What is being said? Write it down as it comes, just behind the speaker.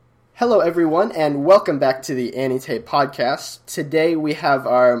Hello, everyone, and welcome back to the AniTAY podcast. Today we have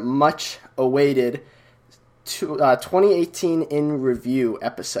our much-awaited 2018 in review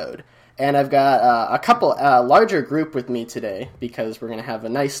episode. And I've got a couple larger group with me today because we're going to have a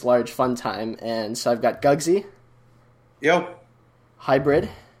nice, large, fun time. And so I've got Gugsy. Yo. Hybrid.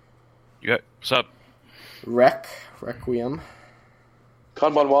 Yeah, what's up? Requiem.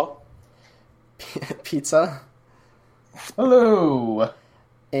 Konbanwa. Pizza. Hello.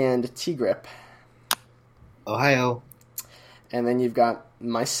 And T-Grip. Ohio. And then you've got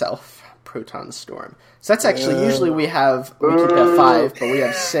myself, Proton Storm. So that's actually, usually we keep at 5, but we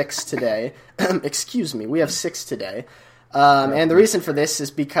have 6 today. Excuse me, we have 6 today. And the reason for this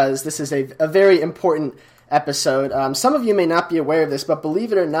is because this is a very important episode. Some of you may not be aware of this, but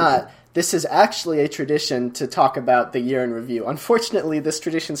believe it or not, this is actually a tradition to talk about the year in review. Unfortunately, this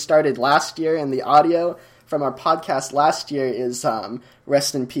tradition started last year, and the audio from our podcast last year is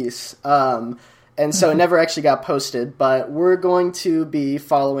rest in peace. And so it never actually got posted, but we're going to be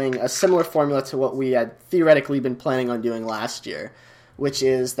following a similar formula to what we had theoretically been planning on doing last year, which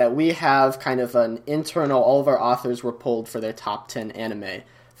is that we have kind of an internal, all of our authors were pulled for their top 10 anime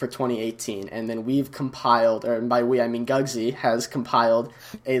for 2018, and then we've compiled, or by we I mean Gugsy, has compiled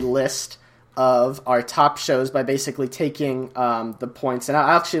a list of our top shows by basically taking the points, and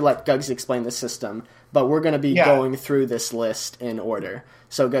I'll actually let Gugsy explain the system, but we're going to be going through this list in order.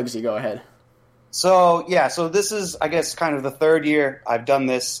 So Gugsy, go ahead. So this is, I guess, kind of the third year I've done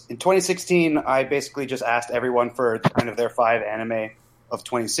this. In 2016, I basically just asked everyone for kind of their 5 anime of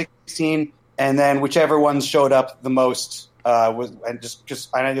 2016, and then whichever ones showed up the most I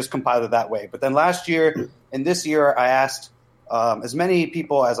just compiled it that way. But then last year and this year, I asked as many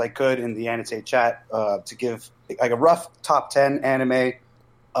people as I could in the AniTAY chat to give like a rough top 10 anime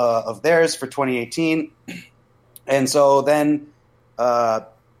of theirs for 2018, and so then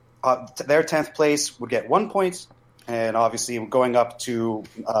their 10th place would get 1 point, and obviously going up to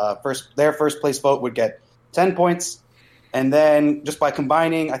their first place vote would get 10 points, and then just by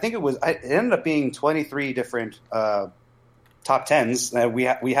combining, I think it ended up being 23 different top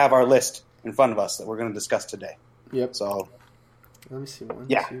 10s. We have our list in front of us that we're going to discuss today. Yep. So let me see. 1,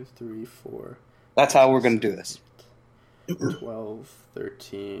 2, 3, 4. That's how we're going to do this. 12,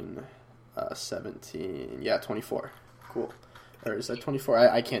 13, 17. Yeah, 24. Cool. Or is that 24?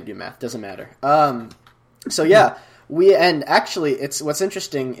 I can't do math. Doesn't matter. So yeah, and actually, what's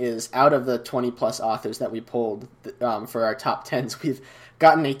interesting is out of the 20 plus authors that we pulled for our top 10s, we've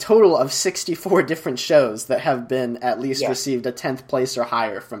gotten a total of 64 different shows that have been at least received a 10th place or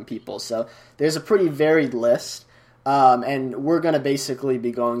higher from people. So there's a pretty varied list, and we're going to basically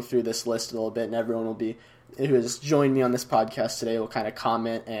be going through this list a little bit, and everyone who has joined me on this podcast today will kind of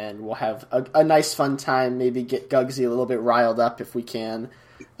comment, and we'll have a nice fun time, maybe get Gugsy a little bit riled up if we can.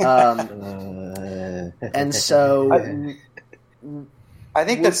 And so I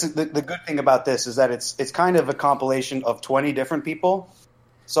think that's the good thing about this is that it's kind of a compilation of 20 different people.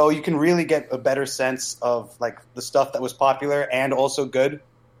 So you can really get a better sense of like the stuff that was popular and also good.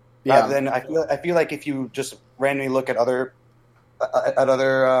 Yeah. Rather than I feel like if you just randomly look at other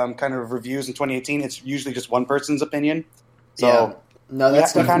kind of reviews in 2018, it's usually just one person's opinion. So no,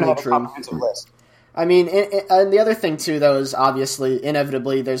 that's definitely kind of true. A comprehensive list. I mean, and the other thing too, though, is obviously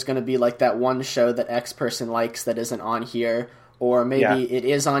inevitably there's going to be like that one show that X person likes that isn't on here. Or maybe it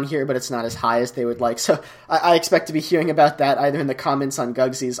is on here, but it's not as high as they would like. So I expect to be hearing about that either in the comments on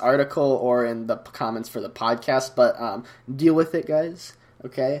Gugsy's article or in the comments for the podcast. But deal with it, guys.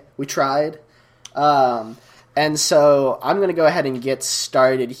 Okay? We tried. And so I'm going to go ahead and get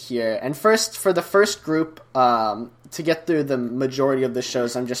started here. And first, for the first group, to get through the majority of the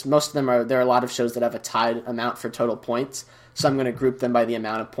shows, most of them there are a lot of shows that have a tied amount for total points. So I'm going to group them by the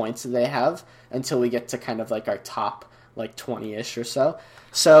amount of points that they have until we get to kind of like our top like 20-ish or so.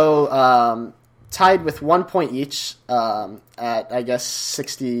 So tied with 1 point each at, I guess,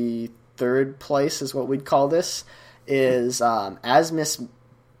 63rd place is what we'd call this, is As Miss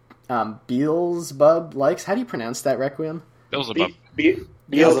Beelzebub Likes. How do you pronounce that, Requiem? Beelzebub.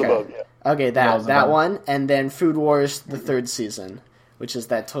 Beelzebub, yeah. Okay, that one. And then Food Wars, the 3rd season, which is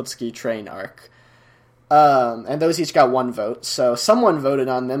that Totsuki train arc. And those each got 1 vote. So someone voted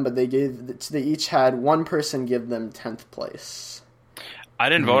on them, but they each had one person give them 10th place. I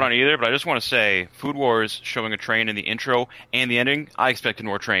didn't vote on either, but I just want to say Food Wars showing a train in the intro and the ending, I expected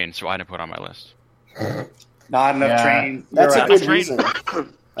more trains, so I didn't put it on my list. Not enough train. That's a good train. reason.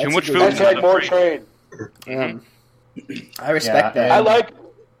 Too much food. Hashtag more train. I respect that.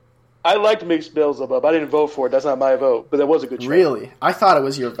 I liked Mixed Beelzebub. I didn't vote for it. That's not my vote, but that was a good train. Really? I thought it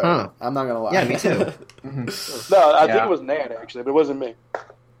was your vote. I'm not going to lie. Yeah, me too. No, I think it was Nan, actually, but it wasn't me.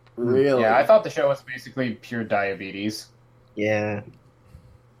 Really? Yeah, I thought the show was basically pure diabetes. Yeah.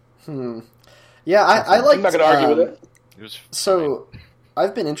 Yeah, I like. I'm not going to argue with it. It was So,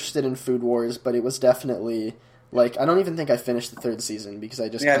 I've been interested in Food Wars, but it was definitely like I don't even think I finished the 3rd season because I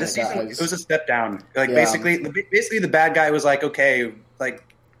just this season it was a step down. Like Yeah. basically the bad guy was like, okay, like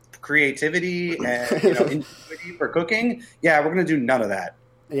creativity and ingenuity for cooking. Yeah, we're gonna do none of that.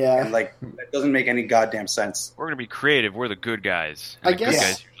 Yeah, And like that doesn't make any goddamn sense. we're gonna be creative. We're the good guys. And I the good guess-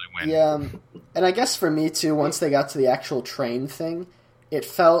 guys usually win. yeah, and I guess for me too. Once they got to the actual train thing, it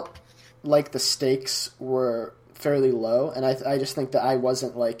felt like the stakes were fairly low, and I just think that I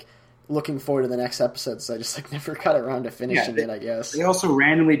wasn't like looking forward to the next episodes. So I just like never got around to finishing it. I guess. They also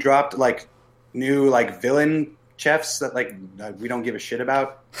randomly dropped like new like villain chefs that like we don't give a shit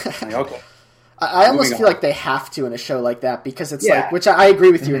about. Like, okay. I almost Moving feel on. like they have to in a show like that because it's Yeah. like, which I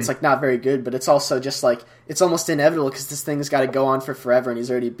agree with you, it's like not very good, but it's also just like, it's almost inevitable because this thing's got to go on for forever and he's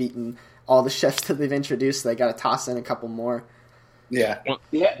already beaten all the chefs that they've introduced, so they got to toss in a couple more. Yeah.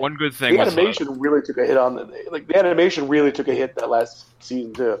 Yeah. One good thing The was animation really took a hit on the animation really took a hit that last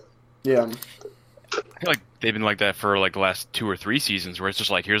season too. Yeah. I feel like they've been like that for like the last 2 or 3 seasons, where it's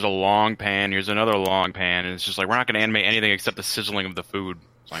just like here's a long pan, here's another long pan, and it's just like we're not going to animate anything except the sizzling of the food.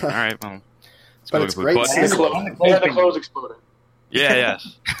 It's like all right, well, let's But go it's with great food. season. The clothes exploded. Yeah,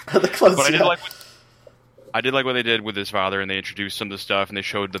 yes. The clothes, But I did yeah. like what they did with his father, and they introduced some of the stuff, and they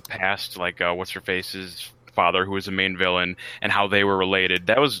showed the past, like what's her face's father, who was the main villain, and how they were related.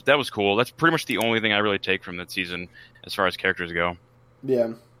 That was cool. That's pretty much the only thing I really take from that season as far as characters go.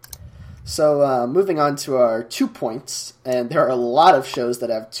 Yeah. So moving on to our 2 points, and there are a lot of shows that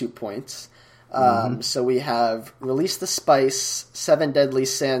have 2 points. So we have Release the Spice, 7 Deadly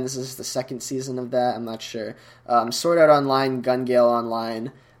Sins is the 2nd season of that, I'm not sure. Sword Art Online, Gun Gale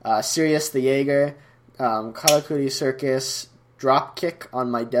Online, Sirius the Jaeger, Karakuri Circus, Dropkick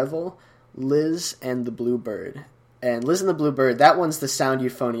on My Devil, Liz and the Bluebird. And Liz and the Bluebird, that one's the Sound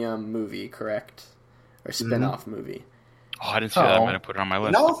Euphonium movie, correct? Or spin-off movie. Oh, I didn't see that. I Oh. might have put it on my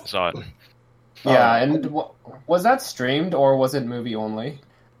list. No. I saw it. Yeah, and was that streamed or was it movie only?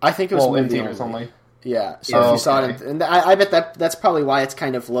 I think it was Well, in movie theaters only. Yeah, so if you saw it, okay. and I bet that's probably why it's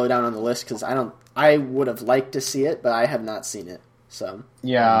kind of low down on the list because I would have liked to see it, but I have not seen it. So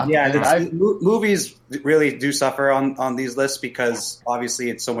Yeah, Yeah, and it's- movies really do suffer on these lists because obviously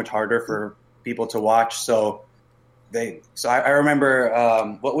it's so much harder for people to watch. So I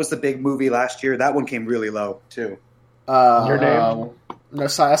remember what was the big movie last year? That one came really low too. Your name? No, a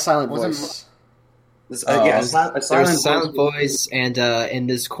Silent Wasn't- A There's Silent Silent Voice. Voice and In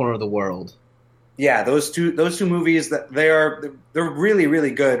This Corner of the World. Yeah, those two movies that they're really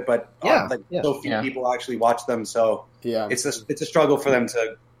really good, but Yeah, so few Yeah. people actually watch them. So yeah, it's a struggle for them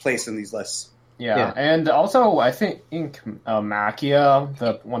to place in these lists. Yeah, and also I think Makia,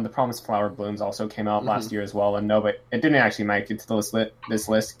 the Promised Flower Blooms, also came out last year as well, and no, but it didn't actually make it to this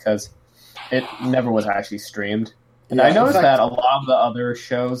list because it never was actually streamed. And Yeah, I in noticed fact- that a lot of the other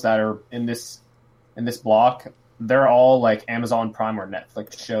shows that are in this block, they're all like Amazon Prime or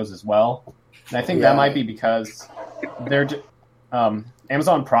Netflix shows as well. And I think Yeah. that might be because they're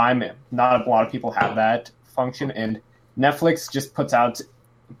Amazon Prime. Not a lot of people have that function, and Netflix just puts out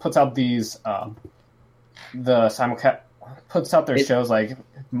these puts out their shows like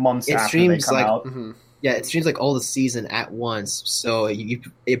months it after they streams, come like- out. Yeah, it streams like all the season at once, so it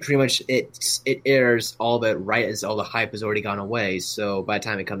pretty much it airs all the right as all the hype has already gone away. So by the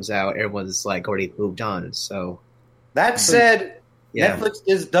time it comes out, everyone's like already moved on. So That said, yeah,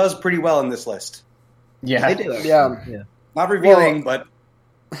 Netflix does pretty well in this list. Yeah, they do. Yeah. yeah. Not revealing, but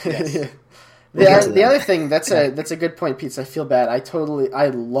the, We'll get to the that. other thing that's a good point, Pete. I feel bad. I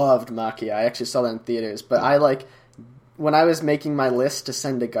loved Makia. I actually saw that in theaters, but when I was making my list to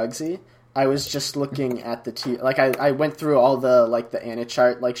send to Gugsy, I was just looking at the I went through all the the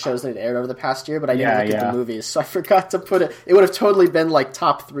AniTAY shows that had aired over the past year, but I didn't look at the movies, so I forgot to put it. It would have totally been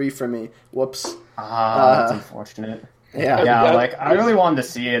top 3 for me. Whoops. that's unfortunate. Yeah. Yeah, I really wanted to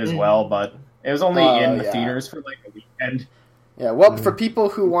see it as well, but it was only in the yeah. theaters for a weekend. Yeah, well, for people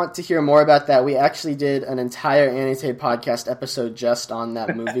who want to hear more about that, we actually did an entire AniTAY podcast episode just on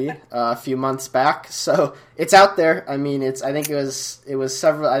that movie a few months back. So it's out there. I mean, I think it was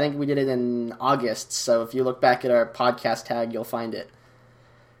several. I think we did it in August. So if you look back at our podcast tag, you'll find it.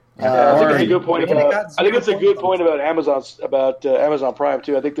 I think it's a good point they about. got I think it's a 0 good points. point about Amazon Prime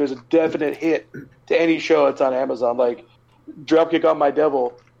too. I think there's a definite hit to any show that's on Amazon. Like Dropkick on My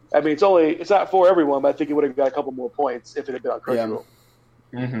Devil. I mean, it's not for everyone, but I think it would have got a couple more points if it had been on Crunchyroll.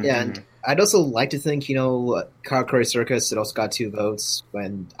 Mm-hmm. Yeah, and I'd also like to think, Karakuri Circus, it also got 2 votes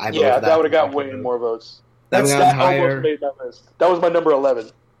when I voted Yeah, for that would have got way more votes. That would have That higher. almost made my list. That was my number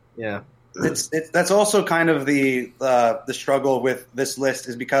 11. Yeah. That's also kind of the struggle with this list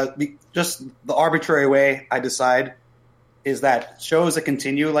is because just the arbitrary way I decide is that shows that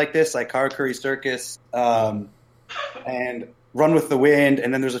continue like this, like Karakuri Circus, and Run with the Wind,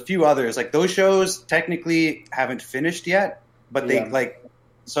 and then there's a few others. Like those shows technically haven't finished yet, but they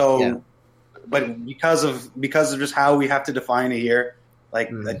but because of just how we have to define a year,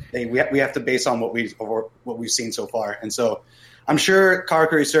 like we have to base on what we've seen so far, and so. I'm sure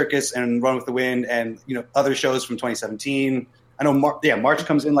Karakuri Circus and Run with the Wind and other shows from 2017. I know March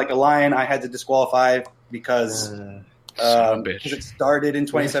comes in like a lion. I had to disqualify because it started in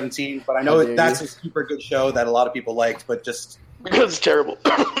 2017. But I know that's a super good show that a lot of people liked, but just because it's terrible.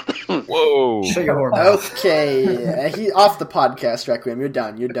 Whoa! Okay, he off the podcast, Requiem. You're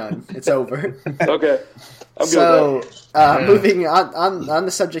done. It's over. Okay. Moving on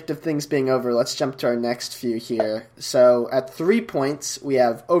the subject of things being over, let's jump to our next few here. So at 3 points, we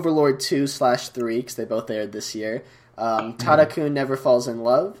have Overlord 2/3, because they both aired this year. Tadakun Never Falls in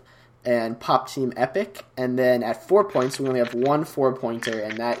Love, and Pop Team Epic. And then at 4 points, we only have one 4-pointer,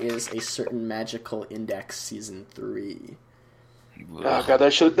 and that is A Certain Magical Index Season 3. Oh god,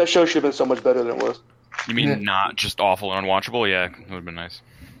 that show should have been so much better than it was. You mean not just awful and unwatchable? Yeah, it would have been nice.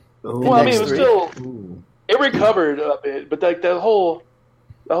 Well, I mean, it was still... It recovered a bit, but like the whole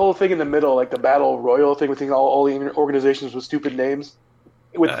thing in the middle, like the battle royal thing with all the organizations with stupid names,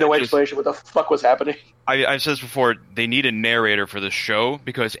 with no explanation what the fuck was happening. I've said this before. They need a narrator for the show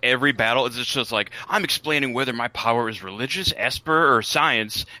because every battle is just like I'm explaining whether my power is religious, esper, or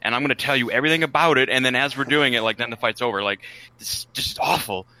science, and I'm going to tell you everything about it. And then as we're doing it, like then the fight's over. Like this is just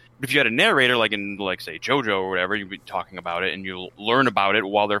awful. But if you had a narrator, like in say JoJo or whatever, you'd be talking about it and you'll learn about it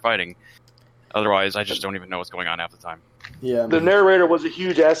while they're fighting. Otherwise, I just don't even know what's going on half the time. Yeah, the narrator was a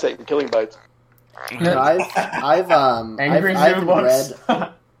huge asset in Killing Bites. I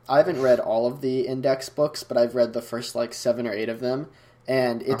haven't read all of the Index books, but I've read the first 7 or 8 of them,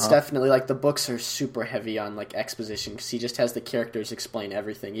 and it's definitely the books are super heavy on exposition because he just has the characters explain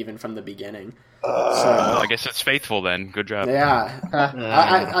everything even from the beginning. So I guess it's faithful then. Good job. Yeah,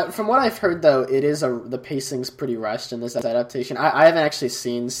 I, from what I've heard though, it is the pacing's pretty rushed in this adaptation. I haven't actually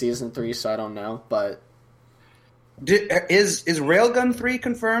seen season 3, so I don't know. But is Railgun 3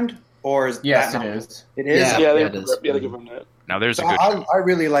 confirmed? Or is yes, that it is. It is. Yeah, they confirmed that. Now there's so a good. I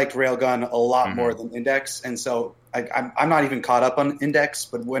really liked Railgun a lot more than Index, and so I'm not even caught up on Index.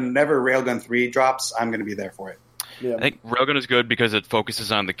 But whenever Railgun 3 drops, I'm going to be there for it. Yeah. I think Railgun is good because it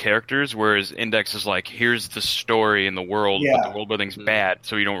focuses on the characters, whereas Index is here's the story in the world, but the world building's bad,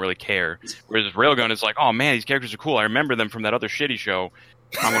 so you don't really care. Whereas Railgun is oh man, these characters are cool. I remember them from that other shitty show.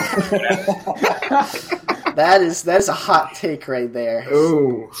 That is a hot take right there.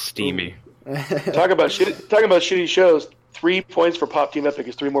 Ooh, steamy. Talk about shitty shows. 3 points for Pop Team Epic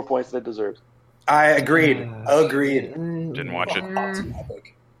is 3 more points than it deserves. I agreed. Didn't watch it.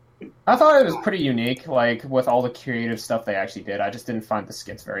 I thought it was pretty unique, with all the creative stuff they actually did. I just didn't find the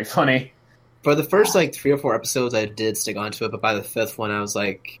skits very funny. For the first 3 or 4 episodes, I did stick onto it, but by the 5th one, I was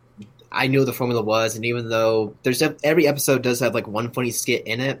I knew the formula was, and even though every episode does have one funny skit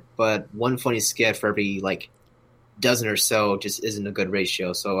in it, but one funny skit for every dozen or so just isn't a good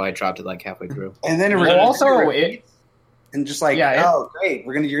ratio. So I dropped it halfway through. And then and just great,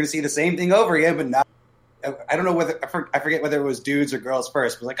 you're gonna see the same thing over again, but now I don't know whether I forget whether it was dudes or girls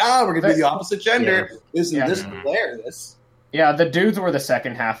first. It was we're gonna be the opposite gender. This hilarious. Yeah, the dudes were the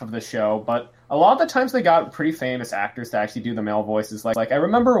second half of the show, but a lot of the times they got pretty famous actors to actually do the male voices. I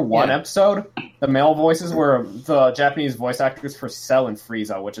remember one episode, the male voices were the Japanese voice actors for Cell and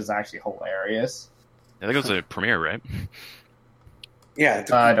Frieza, which is actually hilarious. I think it was a premiere, right? Yeah,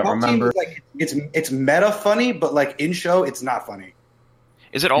 I don't remember. It's meta funny, but in show, it's not funny.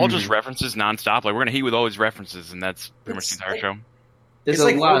 Is it all just references nonstop? We're gonna hit with all these references, and that's pretty much the entire show. There's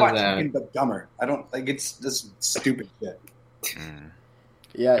a lot of that, chicken, but dumber. I don't it's just stupid shit.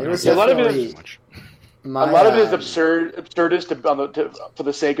 Yeah, it was a lot of it is absurdist for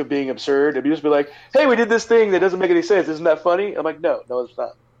the sake of being absurd. If you just be hey, we did this thing that doesn't make any sense. Isn't that funny? I'm no, it's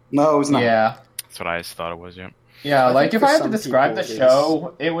not. No, it's not. Yeah. That's what I thought it was, yeah. Yeah, if I had to describe the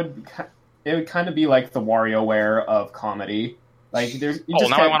show, it would kind of be like the WarioWare of comedy. Now I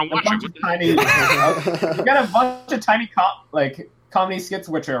want to watch it. You got a bunch of tiny comedy skits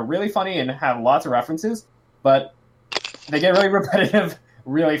which are really funny and have lots of references, but they get really repetitive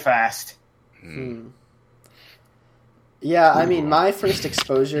really fast. Yeah, I mean, my first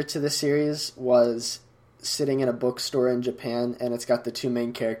exposure to the series was sitting in a bookstore in Japan, and it's got the 2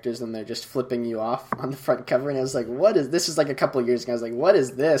 main characters, and they're just flipping you off on the front cover, and I was what is this? Is a couple of years ago. I was what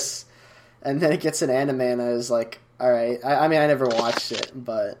is this? And then it gets an anime, and I was all right. I mean, I never watched it,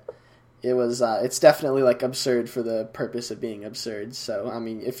 but it was. It's definitely like absurd for the purpose of being absurd. So, I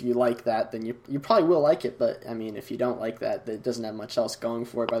mean, if you like that, then you probably will like it. But I mean, if you don't like that, it doesn't have much else going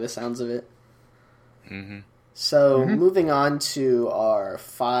for it by the sounds of it. Mm-hmm. So, moving on to our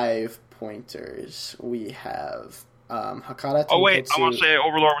 5 pointers, we have Hakata Tonkotsu. Oh wait, I want to say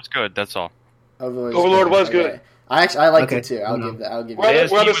Overlord was good. That's all. Overlord was good. I liked it too. I'll give you We're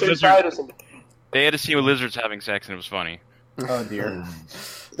that. on the same side as him. They had a scene with lizards having sex, and it was funny. Oh dear.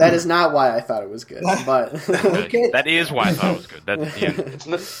 That is not why I thought it was good, but That is why I thought it was good. That's the end.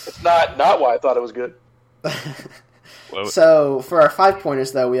 It's not why I thought it was good. So for our 5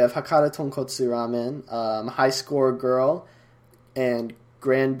 pointers, though, we have Hakata Tonkotsu Ramen, High Score Girl, and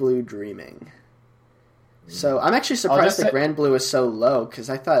Grand Blue Dreaming. So I'm actually surprised that Grand Blue is so low because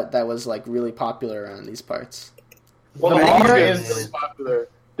I thought that was like really popular around these parts. Well, the manga is really popular.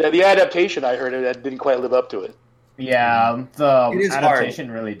 The adaptation, I heard, that didn't quite live up to it. Yeah, the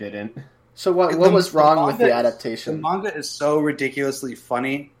adaptation really didn't. So what was wrong with the adaptation? The manga is so ridiculously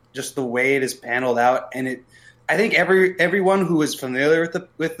funny, just the way it is paneled out, and I think everyone who was familiar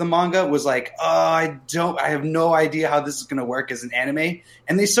with the manga was like, "Oh, I have no idea how this is going to work as an anime,"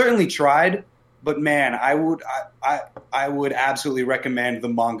 and they certainly tried. But man, I would absolutely recommend the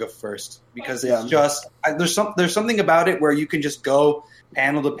manga first because it's just there's something about it where you can just go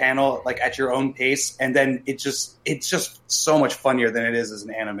panel to panel like at your own pace, and then it's just so much funnier than it is as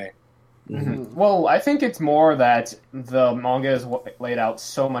an anime. Mm-hmm. Well, I think it's more that the manga is laid out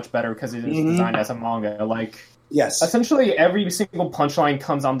so much better because it is designed as a manga. Like, yes, essentially every single punchline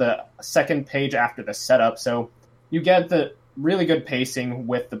comes on the second page after the setup, so you get the really good pacing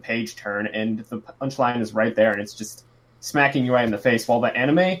with the page turn, and the punchline is right there, and it's just smacking you right in the face. While the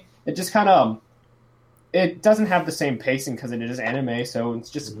anime, it just kind of it doesn't have the same pacing because it is anime, so it's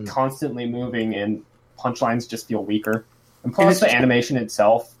just constantly moving, and punchlines just feel weaker. And plus, the animation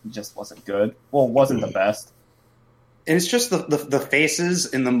itself just wasn't good. Well, it wasn't the best. And it's just the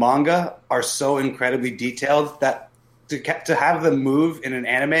faces in the manga are so incredibly detailed that to have them move in an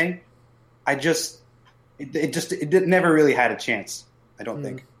anime, it never really had a chance. I don't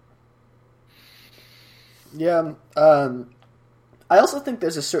think. Yeah, I also think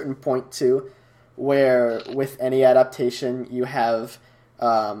there's a certain point too, where with any adaptation you have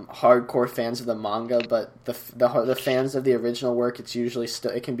hardcore fans of the manga, but the fans of the original work, it's usually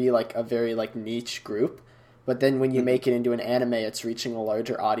it can be like a very like niche group. But then when you make it into an anime, it's reaching a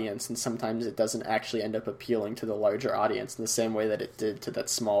larger audience, and sometimes it doesn't actually end up appealing to the larger audience in the same way that it did to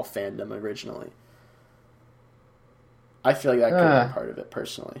that small fandom originally. I feel like that could be part of it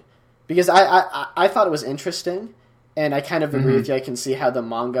personally, because I thought it was interesting, and I kind of agree with you. I can see how the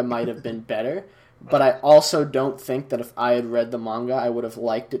manga might have been better, but I also don't think that if I had read the manga, I would have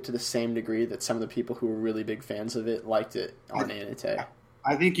liked it to the same degree that some of the people who were really big fans of it liked it on AniTAY.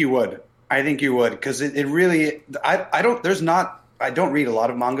 I think you would. Because it really. I don't read a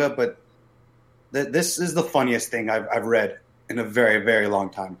lot of manga, but this is the funniest thing I've read in a very, very long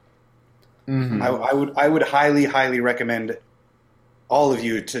time. Mm-hmm. I would highly, highly recommend all of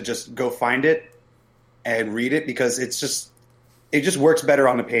you to just go find it and read it because it just works better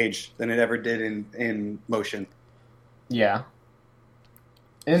on a page than it ever did in motion. Yeah.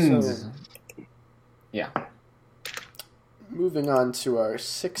 Yeah. Moving on to our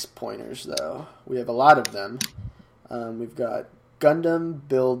 6 pointers, though. We have a lot of them. We've got Gundam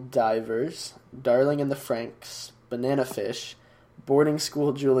Build Divers, Darling in the Franxx, Banana Fish, Boarding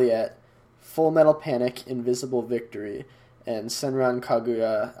School Juliet, Full Metal Panic, Invisible Victory, and Senran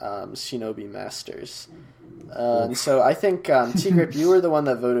Kaguya Shinobi Masters. And so I think, T-Grip, you were the one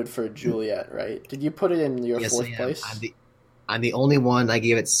that voted for Juliet, right? Did you put it in your fourth place? I'm the only one. I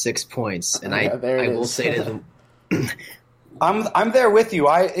gave it 6 points, and I will say that I'm there with you.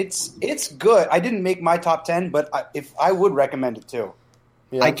 It's good. I didn't make my top 10, but I would recommend it too.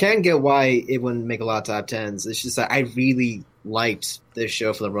 Yeah. I can get why it wouldn't make a lot of top 10s. It's just that I really liked this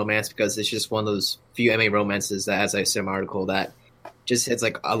show for the romance because it's just one of those few anime romances that, as I said in my article, that just hits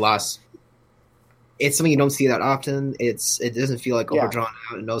like a loss. It's something you don't see that often. It doesn't feel like overdrawn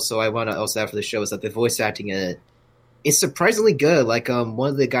out. And also, I want to also add for the show is that the voice acting in it is surprisingly good. Like one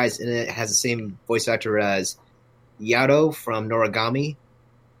of the guys in it has the same voice actor as Yato from Noragami.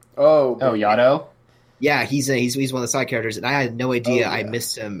 Oh, Yato. Yeah, he's one of the side characters, and I had no idea I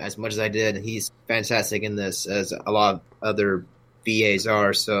missed him as much as I did. He's fantastic in this, as a lot of other VAs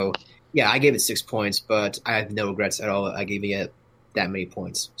are. So, yeah, I gave it 6 points, but I have no regrets at all. I gave it that many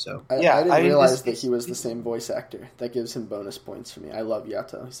points. So, I didn't realize that he was the same voice actor. That gives him bonus points for me. I love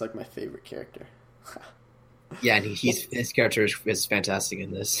Yato. He's like my favorite character. Yeah, and his character is fantastic in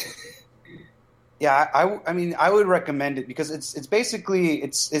this. Yeah, I mean, I would recommend it because it's basically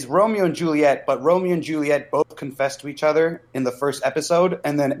it's Romeo and Juliet, but Romeo and Juliet both confess to each other in the first episode,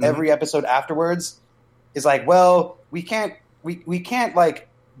 and then every episode afterwards is like, well, we can't like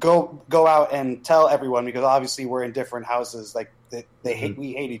go out and tell everyone because obviously we're in different houses. Like we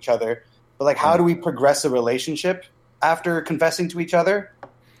hate each other, but like, how do we progress a relationship after confessing to each other?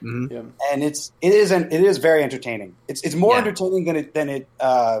 Yeah. And it is very entertaining. It's more entertaining than it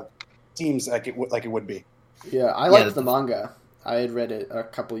seems like it would be. Yeah, I liked the manga. I had read it a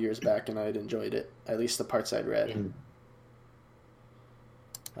couple years back, and I had enjoyed it. At least the parts I'd read.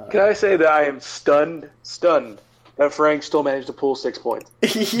 Can I say that I am stunned that Frank still managed to pull 6 points?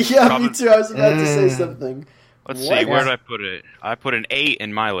 Yeah, me too. I was about to say something. Let's see, where did I put it? I put an 8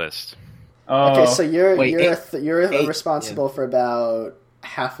 in my list. Okay, so you're responsible for about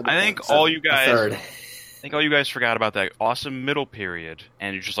half of the I think points. all you guys. A third. I think all you guys forgot about that awesome middle period,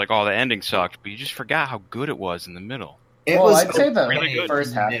 and you're just like, oh, the ending sucked, but you just forgot how good it was in the middle. I'd say the really good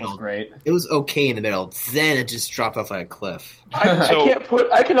first half middle. was great. It was okay in the middle. Then it just dropped off like a cliff.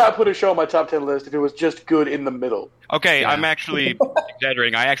 I cannot put a show on my top 10 list if it was just good in the middle. Okay, Yeah. I'm actually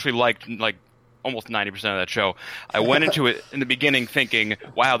exaggerating. I actually liked almost 90% of that show. I went into it in the beginning thinking,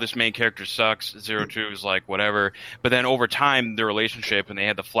 wow, this main character sucks. 02 is like whatever. But then over time, the relationship, and they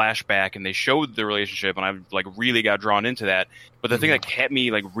had the flashback, and they showed the relationship, and I like really got drawn into that. But the thing that kept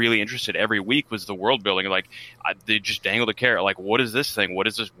me like really interested every week was the world building. Like they just dangled the carrot. Like, what is this thing? What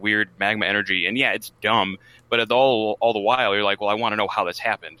is this weird magma energy? And yeah, it's dumb. But at all the while, you're like, well, I want to know how this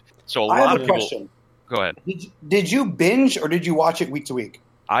happened. So I have lot a of people. question. Go ahead. Did you binge or did you watch it week to week?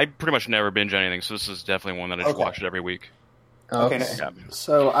 I pretty much never binge anything, so this is definitely one that I just watch it every week. Okay. Yeah.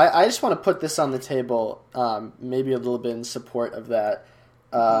 So I just want to put this on the table, maybe a little bit in support of that.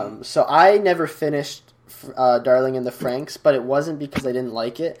 So I never finished Darling in the Franxx, but it wasn't because I didn't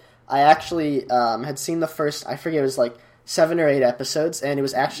like it. I actually had seen the first, I forget, it was like 7 or 8 episodes, and it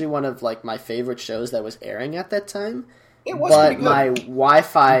was actually one of like my favorite shows that was airing at that time. It was But pretty good. my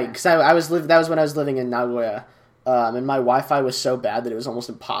Wi-Fi, because that was when I was living in Nagoya, and my Wi-Fi was so bad that it was almost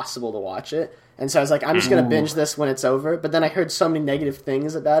impossible to watch it. And so I was like, I'm just going to binge this when it's over. But then I heard so many negative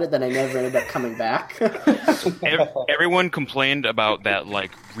things about it that I never ended up coming back. Everyone complained about that like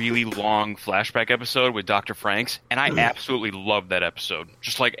really long flashback episode with Dr. Franks, and I absolutely loved that episode.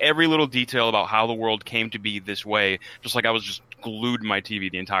 Just like every little detail about how the world came to be this way, just like I was just glued to my TV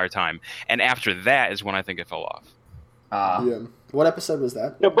the entire time. And after that is when I think it fell off. Yeah. What episode was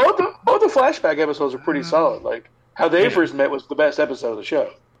that? Yeah, both the flashback episodes are pretty solid. Like how they first met was the best episode of the show.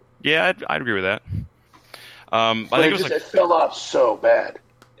 Yeah, I'd agree with that. I think it was like it fell off so bad.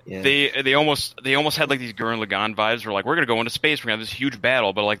 Yeah. they almost had like these Gurren Lagann vibes. Where like we're gonna go into space, we're gonna have this huge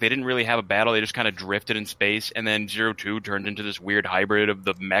battle, but like they didn't really have a battle. They just kind of drifted in space, and then 02 turned into this weird hybrid of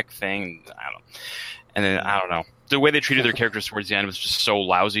the mech thing. I don't know. The way they treated their characters towards the end was just so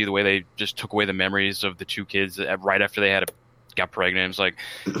lousy. The way they just took away the memories of the two kids right after they got pregnant. It was like,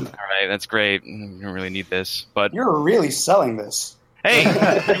 all right, that's great. You don't really need this, but You're really selling this. hey,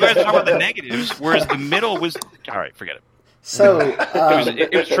 you guys talk about the negatives, whereas the middle was all right. Forget it. So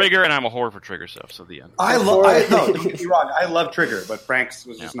It was Trigger, and I'm a whore for Trigger stuff. So the end. No, don't get me wrong. I love Trigger, but Frank's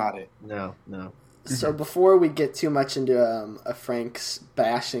was just not it. No. So before we get too much into a Frank's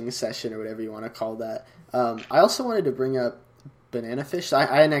bashing session or whatever you want to call that, I also wanted to bring up Banana Fish. I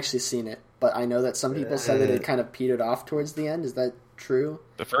hadn't actually seen it, but I know that some people said that it kind of petered off towards the end. Is that true?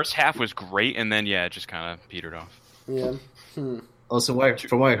 The first half was great, and then it just kind of petered off. Yeah. Also,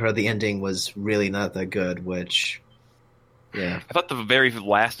 from what I heard, the ending was really not that good, which... Yeah. I thought the very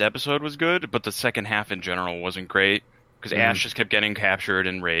last episode was good, but the second half in general wasn't great. Because Ash just kept getting captured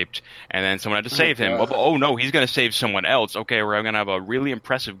and raped, and then someone had to save him. Oh no, he's going to save someone else. Okay, we're going to have a really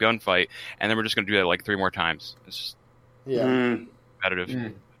impressive gunfight, and then we're just going to do that like 3 more times. It's just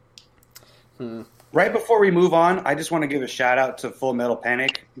repetitive. Right before we move on, I just want to give a shout out to Full Metal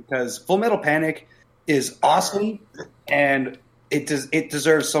Panic, because Full Metal Panic is awesome, and it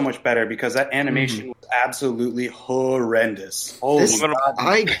deserves so much better because that animation was absolutely horrendous. Holy God.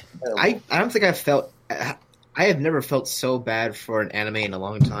 I don't think I have never felt so bad for an anime in a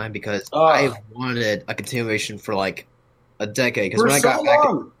long time because I've wanted a continuation for like a decade. Because when I got back,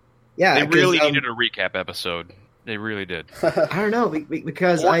 they really needed a recap episode. They really did. I don't know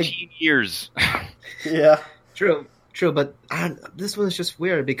because 14 years. Yeah, true. But this one is just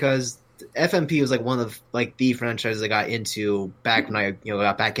weird because FMP was like one of like the franchises I got into back when I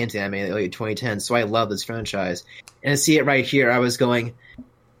got back into anime in the early 2010s. So I love this franchise, and to see it right here, I was going.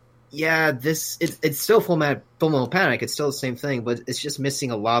 Yeah, it's still Full Metal Panic. It's still the same thing, but it's just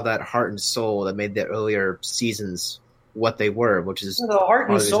missing a lot of that heart and soul that made the earlier seasons what they were, which is the heart and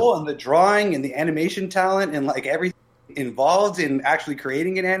part of the soul and the drawing and the animation talent and like everything involved in actually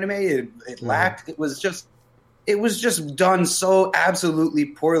creating an anime. It lacked. It was just done so absolutely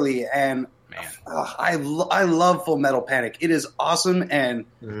poorly. And I love Full Metal Panic. It is awesome. And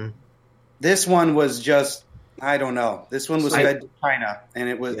this one was just, I don't know. This one was fed to China, and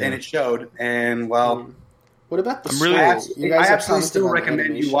it showed. And well, what about the really, story? I absolutely still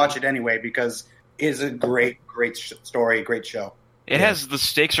recommend you watch it anyway because it is a great story, great show. It has the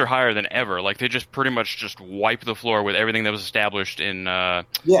stakes are higher than ever. Like they just pretty much just wipe the floor with everything that was established in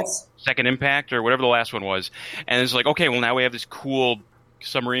Second Impact or whatever the last one was. And it's like, okay, well now we have this cool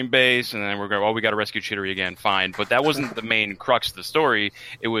submarine base, and then we're going, we got to rescue Chittery again. Fine, but that wasn't the main crux of the story.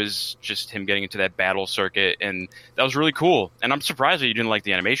 It was just him getting into that battle circuit, and that was really cool. And I'm surprised that you didn't like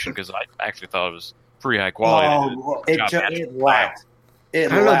the animation because I actually thought it was pretty high quality. It lacked.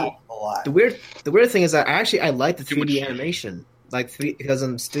 It lacked a lot. The weird thing is that I like the 3D animation. Like because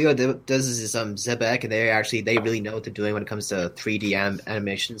Studio does this Zebek, and they really know what they're doing when it comes to 3D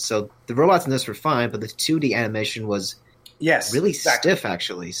animation. So the robots in this were fine, but the 2D animation was really stiff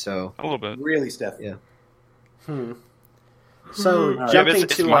actually. So a little bit really stiff. Yeah. So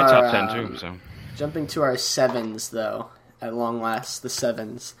it's my top 10 too. So jumping to our sevens though, at long last the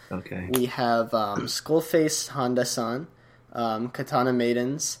sevens. Okay. We have Skullface Honda-san, Katana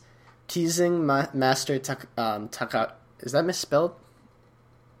Maidens, Teasing Master Taka. Is that misspelled?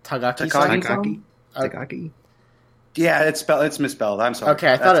 Takagi. Yeah, it's misspelled. I'm sorry.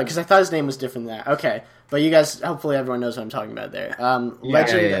 Okay, I thought his name was different than that. Okay, but you guys, hopefully everyone knows what I'm talking about there.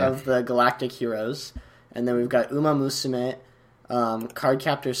 Legend of the Galactic Heroes, and then we've got Uma Musume,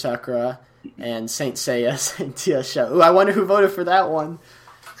 Cardcaptor Sakura, and Saint Seiya Saint Show. Ooh, I wonder who voted for that one.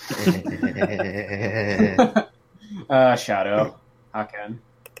 Shadow. Haken.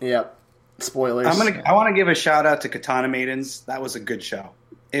 Yep. Spoilers. I want to give a shout out to Katana Maidens. That was a good show.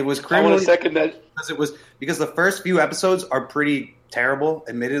 It was criminally. I want to second that because the first few episodes are pretty terrible,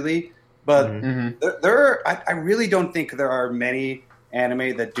 admittedly, but I really don't think there are many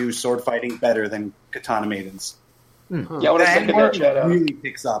anime that do sword fighting better than Katana Maidens. Yeah, I want to second that shout out. Really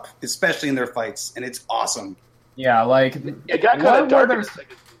picks up, especially in their fights, and it's awesome. Yeah, like it got kind of dark in the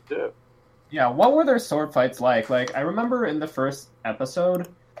second season too. Yeah, what were their sword fights like? Like I remember in the first episode.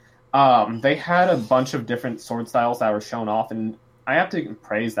 They had a bunch of different sword styles that were shown off, and I have to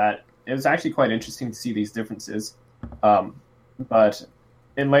praise that. It was actually quite interesting to see these differences. But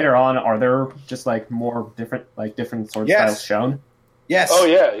later on, are there just like more different sword styles shown? Yes. Oh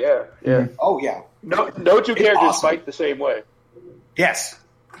yeah. Mm-hmm. Oh yeah. No two characters fight the same way. Yes.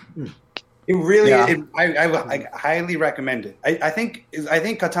 It really. Yeah. I highly recommend it. I think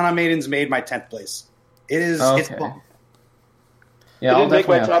Katana Maidens made my 10th place. It is. Okay. It's fun. Yeah, it didn't make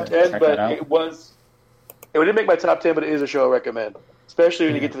my top 10, but it was. It didn't make my top 10, but it is a show I recommend, especially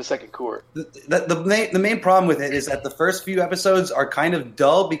when you get to the second court. The main problem with it is that the first few episodes are kind of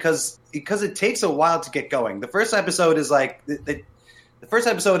dull because it takes a while to get going. The first episode is like the first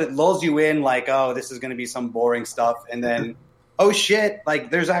episode it lulls you in like, oh, this is going to be some boring stuff, and then oh shit, like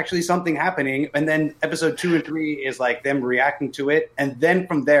there's actually something happening, and then episode 2 and 3 is like them reacting to it, and then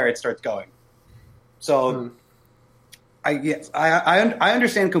from there it starts going. So. I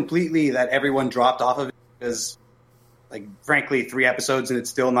understand completely that everyone dropped off of it because, like, frankly, 3 episodes and it's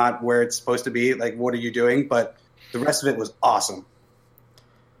still not where it's supposed to be. Like, what are you doing? But the rest of it was awesome.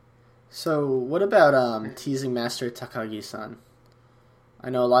 So, what about Teasing Master Takagi-san? I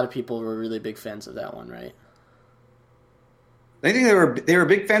know a lot of people were really big fans of that one, right? I think they were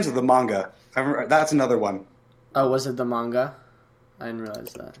big fans of the manga. That's another one. Oh, was it the manga? I didn't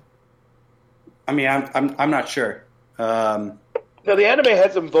realize that. I mean, I'm not sure. No, the anime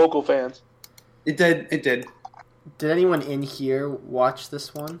had some vocal fans. It did. Did anyone in here watch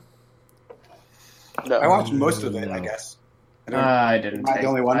this one? No. I watched most of it, I guess. I didn't. I'm not the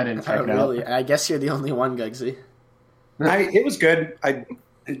only one. I didn't check it really? out. I guess you're the only one, Gugsy. It was good.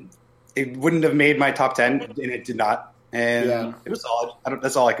 It wouldn't have made my top 10, and it did not. And it was solid.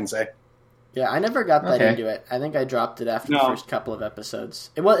 That's all I can say. Yeah, I never got that into it. I think I dropped it after the first couple of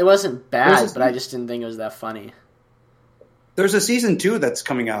episodes. It wasn't bad, but I just didn't think it was that funny. There's a season 2 that's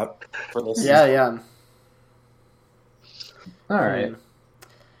coming out for this season. Yeah. All right. And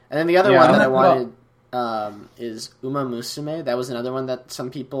then the other one that I wanted is Uma Musume. That was another one that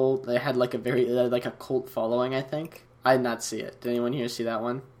some people, they had like a cult following, I think. I did not see it. Did anyone here see that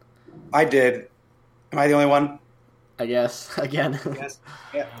one? I did. Am I the only one? I guess. Again. Yes.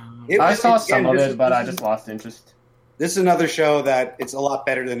 Yeah. I saw some of it, but I just lost interest. This is another show that it's a lot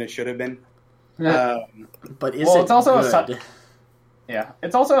better than it should have been. But it's also good?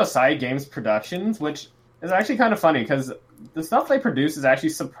 It's also a Side Games Productions, which It's actually kind of funny because the stuff they produce is actually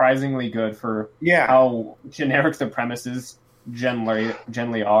surprisingly good for Yeah. how generic the premises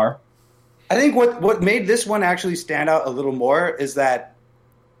generally are. I think what made this one actually stand out a little more is that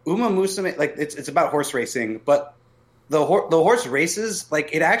Uma Musume, like it's about horse racing, but the horse races,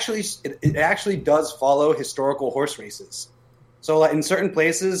 like it actually does follow historical horse races. So like in certain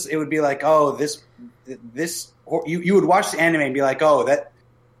places, it would be like, oh, you would watch the anime and be like, oh, that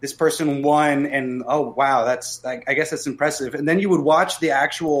this person won, and oh wow, that's I guess that's impressive. And then you would watch the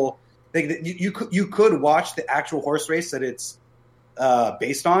actual, like you could watch the actual horse race that it's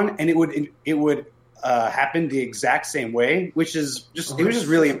based on, and it would happen the exact same way, which is just it was just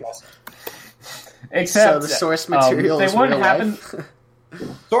really impressive. Except so the source material they is wouldn't real happen. life.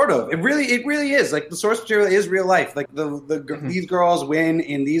 Sort of. It really is. Like the source material is real life. Like these girls win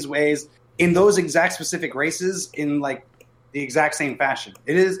in these ways in those exact specific races in like the exact same fashion.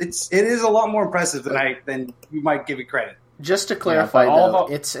 It is a lot more impressive than you might give it credit. Just to clarify,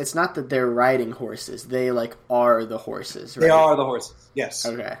 it's not that they're riding horses. They like are the horses. Right? They are the horses. Yes.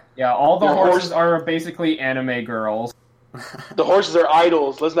 Okay. Yeah, all the horses are basically anime girls. The horses are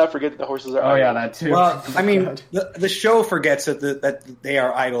idols. Let's not forget that the horses are idols. Oh yeah, that too. Well, I mean, the show forgets that they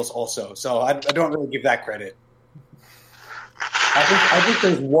are idols also, so I don't really give that credit. I think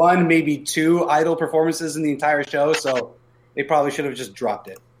there's one, maybe two idol performances in the entire show, so they probably should have just dropped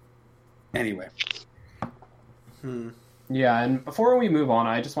it. Anyway. Yeah, and before we move on,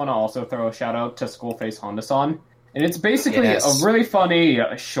 I just want to also throw a shout out to Schoolface Honda-san. And it's basically a really funny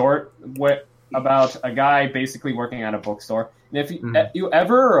short about a guy basically working at a bookstore. And if you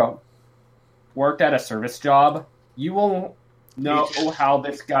ever worked at a service job, you will know how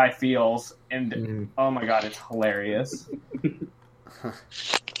this guy feels. And oh my god, it's hilarious.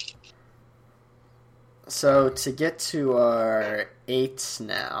 So to get to our 8s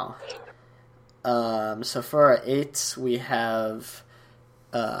now. So for our 8s, we have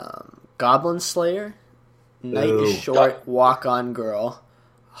Goblin Slayer, Night is Short, Walk On Girl,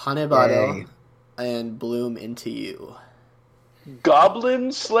 Hanebado, and Bloom Into You.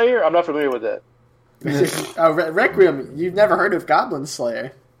 Goblin Slayer? I'm not familiar with that. Requiem, you've never heard of Goblin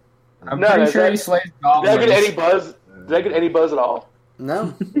Slayer? I'm pretty sure he slays goblins. Did I get any buzz? Did I get any buzz at all?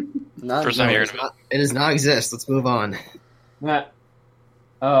 No. First time hearing of It does not exist. Let's move on. But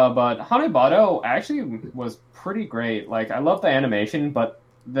Hanebado actually was pretty great. Like, I love the animation, but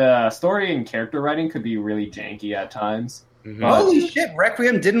the story and character writing could be really janky at times. Mm-hmm. Holy shit!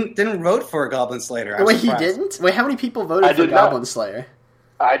 Requiem didn't vote for Goblin Slayer. Wait, he didn't? Wait, how many people voted for Goblin Slayer?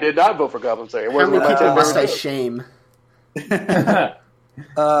 I did not vote for Goblin Slayer. How many people must I shame?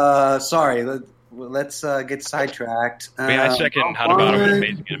 Sorry. Let's get sidetracked. I second Hanebado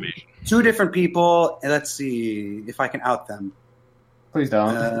amazing animation. Two different people. Let's see if I can out them. Please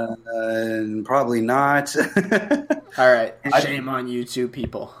don't. Probably not. All right. Shame on you two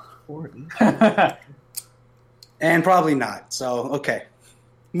people. And probably not. So, okay.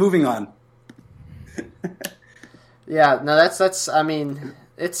 Moving on. Yeah, no, that's. I mean,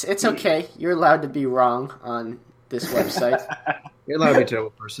 it's okay. You're allowed to be wrong on this website. You're allowed to be a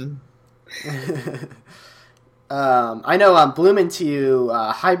terrible person. I know. Bloom Into You,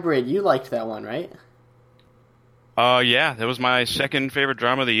 Hybrid. You liked that one, right? Yeah, that was my second favorite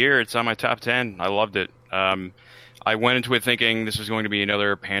drama of the year. It's on my top 10. I loved it. I went into it thinking this was going to be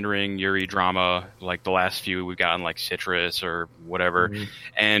another pandering Yuri drama like the last few we've gotten, like Citrus or whatever. Mm-hmm.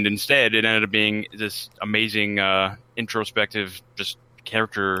 And instead, it ended up being this amazing introspective just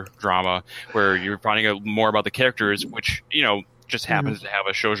character drama where you're finding out more about the characters, which, just happens to have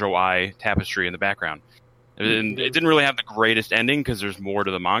a shoujo ai tapestry in the background. And it didn't really have the greatest ending because there's more to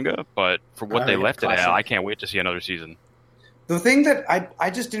the manga, but for what they left it at, I can't wait to see another season. The thing that I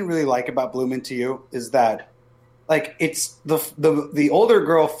just didn't really like about Bloom Into You is that, like, it's the older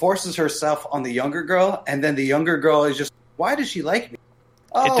girl forces herself on the younger girl, and then the younger girl is just, why does she like me?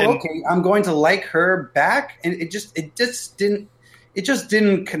 Oh, okay, I'm going to like her back, and it just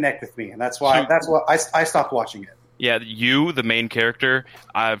didn't connect with me, and that's why I stopped watching it. Yeah, the main character,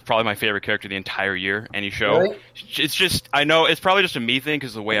 probably my favorite character the entire year, any show. Really? It's just, I know, it's probably just a me thing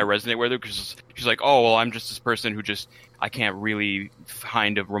because the way I resonate with her, because she's like, oh, well, I'm just this person who I can't really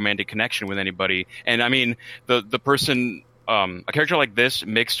find a romantic connection with anybody. And I mean, the person, a character like this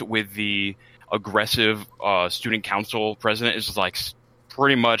mixed with the aggressive student council president is like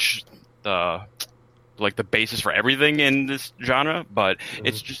pretty much the basis for everything in this genre, but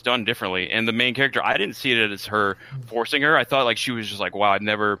it's just done differently. And the main character, I didn't see it as her forcing her. I thought like she was just like, wow, I've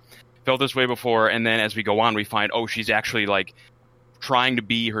never felt this way before. And then as we go on, we find, oh, she's actually like trying to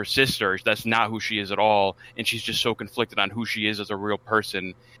be her sister. That's not who she is at all. And she's just so conflicted on who she is as a real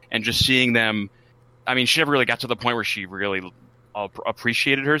person. And just seeing them, I mean, she never really got to the point where she really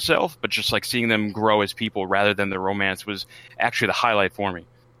appreciated herself, but just like seeing them grow as people rather than the romance was actually the highlight for me.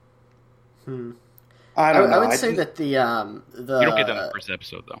 I don't know. I would say that the You don't get that in the first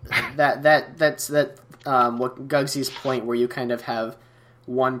episode, though. that's what Gugsy's point, where you kind of have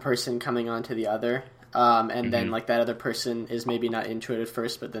one person coming on to the other, and then like that other person is maybe not into it at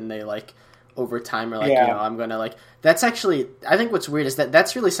first, but then they like over time are like, I'm gonna like. That's actually, I think what's weird is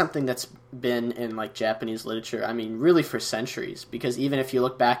that's really something that's been in like Japanese literature. I mean, really for centuries, because even if you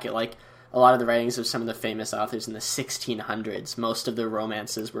look back at like a lot of the writings of some of the famous authors in the 1600s, most of their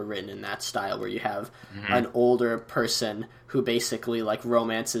romances were written in that style, where you have an older person who basically like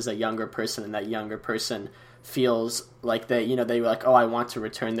romances a younger person, and that younger person feels like they were like, oh, I want to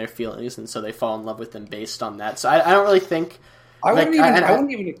return their feelings, and so they fall in love with them based on that. So I don't really think I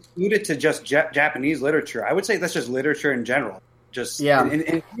wouldn't even exclude it to just Japanese literature. I would say that's just literature in general. Just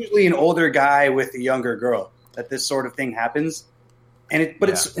and usually an older guy with a younger girl, that this sort of thing happens. And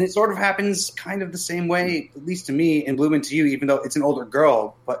it sort of happens kind of the same way, at least to me, in Bloom Into You, even though it's an older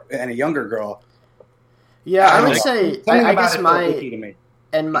girl and a younger girl. Yeah, I would say, I guess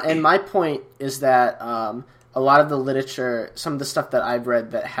my point is that a lot of the literature, some of the stuff that I've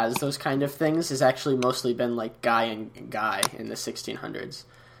read that has those kind of things, has actually mostly been like guy and guy in the 1600s.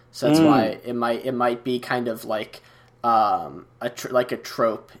 So that's why it might be kind of like a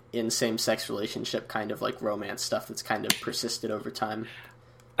trope in same-sex relationship, kind of like romance stuff that's kind of persisted over time.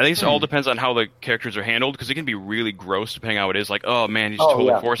 I think it all depends on how the characters are handled, because it can be really gross depending on how it is. Like, oh man, he's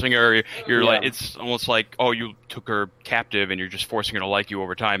totally forcing her. You're like, it's almost like, oh, you took her captive and you're just forcing her to like you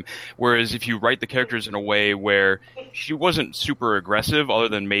over time. Whereas if you write the characters in a way where she wasn't super aggressive, other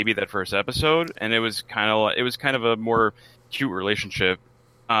than maybe that first episode, and it was kind of a more cute relationship.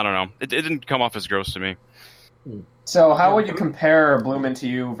 I don't know. It didn't come off as gross to me. So how would you compare Bloom Into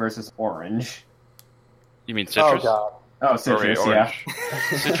You versus Orange? You mean Citrus? Oh, God. Oh, Citrus, yeah.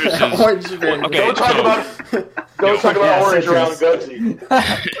 Citrus is... Orange, okay, don't talk about Orange around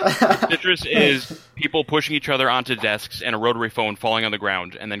Gugsy. Citrus is people pushing each other onto desks and a rotary phone falling on the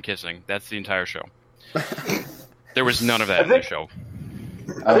ground and then kissing. That's the entire show. There was none of that in the show.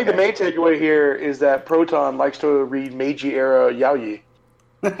 I think the main takeaway here is that Proton likes to read Meiji-era yaoi.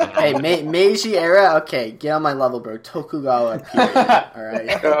 Hey, Meiji era? Okay, get on my level, bro. Tokugawa period.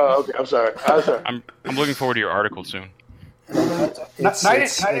 Alright. Oh, okay, I'm sorry. I'm looking forward to your article soon. Night in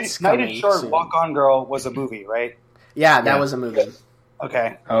Short Walk On Girl was a movie, right? Yeah, that was a movie.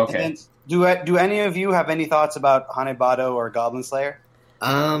 Okay. Okay. Do any of you have any thoughts about Hanebado or Goblin Slayer?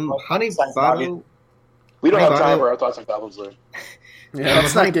 Hanebado. We don't have time for our thoughts on Goblin Slayer. Yeah,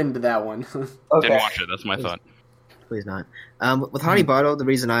 let's not get into that one. Okay. Didn't watch it. That's my thought. Please not. With Hanebado, the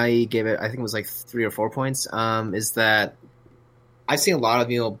reason I gave it, I think it was like 3 or 4 points, is that I've seen a lot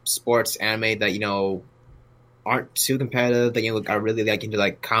of sports anime that aren't too competitive, that are really like into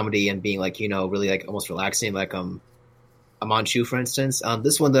like comedy and being like really like almost relaxing, like a Manchu, for instance.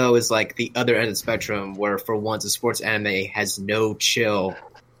 This one though is like the other end of the spectrum, where for once a sports anime has no chill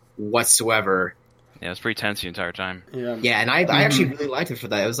whatsoever. Yeah, it's pretty tense the entire time. Yeah, and I actually really liked it for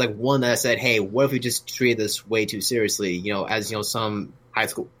that. It was like one that said, hey, what if we just treat this way too seriously? As some high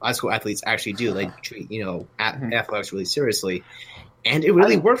school athletes actually do. They treat, athletics really seriously. And it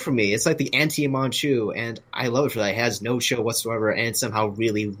really worked for me. It's like the anti-Manchu, and I love it for that. It has no chill whatsoever, and it somehow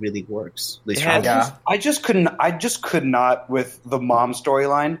really, really works. I just could not with the mom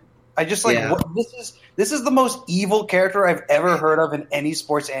storyline. I just this is the most evil character I've ever heard of in any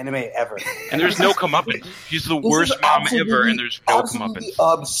sports anime ever. And there's no comeuppance. She's the worst mom ever, and there's no comeuppance.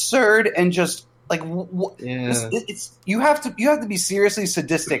 Absurd and just like it's you have to be seriously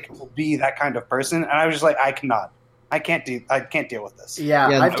sadistic to be that kind of person. And I was just like, I can't deal with this. Yeah,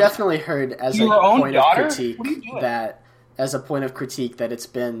 I've definitely heard as a point of critique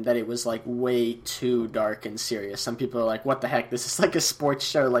that it was like way too dark and serious. Some people are like, what the heck, this is like a sports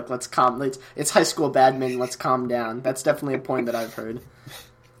show, like it's high school badminton, let's calm down. That's definitely a point that I've heard.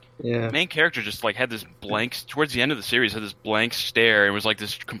 Yeah. The main character just like had this blank, towards the end of the series, had this blank stare and was like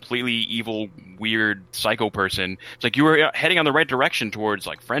this completely evil, weird psycho person. It's like you were heading on the right direction towards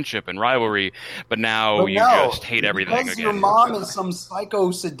like friendship and rivalry, but now you just hate everything because again. Your mom is some psycho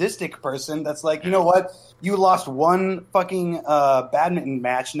sadistic person that's like, you know what? You lost one fucking badminton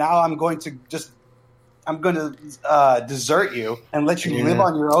match. Now I'm going to desert you and let you live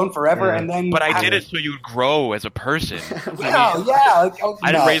on your own forever. Yeah. And then, but I did it so you'd grow as a person. I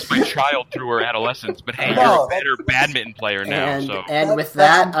didn't raise my child through her adolescence, but hey, you're a better badminton player now. And with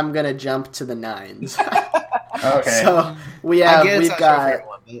that, I'm gonna jump to the 9s. Okay. So we've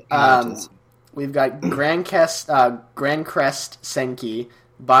got Grand Crest Senki,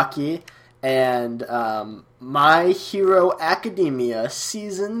 Baki, and My Hero Academia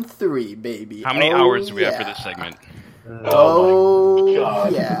Season 3, baby. How many hours do we have for this segment? Oh, my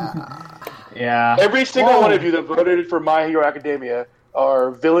God. yeah. Yeah. Every single one of you that voted for My Hero Academia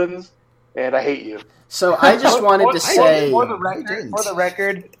are villains, and I hate you. So I just wanted to say... For the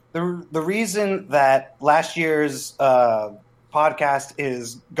record, the reason that last year's podcast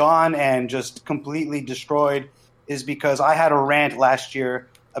is gone and just completely destroyed is because I had a rant last year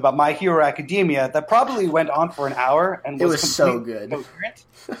about My Hero Academia that probably went on for an hour and was so good. Coherent.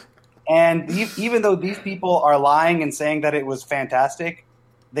 And even though these people are lying and saying that it was fantastic,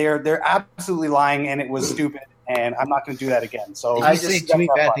 they're absolutely lying and it was stupid. And I'm not going to do that again. So if you say too many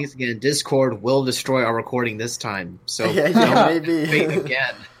bad things again, Discord will destroy our recording this time. So maybe wait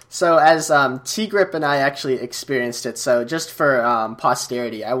again. So as T-Grip and I actually experienced it, so just for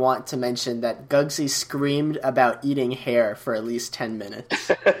posterity, I want to mention that Gugsy screamed about eating hair for at least 10 minutes.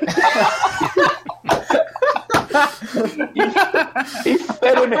 He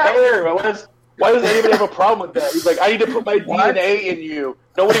fed him hair. Why does anybody have a problem with that? He's like, I need to put my DNA in you.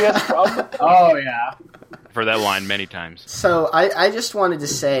 Nobody has a problem with that. Oh, yeah. For that line many times. So I just wanted to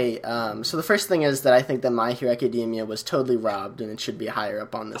say, so the first thing is that I think that My Hero Academia was totally robbed and it should be higher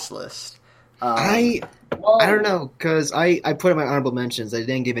up on this list. I don't know, because I put in my honorable mentions. I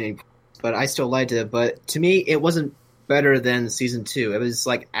didn't give any, but I still liked it. But to me, it wasn't better than Season 2. It was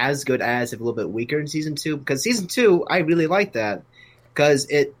like as good as, if a little bit weaker in Season 2. Because Season 2, I really liked that. Because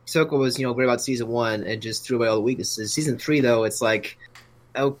it took what was great about Season 1 and just threw away all the weaknesses. Season 3, though, it's like,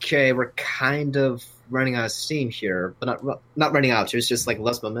 okay, we're kind of running out of steam here, but not running out. There's just like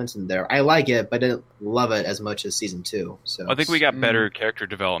less momentum there. I like it, but I didn't love it as much as Season 2. So I think we got better character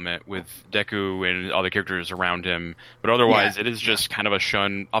development with Deku and all the characters around him, but otherwise it is just kind of a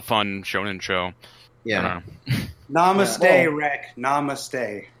fun shonen show. Yeah. Namaste, Rek.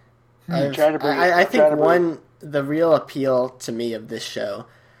 Namaste. I think the real appeal to me of this show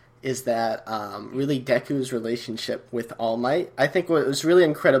is that really Deku's relationship with All Might. I think what was really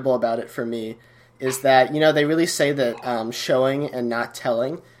incredible about it for me is that, they really say that showing and not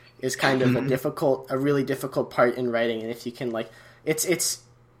telling is kind of a really difficult part in writing. And if you can, it's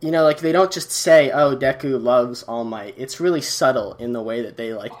they don't just say, oh, Deku loves All Might. It's really subtle in the way that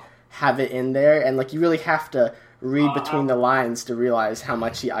they, have it in there. And, you really have to read between the lines to realize how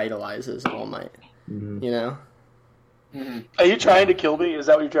much he idolizes All Might. Mm-hmm. Are you trying to kill me? Is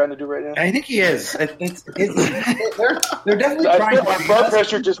that what you're trying to do right now? I think he is. They're definitely trying to. My blood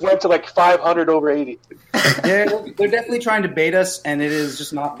pressure just went to 500 over 80. They're definitely trying to bait us, and it is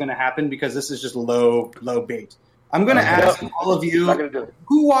just not going to happen because this is just low bait. I'm going to ask all of you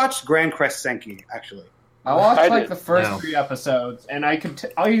who watched Grand Crest Senki. Actually, I watched the first 3 episodes, and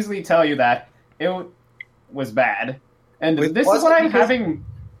I'll easily tell you that it was bad. And this is what I'm having.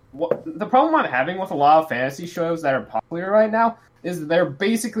 The problem I'm having with a lot of fantasy shows that are popular right now is they're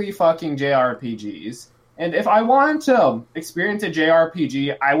basically fucking JRPGs. And if I wanted to experience a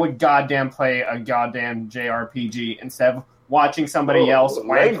JRPG, I would goddamn play a goddamn JRPG instead of watching somebody else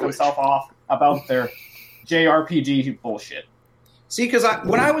wank themselves off about their JRPG bullshit. See, because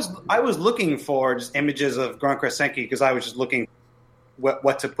when I was looking for just images of Grand Crest Senki because I was just looking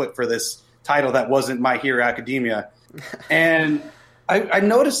what to put for this title that wasn't My Hero Academia, and I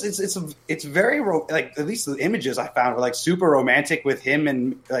noticed it's very at least the images I found were super romantic with him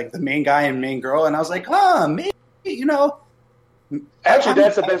and the main guy and main girl, and I was like, maybe Actually,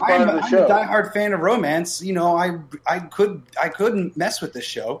 that's the best part of the show. I'm a diehard fan of romance. I couldn't mess with this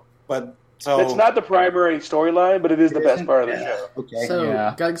show, but so it's not the primary storyline, but it is the best part of the show. Okay, so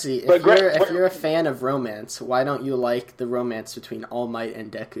Gugsy, if you're a fan of romance, why don't you like the romance between All Might and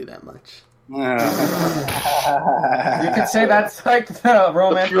Deku that much? You could say that's the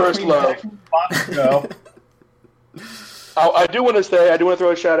romance between love. I do want to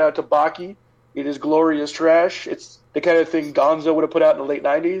throw a shout out to Baki. It is glorious trash. It's the kind of thing Gonzo would have put out in the late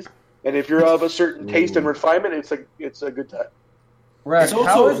 '90s. And if you're of a certain taste and refinement, it's a good time. Rack, it's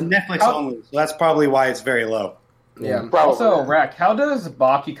also Netflix only, so that's probably why it's very low. Yeah. Probably. Also, Rack, how does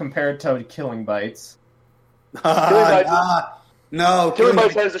Baki compare to Killing Bites? No, Killing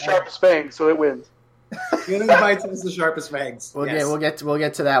Bites has the sharpest fangs, so it wins. Killing Bites has the sharpest fangs. We'll get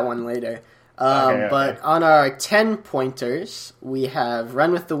to that one later. But on our 10 pointers, we have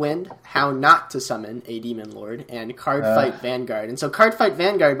Run with the Wind, How Not to Summon a Demon Lord, and Card Fight Vanguard. And so Card Fight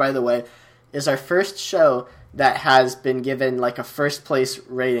Vanguard, by the way, is our first show that has been given a first place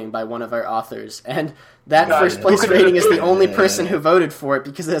rating by one of our authors. And that first place rating is the only person who voted for it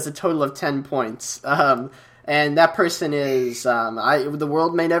because it has a total of 10 points. And that person is, the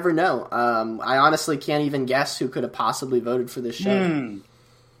world may never know. I honestly can't even guess who could have possibly voted for this show.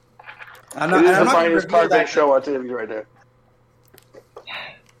 I'm It is the not gonna finest reveal content that. show on TV right there.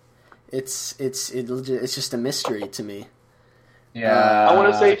 It's just a mystery to me. Yeah. I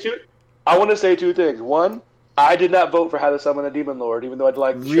want to say two things. One, I did not vote for How to Summon a Demon Lord, even though I'd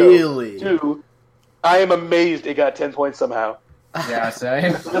like the Really? show. Two, I am amazed it got 10 points somehow. Yeah,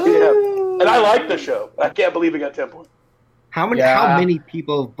 same. Yeah. And I like the show. I can't believe it got 10 points. How many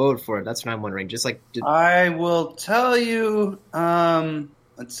people vote for it? That's what I'm wondering. Just like I will tell you.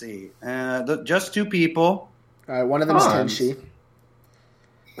 Let's see. Just 2 people. One of them is Cons. Tenshi.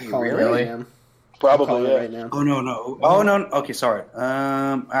 Calling it Really? right now. Probably, Calling yeah. it right now. Oh no. Oh no. Okay, sorry.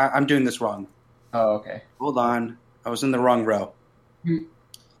 I'm doing this wrong. Oh, okay. Hold on. I was in the wrong row.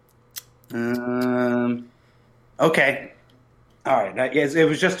 Okay. All right. It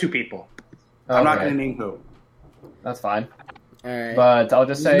was just 2 people. I'm not Okay. going to name who. That's fine. All right. But I'll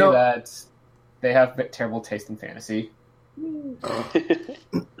just say No. that they have terrible taste in fantasy.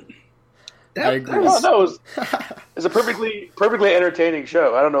 I agree. No, it's a perfectly entertaining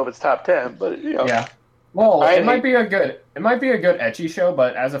show. I don't know if it's top 10, but you know. Yeah. Well, I it might hate- be a good ecchi show,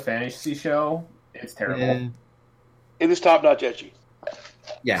 but as a fantasy show, it's terrible. It is top-notch etchy.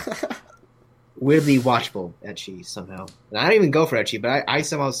 yeah, weirdly watchable etchy somehow. And I didn't even go for etchy, but I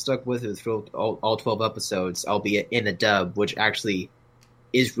somehow stuck with it through all 12 episodes, albeit in the dub, which actually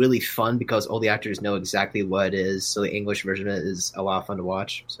is really fun because all the actors know exactly what it is. So the English version of it is a lot of fun to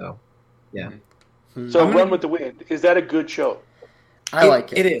watch. So yeah. So Run with the Wind, is that a good show? I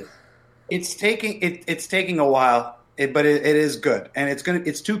like it. It is. It's taking a while, but it is good, and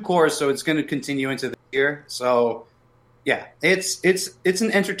it's 2 cores, so it's gonna continue into the year. So yeah, it's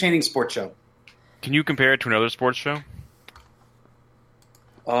an entertaining sports show. Can you compare it to another sports show?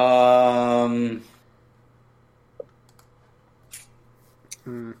 I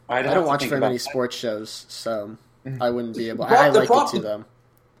don't watch very many sports shows, so I wouldn't be able. I The like it problem- too, though.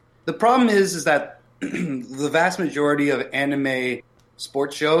 The problem is that the vast majority of anime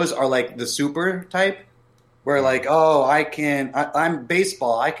sports shows are like the super type, where like, oh, I'm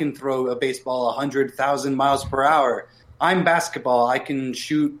baseball, I can throw a baseball 100,000 miles per hour. I'm basketball, I can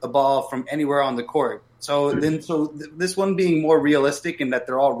shoot a ball from anywhere on the court. So this one being more realistic in that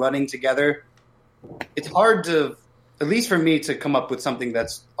they're all running together, it's hard to, at least for me, to come up with something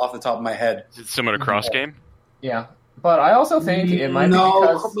that's off the top of my head. Is it similar to Cross Game? Yeah. But I also think it might be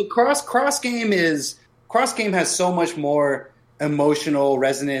because... but cross game has so much more emotional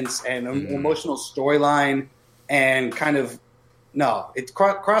resonance and emotional storyline, and kind of it's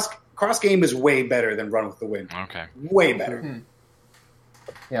cross game is way better than Run with the Wind. Okay. Way better.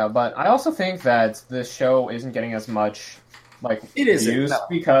 Yeah, but I also think that this show isn't getting as much It isn't, views no.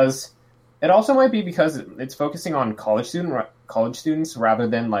 because it also might be because it's focusing on college students rather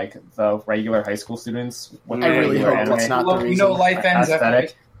than like the regular high school students. With I really regular hope that's anime not the reason. life ends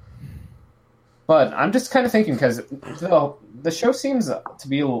aesthetic. But I'm just kind of thinking because the show seems to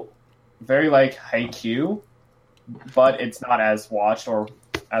be very like Haikyuu, but it's not as watched or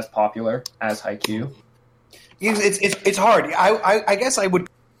as popular as Haikyuu. It's hard. I guess I would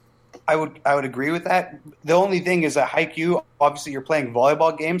agree with that. The only thing is that Haikyuu, obviously you're playing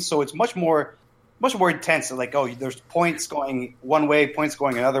volleyball games, so it's much more intense. Like, oh, there's points going one way, points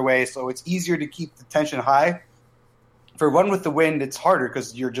going another way, so it's easier to keep the tension high. For Run with the Wind, it's harder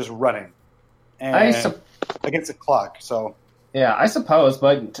because you're just running against a clock. So yeah, I suppose,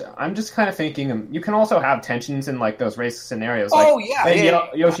 but I'm just kind of thinking you can also have tensions in like those race scenarios. Like,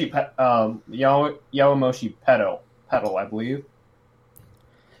 Yaomoshi Pedal, I believe.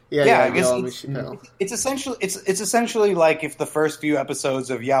 I guess it's essentially like if the first few episodes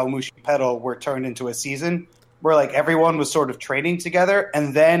of Yaomushi Pedal were turned into a season where like everyone was sort of training together,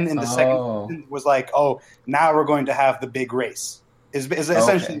 and then in the second season was like, oh, now we're going to have the big race. Is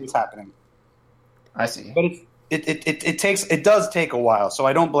essentially what's happening. I see. But it does take a while, so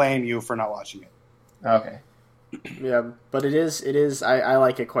I don't blame you for not watching it. Okay. Yeah, but it is. I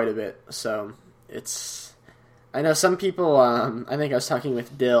like it quite a bit. So it's. I know some people. I think I was talking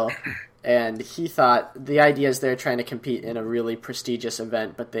with Dill, and he thought the idea is they're trying to compete in a really prestigious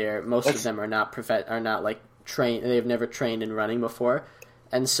event, but most of them are not like trained. They've never trained in running before,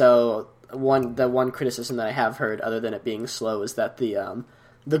 and so the one criticism that I have heard, other than it being slow, is that the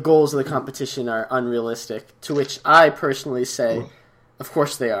goals of the competition are unrealistic. To which I personally say, of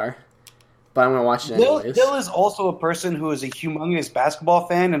course they are. But I'm going to watch it anyways. Dill is also a person who is a humongous basketball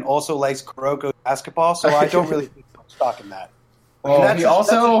fan and also likes Kuroko basketball, so I don't really think much stock in that. Well, he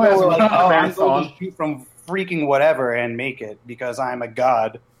also has like, run a I'm marathon. going to shoot from freaking whatever and make it because I'm a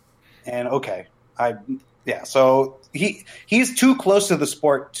god. And so he's too close to the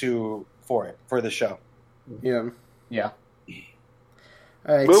sport for the show. Yeah. Yeah.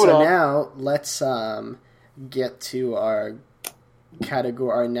 All right, Moving so on. now let's get to our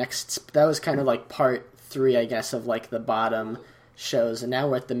category. Our next, that was kind of like part 3, I guess, of like the bottom shows, and now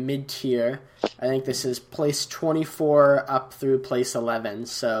we're at the mid tier. I think this is place 24 up through place 11.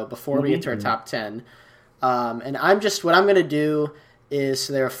 So before we get to our top 10, and what I'm gonna do is,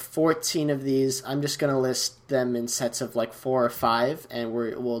 so there are 14 of these. I'm just going to list them in sets of like 4 or 5, and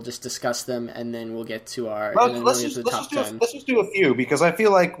we'll just discuss them, and then we'll get to our Let's just do a few, because I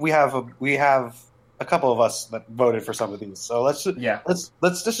feel like we have a couple of us that voted for some of these. So let's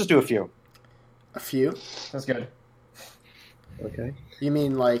just do a few. A few? That's good. Okay. You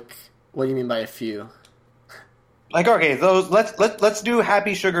mean like, what do you mean by a few? Like, okay, those let's do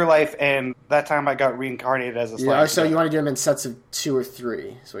Happy Sugar Life and That Time I Got Reincarnated as a Slime. Yeah, so you want to do them in sets of 2 or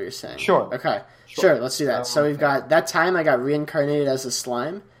 3, is what you're saying. Sure. Okay. Sure, let's do that. So we've got That Time I Got Reincarnated as a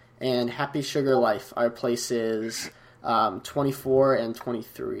Slime and Happy Sugar Life. Our places 24 and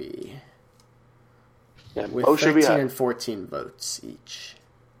 23. Yeah, With Bo should be 13 high. and 14 votes each.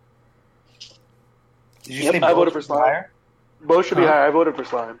 Did you say I voted for both Slime. higher? Bo should be Huh? high. I voted for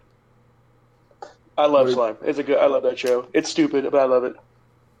Slime. I love What- Slime. It's a good. I love that show. It's stupid, but I love it.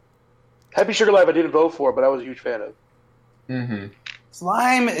 Happy Sugar Life I didn't vote for, but I was a huge fan of. Mm-hmm.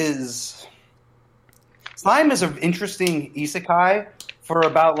 Slime is an interesting isekai for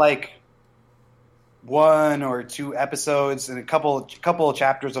about like 1 or 2 episodes and a couple of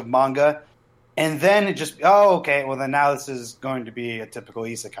chapters of manga, and then it just then now this is going to be a typical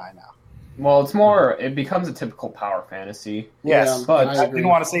isekai now. Well, it becomes a typical power fantasy. Yes, Yeah, but I agree. didn't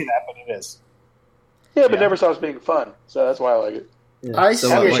want to say that, but it is. Yeah, but Yeah. never stops being fun, so that's why I like it. Yeah. I So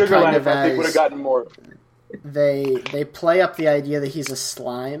see what, it Happy like, Sugar kind Life of I think would as- have gotten more. They play up the idea that he's a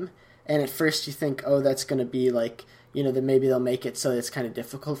slime, and at first you think, oh, that's going to be like, that maybe they'll make it so it's kind of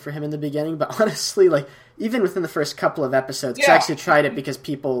difficult for him in the beginning. But honestly, like, even within the first couple of episodes, 'cause I Yeah. actually tried it because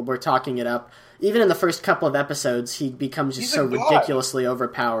people were talking it up. Even in the first couple of episodes, he becomes just He's so a god. ridiculously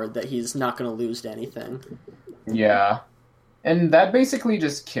overpowered that he's not going to lose to anything. Yeah, and that basically it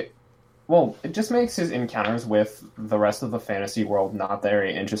just makes his encounters with the rest of the fantasy world not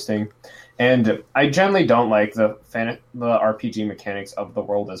very interesting. And I generally don't like the RPG mechanics of the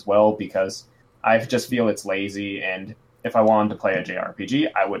world as well, because I just feel it's lazy, and if I wanted to play a JRPG,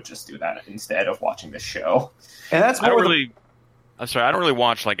 I would just do that instead of watching this show. And that's I don't more really. I'm sorry, I don't really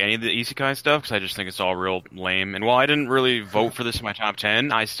watch like any of the isekai stuff because I just think it's all real lame. And while I didn't really vote for this in my top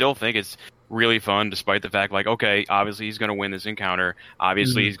 10, I still think it's really fun, despite the fact, like, okay, obviously he's going to win this encounter.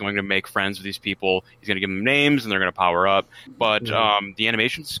 Obviously he's going to make friends with these people. He's going to give them names, and they're going to power up. But the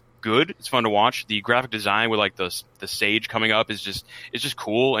animation's good. It's fun to watch. The graphic design with like the sage coming up is just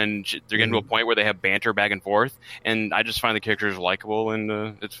cool, and they're getting to a point where they have banter back and forth. And I just find the characters likable,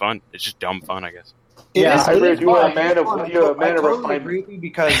 and it's fun. It's just dumb fun, I guess. Yeah, I agree. You are a fun. man of I totally refinement. agree with you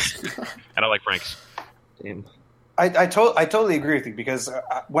because And I like Frank's. Damn. I totally agree with you because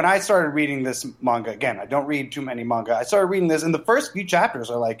when I started reading this manga, again, I don't read too many manga. I started reading this, and the first few chapters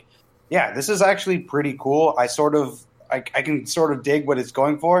are like, yeah, this is actually pretty cool. I can sort of dig what it's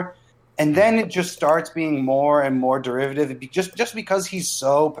going for, and then it just starts being more and more derivative. Just because he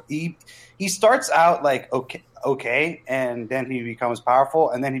starts out like okay, and then he becomes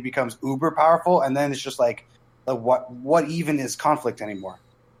powerful, and then he becomes uber powerful, and then it's just like, what even is conflict anymore?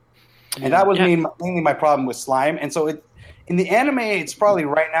 And that was mainly my problem with Slime. And so in the anime, it's probably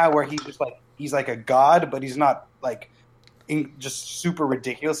right now where he's like a god, but he's not like just super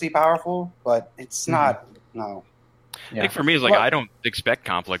ridiculously powerful. But it's not. No. I think for me, it's like I don't expect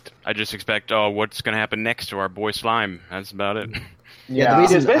conflict. I just expect what's going to happen next to our boy Slime. That's about it. Yeah, the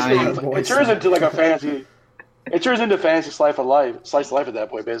It's reason basically it turns into like a fantasy. It turns into fantasy slice of life at that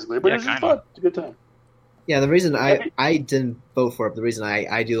point, basically. But Yeah, it's just kinda. fun. It's a good time. Yeah, the reason I didn't vote for it, the reason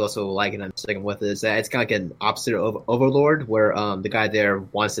I do also like it, I'm sticking with it, is that it's kind of like an opposite of Overlord, where the guy there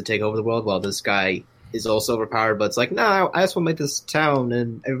wants to take over the world, while this guy is also overpowered, but it's like, no, I just want to make this town,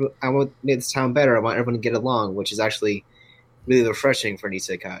 and I want to make this town better. I want everyone to get along, which is actually really refreshing for an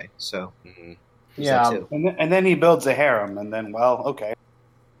isekai. So, Mhm. there's Yeah. that too. And then he builds a harem, and then okay,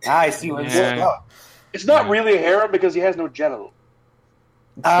 I see where this is Yeah. going. It's not really a harem because he has no genital.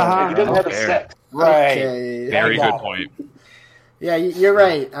 Uh-huh. He doesn't have a Fair. sex. Right. Okay. Very Yeah. good point. Yeah, you're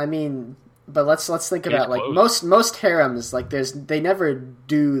right. I mean, but let's think It's about like close. most harems. Like, they never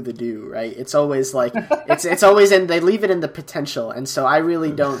do the do right. It's always like it's always in. They leave it in the potential, and so I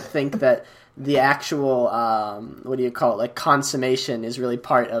really don't think that the actual what do you call it, like consummation, is really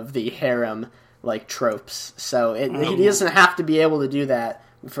part of the harem like tropes. So he doesn't have to be able to do that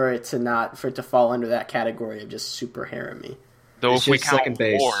for it to fall under that category of just super harem-y. Though It's if we just count second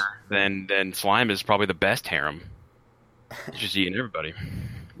base. war, then Slime is probably the best harem. He's just eating everybody.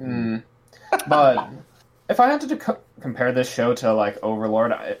 But if I had to compare this show to like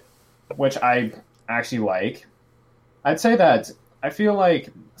Overlord, which I actually like, I'd say that I feel like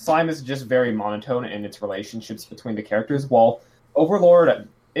Slime is just very monotone in its relationships between the characters, while Overlord,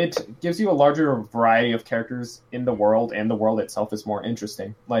 it gives you a larger variety of characters in the world, and the world itself is more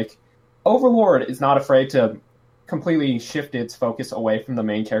interesting. Like, Overlord is not afraid to completely shift its focus away from the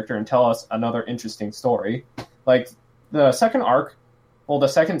main character and tell us another interesting story. Like, the second arc, well, the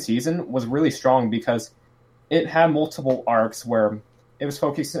second season was really strong because it had multiple arcs where it was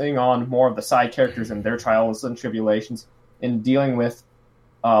focusing on more of the side characters and their trials and tribulations in dealing with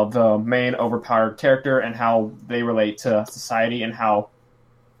the main overpowered character and how they relate to society and how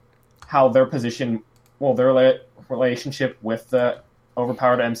their position, well, their relationship with the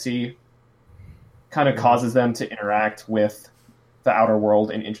overpowered MC kind of causes them to interact with the outer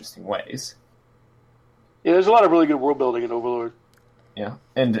world in interesting ways. Yeah, there's a lot of really good world building in Overlord. Yeah,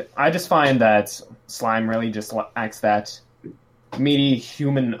 and I just find that Slime really just lacks that meaty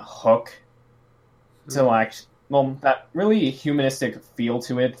human hook to like, well, that really humanistic feel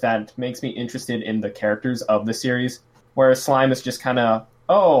to it that makes me interested in the characters of the series, whereas Slime is just kind of,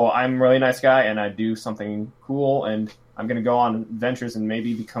 oh, I'm a really nice guy and I do something cool and I'm going to go on adventures and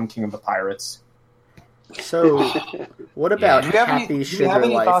maybe become king of the pirates. So, what about Do you have Happy Sugar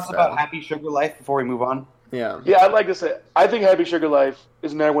any Life? thoughts though? about Happy Sugar Life before we move on? Yeah. Yeah, I'd like to say, I think Happy Sugar Life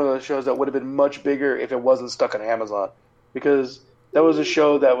is another one of those shows that would have been much bigger if it wasn't stuck on Amazon. Because that was a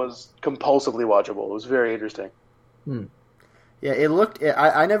show that was compulsively watchable. It was very interesting. Yeah, it looked.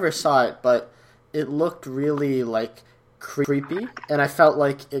 I never saw it, but it looked really like creepy, and I felt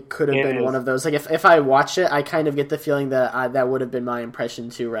like it could have been one of those. Like if I watch it, I kind of get the feeling that that would have been my impression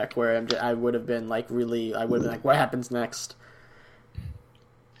too, Rec. Where I would have been like really, I would have been like, what happens next?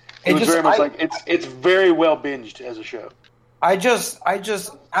 It was very much like it's very well binged as a show. I just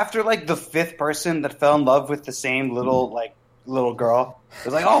after like the fifth person that fell in love with the same little girl, it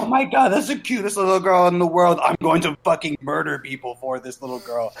was like, oh my god, that's the cutest little girl in the world. I'm going to fucking murder people for this little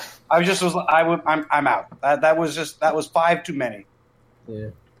girl. I'm out. That was 5 too many. Yeah.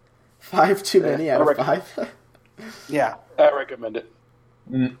 5 too many out of 5. Yeah, I recommend it.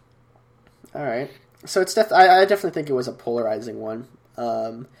 All right, so it's I definitely think it was a polarizing one.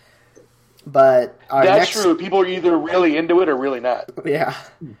 But that's true. People are either really into it or really not. Yeah.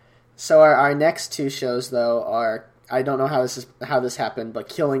 So our next two shows though are, I don't know how this happened, but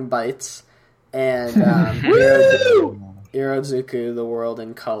Killing Bites and Irozuku, The World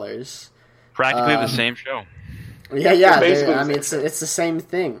in Colors. Practically the same show. Yeah. I mean, it's the same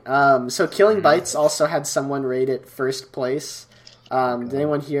thing. So Killing Bites also had someone rate it first place. Did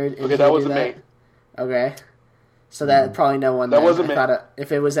anyone hear? Okay, that wasn't me. Okay. So that probably no one. That wasn't me.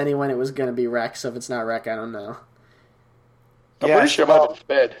 If it was anyone, it was going to be Rec. So if it's not Rec, I don't know. I'm pretty sure I'm in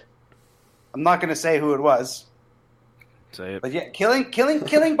bed. I'm not going to say who it was. Say it. But yeah,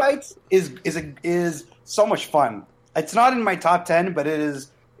 Killing Bites is so much fun. It's not in my top 10, but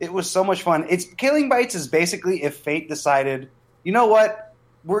it was so much fun. Killing Bites is basically if fate decided, you know what,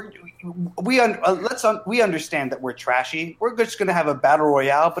 we understand that we're trashy. We're just going to have a battle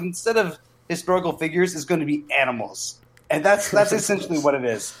royale, but instead of historical figures, it's going to be animals. And that's essentially what it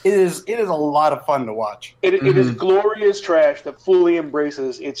is. It is a lot of fun to watch. It is glorious trash that fully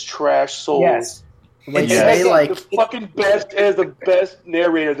embraces its trash soul. Yes. Like, the fucking best as the best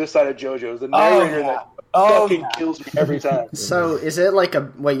narrator this side of JoJo's. The narrator that fucking kills me every time. So is it like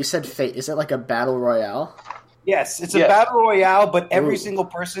you said fate? Is it like a battle royale? Yes, it's a battle royale, but every single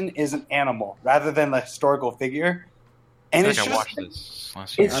person is an animal rather than a historical figure. And I watched this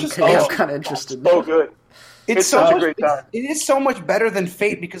last year. I'm kind of interested. So good. It's such a great time. It is so much better than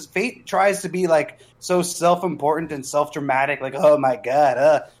Fate because Fate tries to be like so self-important and self-dramatic. Like, oh my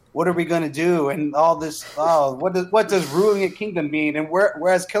god, what are we gonna do? And all this. Oh, what does ruling a kingdom mean? And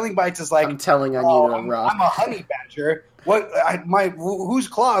whereas Killing Bites is like, I'm telling on you, I'm a honey badger. Whose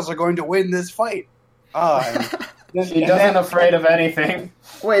claws are going to win this fight? He doesn't afraid of anything.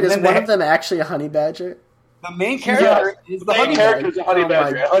 Wait, is one of them actually a honey badger? The main character is the honey badger. Is a honey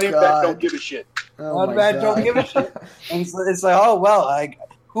badger. Honey badger don't give a shit. Honey badger don't give a shit. And so it's like, oh well, like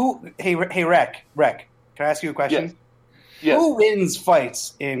who? Hey, Rec. Can I ask you a question? Yes. Who wins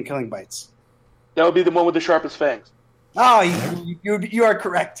fights in Killing Bites? That would be the one with the sharpest fangs. Oh, you are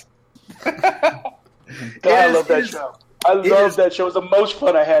correct. God, I love that show. I love that show. It was the most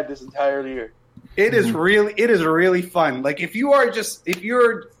fun I had this entire year. It is really fun. Like if you're just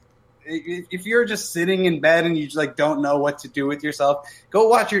sitting in bed and you just like don't know what to do with yourself, go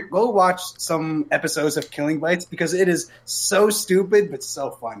watch some episodes of Killing Bites because it is so stupid but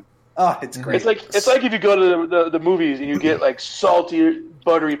so fun. Oh, it's great. It's like if you go to the movies and you get like salty,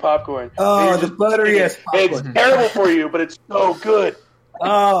 buttery popcorn. Oh, the butteriest It's popcorn. terrible for you, but it's so good.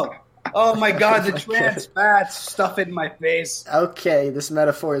 Oh my God, the trans fats stuff in my face. Okay, this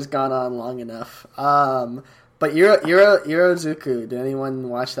metaphor has gone on long enough. But Yurozuku, did anyone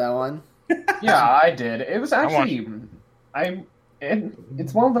watch that one? Yeah, I did. It was actually,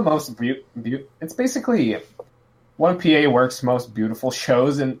 it's one of the most it's basically one of PA Works' most beautiful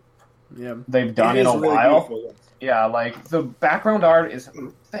shows, and they've done in a really while. beautiful. Yeah, like the background art is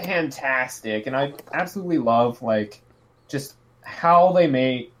fantastic, and I absolutely love like just how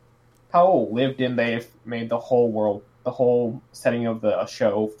lived in they've made the whole world, the whole setting of the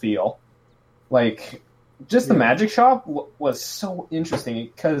show feel. Like, just the magic shop was so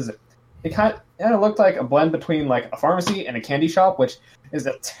interesting because it kind of looked like a blend between like a pharmacy and a candy shop, which is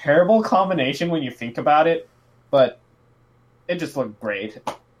a terrible combination when you think about it, but it just looked great.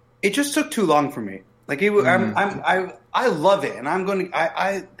 It just took too long for me. Like it, I love it,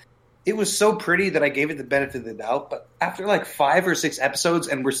 and it was so pretty that I gave it the benefit of the doubt. But after like 5 or 6 episodes,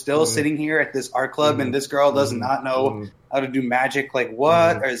 and we're still sitting here at this art club, and this girl does not know how to do magic. Like,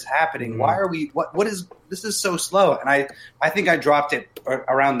 what is happening? Why are we? What is? This is so slow. And I think I dropped it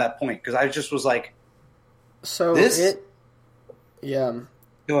around that point because I just was like, so this. Go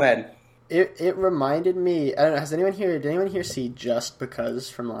ahead. It reminded me. I don't know. Did anyone here see Just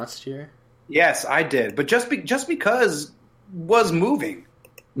Because from last year? Yes, I did. But just because was moving.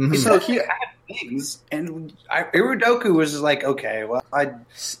 So he had things, and Iridoku was just like, okay, well,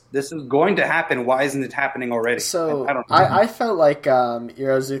 this is going to happen. Why isn't it happening already? So I don't know. I felt like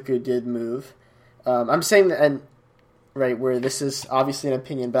Yurozuku did move. I'm saying that, and right where this is obviously an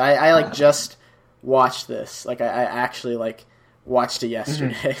opinion, but I like just watched this. Like I actually like watched it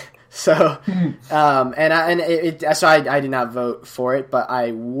yesterday. So so I did not vote for it, but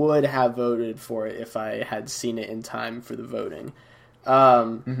I would have voted for it if I had seen it in time for the voting.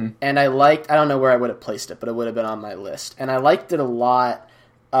 And I don't know where I would have placed it, but it would have been on my list. And I liked it a lot.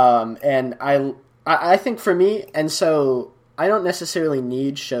 And I think for me, and so I don't necessarily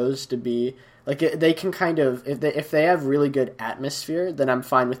need shows to be like, they can kind of, if they have really good atmosphere, then I'm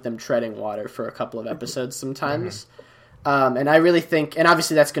fine with them treading water for a couple of episodes sometimes. And I really think, and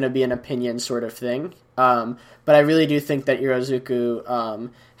obviously that's going to be an opinion sort of thing. But I really do think that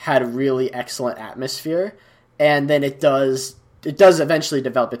Yurozuku, had a really excellent atmosphere, and then it does eventually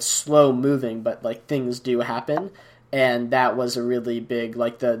develop. It's slow moving, but like things do happen, and that was a really big,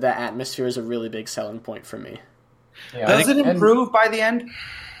 like the atmosphere is a really big selling point for me. Yeah, Does it improve by the end?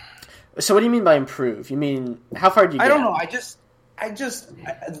 So what do you mean by improve? You mean how far do you get? I don't know. I just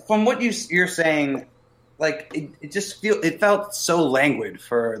from what you're saying, like it felt so languid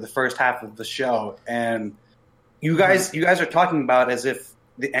for the first half of the show, and you guys are talking about as if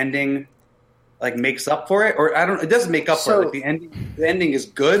the ending like makes up for it, or it doesn't make up for it. Like the ending is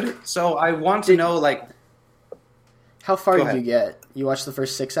good. So I want to know, like, how far did you get? You watched the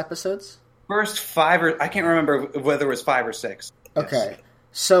first 6 episodes? First 5 I can't remember whether it was 5 or 6. Okay. Yes.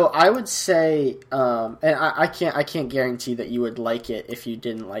 So I would say, and I can't guarantee that you would like it if you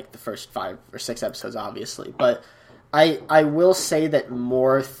didn't like the first 5 or 6 episodes, obviously. But I will say that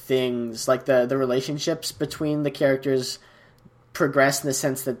more things, like the relationships between the characters, progress in the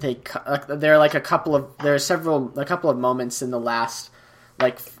sense that there are a couple of moments in the last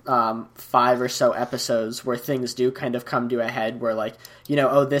 5 or so episodes where things do kind of come to a head, where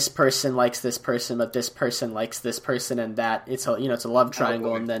this person likes this person, but this person likes this person, and that it's a love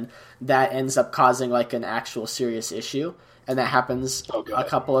triangle, and then that ends up causing like an actual serious issue, and that happens a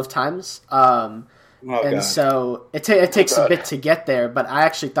couple of times. So it takes a bit to get there, but I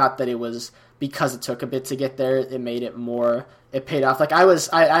actually thought that it was, because it took a bit to get there, it made it more. It paid off. Like I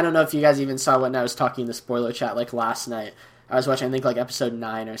don't know if you guys even saw when I was talking in the spoiler chat like last night. I was watching, I think, like episode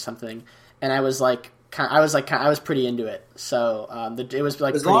 9 or something, and I was pretty into it. So it was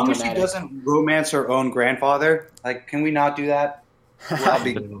like, as pretty long dramatic. as she doesn't romance her own grandfather, like, can we not do that?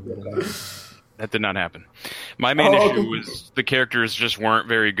 That did not happen. My main issue was the characters just weren't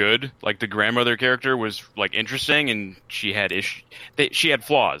very good. Like, the grandmother character was like interesting, and she had she had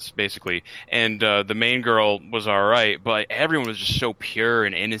flaws basically, and the main girl was all right, but everyone was just so pure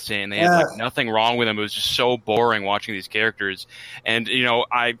and innocent, and they had like nothing wrong with them. It was just so boring watching these characters. And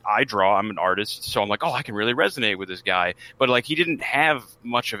I draw. I'm an artist, so I'm like, I can really resonate with this guy. But like, he didn't have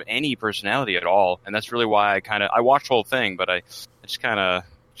much of any personality at all, and that's really why I watched the whole thing, but I just kind of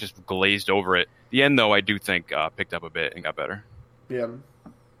just glazed over it. The end, though, I do think picked up a bit and got better. Yeah.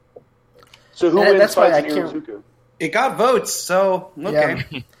 So who wins? That's why I can't. It got votes, so okay.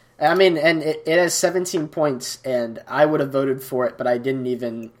 Yeah. I mean, and it has 17 points, and I would have voted for it, but I hadn't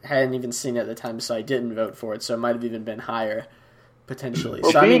even seen it at the time, so I didn't vote for it. So it might have even been higher, potentially.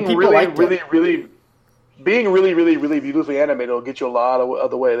 Well, so I mean, people liked it. Being really beautifully animated will get you a lot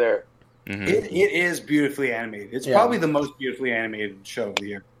of the way there. Mm-hmm. It is beautifully animated. It's probably the most beautifully animated show of the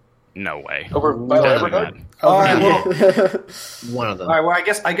year. No way. Over Evergarden? All right, well, one of them. All right,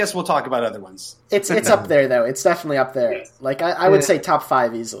 well, I guess we'll talk about other ones. It's up there though. It's definitely up there. Like I would say top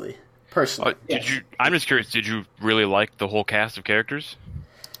 5 easily, personally. I'm just curious. Did you really like the whole cast of characters?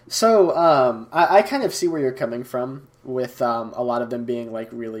 So I kind of see where you're coming from with a lot of them being like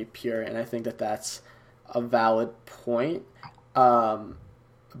really pure, and I think that that's a valid point.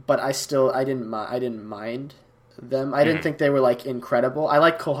 But I didn't mind them. I didn't think they were like incredible. I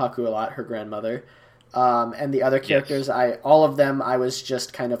like Kohaku a lot, her grandmother, and the other characters. Yes. All of them. I was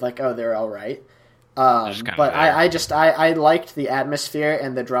just kind of like, oh, they're all right. But I liked the atmosphere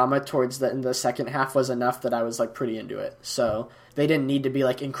and the drama in the second half was enough that I was like pretty into it. So they didn't need to be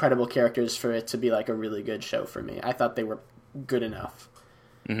like incredible characters for it to be like a really good show for me. I thought they were good enough.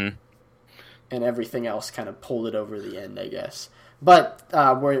 Mm-hmm. And everything else kind of pulled it over the end, I guess. But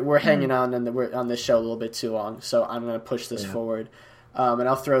we're hanging on and we're on this show a little bit too long, so I'm going to push this forward. And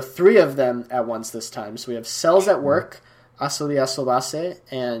I'll throw 3 of them at once this time. So we have Cells at Work, Asobi Asobase,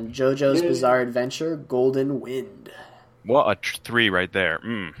 and JoJo's Bizarre Adventure, Golden Wind. What a 3 right there.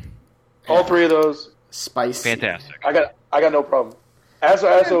 All 3 of those. Spicy. Fantastic. I got no problem.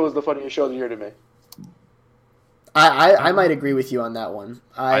 Aso was the funniest show of the year to me. I might agree with you on that one.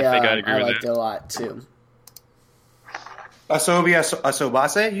 I think I'd agree with liked it a lot, too. Asobi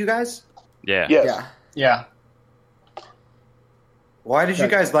Asobase, you guys? Yeah. Yes. Yeah. Why did you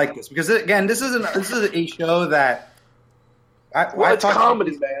guys like this? Because again, this is a show that it's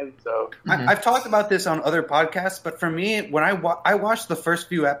comedy, man. So I've talked about this on other podcasts, but for me, when I watched the first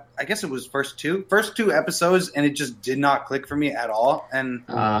few, I guess it was first two episodes, and it just did not click for me at all. And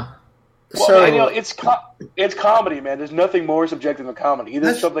it's comedy, man. There's nothing more subjective than comedy.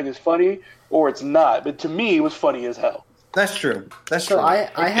 Either something is funny or it's not. But to me, it was funny as hell. That's true.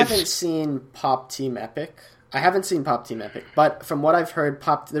 I haven't seen Pop Team Epic. But from what I've heard,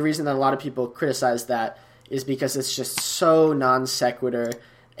 the reason that a lot of people criticize that is because it's just so non sequitur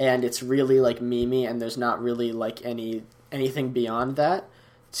and it's really like memey and there's not really like anything beyond that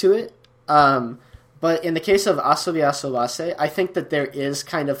to it. But in the case of Asobi Asobase, I think that there is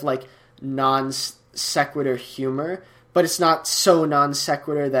kind of like non sequitur humor, but it's not so non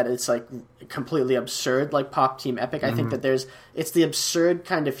sequitur that it's like completely absurd like Pop Team Epic. I think that it's the absurd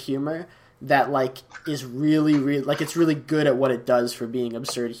kind of humor that like is really like it's really good at what it does for being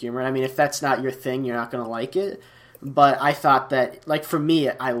absurd humor. And I mean, if that's not your thing, you're not going to like it. But I thought that like for me,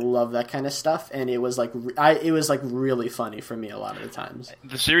 I love that kind of stuff, and it was like really funny for me a lot of the times.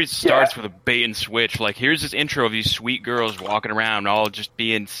 The series starts with a bait and switch. Like here's this intro of these sweet girls walking around, all just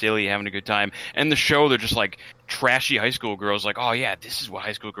being silly, having a good time. And the show, they're just like trashy high school girls. Like, oh yeah, this is what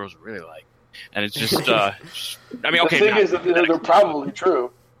high school girls really like. And it's just, I mean, okay. The thing is that they're probably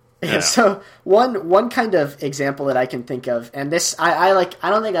true. Yeah. So one kind of example that I can think of, and this I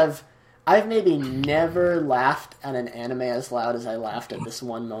don't think I've maybe never laughed at an anime as loud as I laughed at this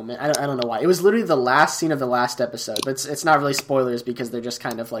one moment. I don't know why. It was literally the last scene of the last episode, but it's not really spoilers because they're just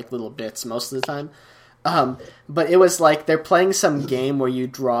kind of like little bits most of the time. But it was like they're playing some game where you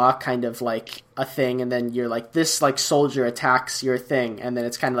draw kind of like a thing, and then you're like this like soldier attacks your thing, and then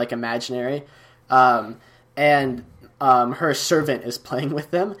it's kind of like imaginary. And her servant is playing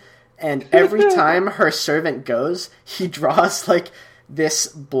with them. And every time her servant goes, he draws like this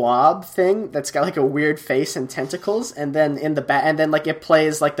blob thing that's got like a weird face and tentacles, and then and then like it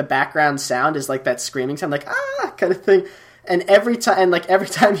plays like the background sound is like that screaming sound, like ah kind of thing. And every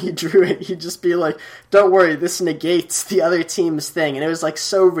time he drew it, he'd just be like, "Don't worry, this negates the other team's thing." And it was like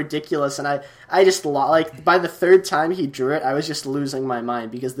so ridiculous, and I just like by the 3rd time he drew it, I was just losing my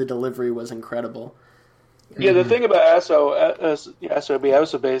mind because the delivery was incredible. Yeah, the thing about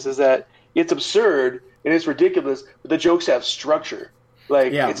Asobase is that it's absurd and it's ridiculous, but the jokes have structure.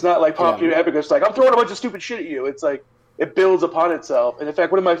 Like it's not like Pop Team Epic. It's like I'm throwing a bunch of stupid shit at you. It's like it builds upon itself. And in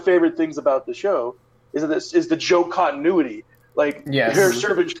fact, one of my favorite things about the show is that this is the joke continuity. Like her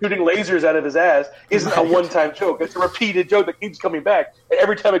servant shooting lasers out of his ass isn't a one-time joke. It's a repeated joke that keeps coming back, and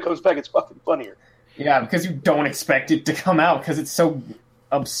every time it comes back, it's fucking funnier. Yeah, because you don't expect it to come out because it's so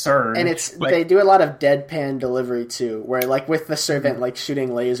absurd. And it's they do a lot of deadpan delivery too, where like with the servant like shooting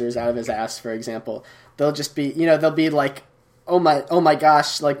lasers out of his ass, for example, they'll just be they'll be like, oh my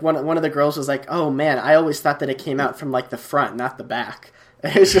gosh, like one of the girls was like, oh man, I always thought that it came out from like the front, not the back.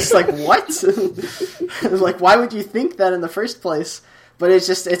 And it's just like what? Like why would you think that in the first place? But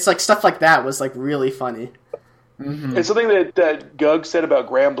it's like stuff like that was like really funny. Mm-hmm. And something that Gug said about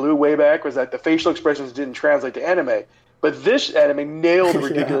Grand Blue way back was that the facial expressions didn't translate to anime. But this anime nailed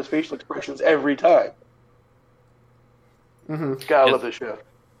ridiculous facial expressions every time. Gotta love this show.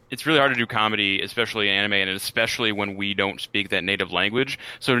 It's really hard to do comedy, especially in anime, and especially when we don't speak that native language.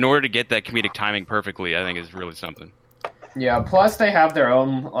 So in order to get that comedic timing perfectly, I think is really something. Yeah, plus they have their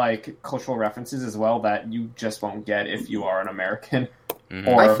own like cultural references as well that you just won't get if you are an American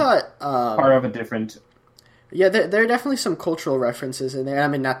or I thought part of a different... Yeah, there are definitely some cultural references in there. I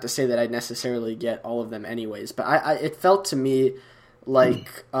mean, not to say that I necessarily get all of them anyways, but it felt to me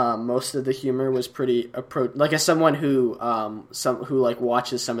like most of the humor was pretty like as someone who like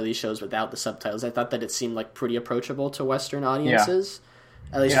watches some of these shows without the subtitles, I thought that it seemed like pretty approachable to Western audiences,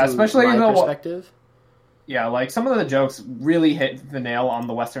 at least from especially my perspective. Yeah, like some of the jokes really hit the nail on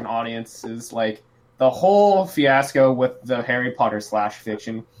the Western audiences. Like the whole fiasco with the Harry Potter /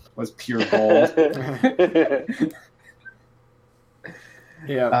 fiction was pure gold.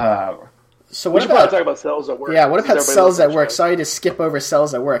 Yeah. So We what should probably about talk about Cells at Work. Yeah, what about Since everybody Cells loves at that Work? show. Sorry to skip over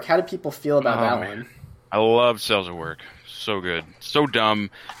Cells at Work. How do people feel about that one? I love Cells at Work. So good. So dumb,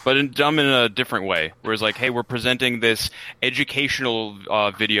 but dumb in a different way. Whereas like, hey, we're presenting this educational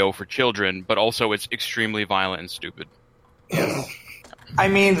video for children, but also it's extremely violent and stupid. I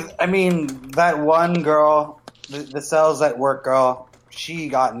mean, that one girl, the Cells at Work girl, she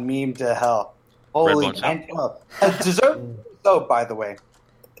got memed to hell. Holy, and dessert soap, by the way.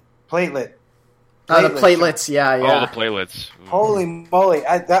 Platelet. Oh, the platelets, yeah. Oh, the platelets. Holy moly!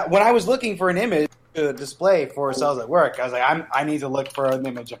 When I was looking for an image to display for Cells at Work, I was like, I need to look for an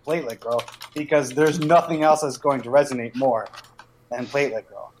image of Platelet Girl because there's nothing else that's going to resonate more than Platelet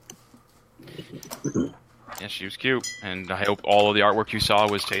Girl. Yeah, she was cute, and I hope all of the artwork you saw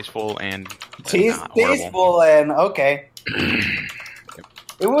was tasteful and Tasteful and okay.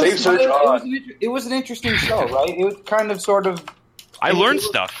 It was an interesting show, right? It was kind of sort of. I learned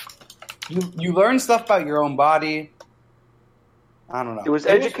stuff. You learn stuff about your own body. I don't know. It was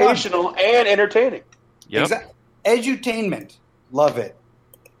educational and entertaining. Yep. Edutainment. Love it.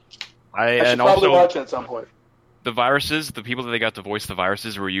 I should and probably also watch it at some point. the viruses, the people that they got to voice the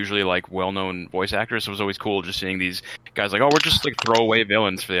viruses were usually like well-known voice actors. So it was always cool just seeing these guys like, oh, we're just like throwaway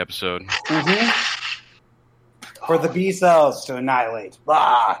villains for the episode. For the B cells to annihilate.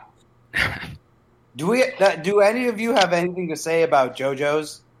 Blah. Do any of you have anything to say about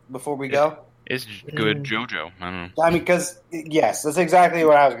JoJo's before we go? It's good JoJo. I don't know. I mean, because yes, that's exactly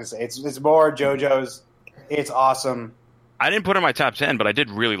what I was going to say. It's more JoJo's. It's awesome. I didn't put it in my top 10, but I did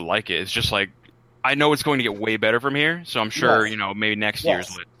really like it. It's just like I know it's going to get way better from here, so I'm sure maybe next year's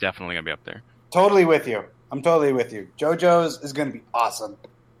list definitely going to be up there. Totally with you. I'm totally with you. JoJo's is going to be awesome.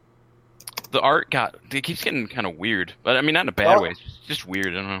 The art it keeps getting kind of weird, but I mean not in a bad way. It's just weird.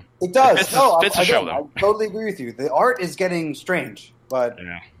 I don't know. It does. Fits the show though. I totally agree with you. The art is getting strange, but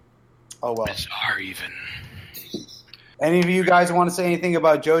oh well. Bizarre even. Any of you guys want to say anything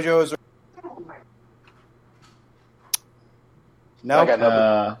about JoJo's? No, I got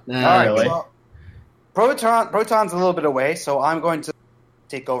nothing. All right. really. Well, Proton's a little bit away, so I'm going to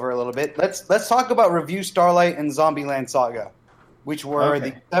take over a little bit. Let's talk about Review Starlight and Zombieland Saga, which were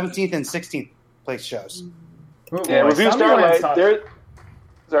the 17th and 16th place shows. Yeah, Review Starlight.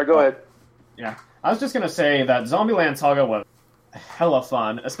 Sorry, go ahead. Yeah, I was just gonna say that Zombieland Saga was hella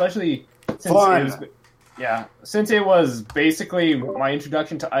fun, especially since it was basically my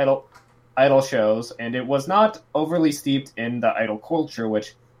introduction to idol shows, and it was not overly steeped in the idol culture,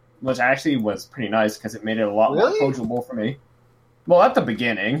 which actually was pretty nice because it made it a lot more approachable for me. Well, at the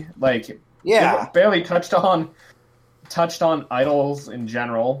beginning, it barely touched on idols in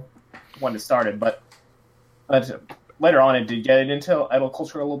general when it started, but later on it did get into idol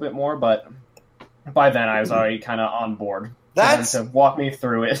culture a little bit more, but by then I was already kind of on board. To walk me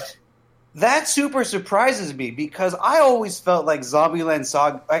through it. That super surprises me because I always felt like Zombieland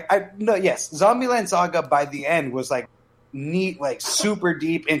Saga. Zombieland Saga by the end was like neat, like super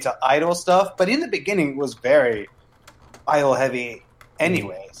deep into idol stuff, but in the beginning it was very idol heavy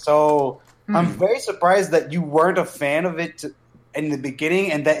anyway. So I'm very surprised that you weren't a fan of it in the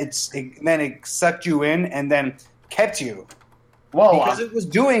beginning, and that then it sucked you in and then kept you. Well, because it was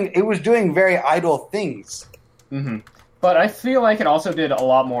doing very idol things. Mm-hmm. But I feel like it also did a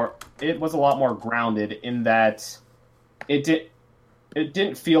lot more. It was a lot more grounded in that it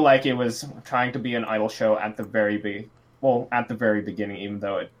didn't feel like it was trying to be an idol show at the very beginning, even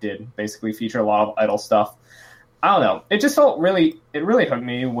though it did basically feature a lot of idol stuff. I don't know. It just felt it really hooked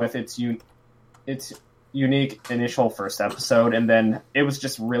me with its unique initial first episode, and then it was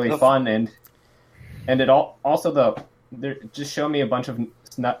just really fun, and it also just show me a bunch of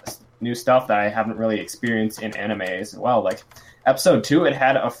new stuff that I haven't really experienced in anime as well. Like episode 2, it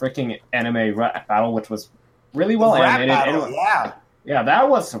had a freaking anime rap battle, which was really well animated. Battle, yeah, that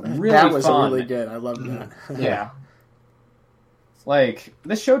was really that was fun. really good. I loved that. Yeah. Like,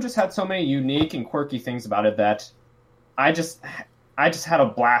 this show just had so many unique and quirky things about it that I just had a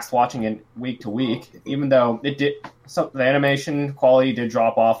blast watching it week to week, even though the animation quality did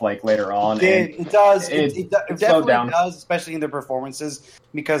drop off like later on. It does. It definitely down. does, especially in the performances,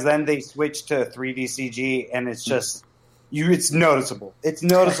 because then they switch to 3D CG, and it's just it's noticeable. It's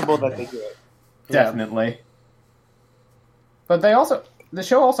noticeable that they do it. Definitely. But the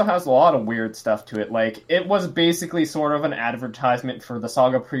show also has a lot of weird stuff to it. Like, it was basically sort of an advertisement for the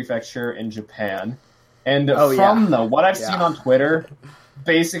Saga Prefecture in Japan. And what I've seen on Twitter,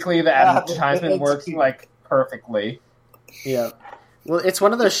 basically the advertisement works like perfectly. Yeah. Well, it's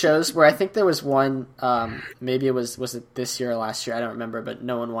one of those shows where I think there was one, maybe it was it this year or last year, I don't remember, but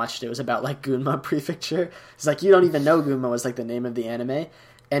no one watched it. It was about like Gunma Prefecture. It's like, you don't even know Gunma was like the name of the anime.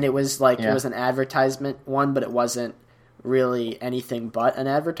 And it was like, it was an advertisement one, but it wasn't really anything but an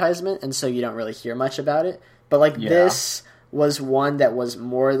advertisement, and so you don't really hear much about it. But like this was one that was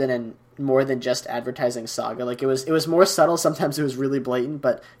more than just advertising Saga. Like it was more subtle. Sometimes it was really blatant,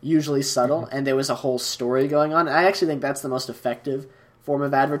 but usually subtle, and there was a whole story going on. I actually think that's the most effective form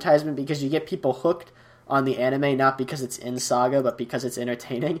of advertisement, because you get people hooked on the anime not because it's in Saga, but because it's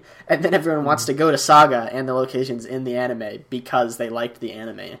entertaining, and then everyone wants to go to Saga and the locations in the anime because they liked the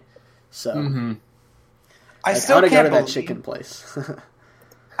anime. So I still can't go to that chicken place.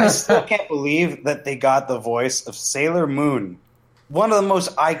 I still can't believe that they got the voice of Sailor Moon, one of the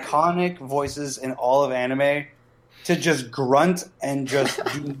most iconic voices in all of anime, to just grunt and just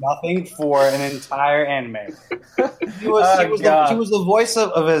do nothing for an entire anime. She was the voice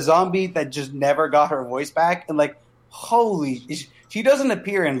of a zombie that just never got her voice back, and like, holy, she doesn't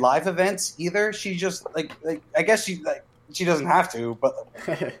appear in live events either. She just like I guess she doesn't have to, but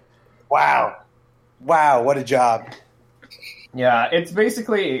wow, what a job. Yeah, it's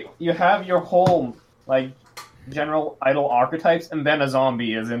basically, you have your whole, like, general idol archetypes, and then a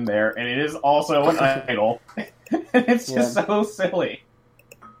zombie is in there, and it is also an idol. It's just so silly.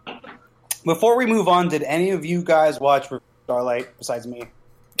 Before we move on, did any of you guys watch Starlight besides me?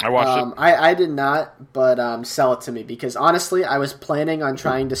 I watched it. I did not, but sell it to me, because honestly, I was planning on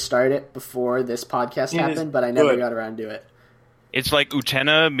trying to start it before this podcast happened, but I never got around to it. It's like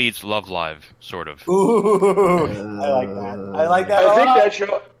Utena meets Love Live, sort of. Ooh, I like that. I like that.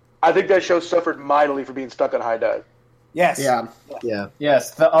 I think that show suffered mightily for being stuck on high dive. Yes. Yeah.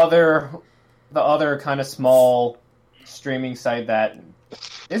 Yes, the other kind of small streaming site that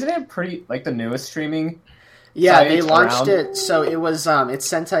isn't it pretty like the newest streaming? Yeah, they launched it. So it was it's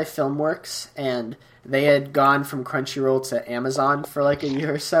Sentai Filmworks, and they had gone from Crunchyroll to Amazon for like a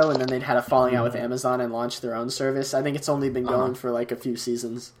year or so, and then they'd had a falling out with Amazon and launched their own service. I think it's only been going for like a few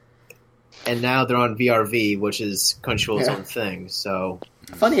seasons. And now they're on VRV, which is Crunchyroll's own thing. So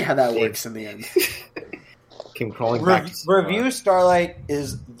funny how that works in the end. Came crawling back. Review Starlight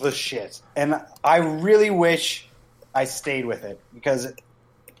is the shit, and I really wish I stayed with it, because.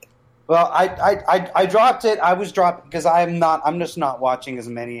 Well, I dropped it. I was dropped because I'm just not watching as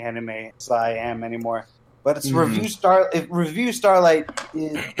many anime as I am anymore. But it's Review Starlight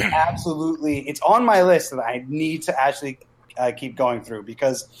is absolutely, it's on my list that I need to actually keep going through,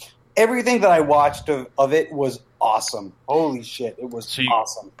 because everything that I watched of it was awesome. Holy shit, it was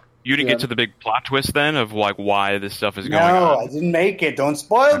awesome. You didn't get to the big plot twist then of like why this stuff is going on? No, I didn't make it. Don't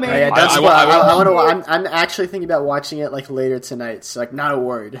spoil me. Yeah, don't spoil. I'm actually thinking about watching it like later tonight. So like, not a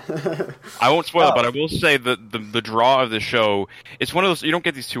word. I won't spoil it, but I will say that the draw of the show, it's one of those, you don't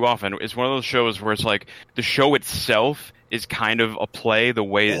get these too often. It's one of those shows where it's like the show itself is kind of a play the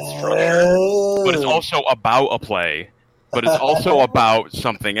way it's structured, but it's also about a play. But it's also about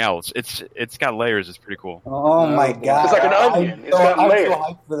something else. It's got layers. It's pretty cool. Oh my god! It's like an onion. It's got layers. I'm so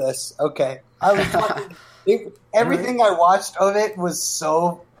hyped for this. Okay, I was everything I watched of it was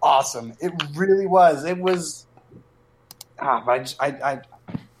so awesome. It really was. It was. I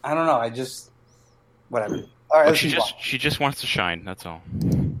don't know. I just whatever. All right, she just wants to shine. That's all.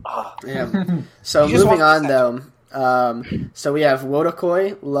 Yeah. So moving on though. So we have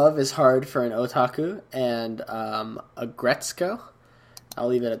Wodokoi, Love is Hard for an Otaku, and Agretsuko. I'll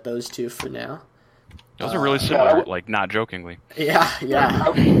leave it at those two for now. Those are really similar, like not jokingly. Yeah.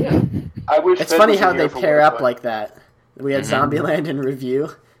 I wish it's funny how they pair up like that. We had Zombieland and Review,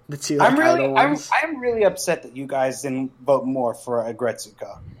 the two idol ones. I'm really upset that you guys didn't vote more for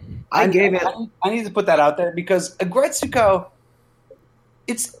Agretsuko. I need to put that out there, because Agretsuko,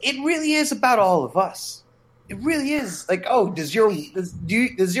 it really is about all of us. It really is. Like, does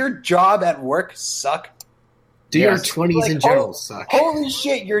your job at work suck? Do your 20s in general suck? Holy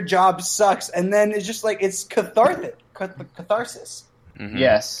shit, your job sucks. And then it's just like, it's catharsis. Mm-hmm.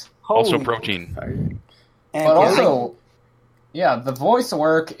 Yes. Also Holy protein. And But also, the voice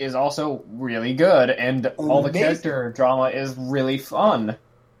work is also really good, and all the Amazing. character drama is really fun.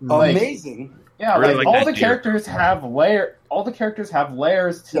 amazing. Yeah, I really like all that the too. characters have All the characters have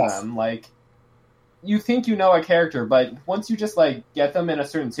layers to Yes. them. Like, you think you know a character, but once you just like get them in a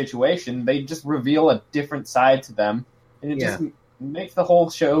certain situation, they just reveal a different side to them, and it just makes the whole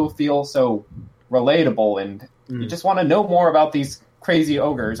show feel so relatable, and you just want to know more about these crazy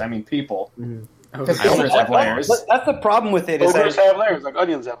ogres. I mean, people. Because ogres have layers. That's the problem with it. Is Ogres that have layers, like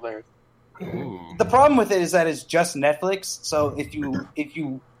onions have layers. the problem with it is that it's just Netflix. So if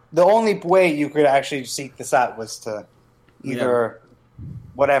you the only way you could actually seek this out was to either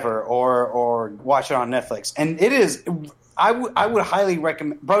whatever or watch it on Netflix. And it is. I would highly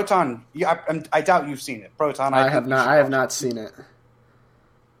recommend Proton. I doubt you've seen it. Proton. I have not. I have not seen it.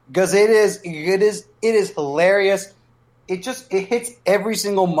 Because it is hilarious. It hits every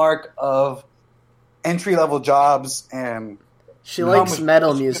single mark of entry level jobs, and She likes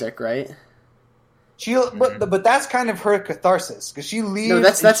metal music, right? but that's kind of her catharsis because she leaves. No,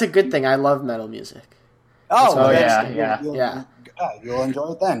 that's a good thing. I love metal music. Oh, Oh, yeah. You'll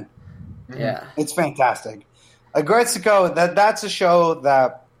enjoy it then. Yeah. It's fantastic. Agretsuko, that's a show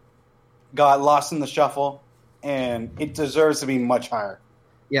that got lost in the shuffle, and it deserves to be much higher.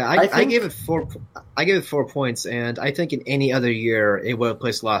 Yeah, I gave it 4. I gave it 4 points, and I think in any other year it would have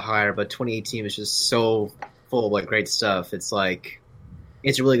placed a lot higher. But 2018 was just so full of like great stuff. It's like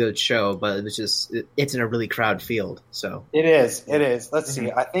it's a really good show, but it was just it's in a really crowded field. So It is. Let's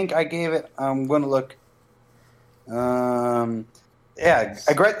see. I think I gave it. I'm going to look. It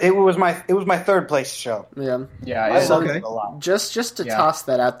was my third place show. Yeah. Yeah, I it's love okay. it a lot. Just to Yeah. toss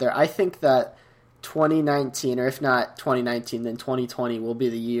that out there, I think that 2019, or if not 2019, then 2020 will be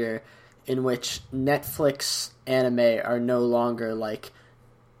the year in which Netflix anime are no longer like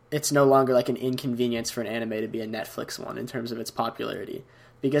it's no longer like an inconvenience for an anime to be a Netflix one in terms of its popularity.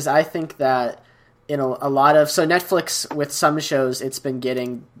 Because I think that in a lot of Netflix with some shows it's been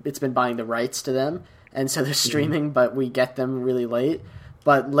buying the rights to them, and so they're streaming, but we get them really late.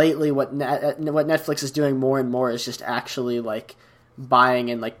 But lately, what Netflix is doing more and more is just actually like buying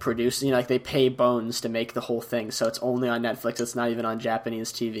and like producing. Like they pay bones to make the whole thing, so it's only on Netflix. It's not even on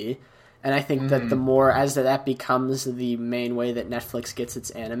Japanese TV. And I think that the more as that becomes the main way that Netflix gets its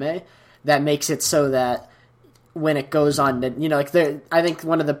anime, that makes it so that when it goes on, I think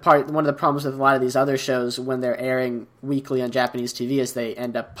one of the problems with a lot of these other shows when they're airing weekly on Japanese TV is they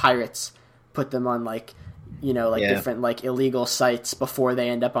end up pirates put them on different like illegal sites before they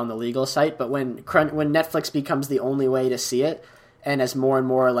end up on the legal site. But when Netflix becomes the only way to see it, and as more and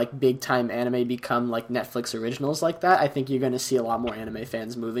more like big time anime become like Netflix originals like that, I think you're going to see a lot more anime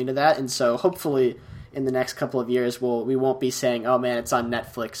fans moving to that. And so hopefully in the next couple of years we won't be saying, oh man, it's on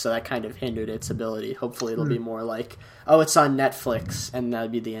Netflix, so that kind of hindered its ability. Hopefully it'll be more like, oh, it's on Netflix, and that'll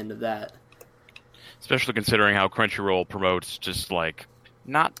be the end of that. Especially considering how Crunchyroll promotes just like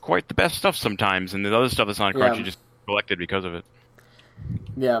not quite the best stuff sometimes, and the other stuff that's on Crunchy just collected because of it.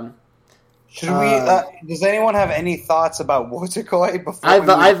 Yeah. Should we? Does anyone have any thoughts about Wotakoi before?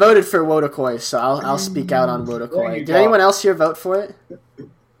 I voted for Wotakoi, so I'll speak out on Wotakoi. Did anyone else here vote for it?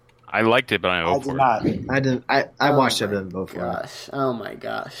 I liked it, but I did not. I didn't. I watched it and vote for it. Gosh, oh my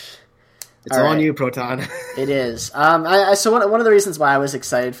gosh. It's all on you, Proton. It is. So one of the reasons why I was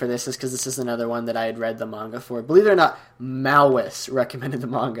excited for this is because this is another one that I had read the manga for. Believe it or not, Malwis recommended the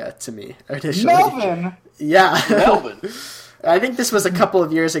manga to me initially. Melvin. Yeah. Melvin. I think this was a couple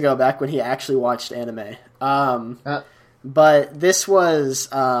of years ago, back when he actually watched anime. But this was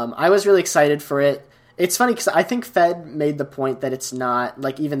I was really excited for it. It's funny because I think Fed made the point that it's not,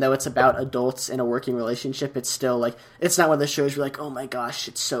 like, even though it's about adults in a working relationship, it's still, like, it's not one of the shows where, like, oh my gosh,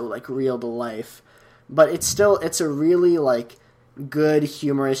 it's so, like, real to life. But it's a really, like, good,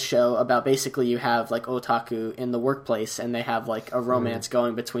 humorous show about basically you have, like, otaku in the workplace, and they have, like, a romance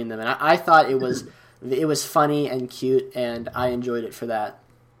going between them. And I thought it was funny and cute, and I enjoyed it for that.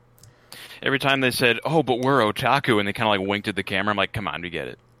 Every time they said, oh, but we're otaku, and they kind of, like, winked at the camera, I'm like, come on, we get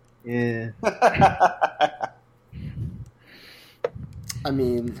it. Yeah. I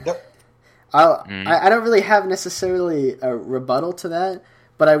mean, I don't really have necessarily a rebuttal to that,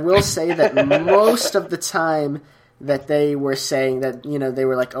 but I will say that most of the time that they were saying that, you know, they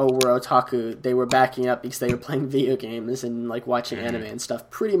were like, oh, we're otaku, they were backing up because they were playing video games and, like, watching anime and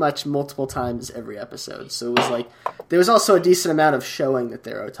stuff pretty much multiple times every episode. So it was like, there was also a decent amount of showing that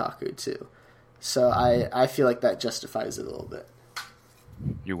they're otaku, too. So I feel like that justifies it a little bit.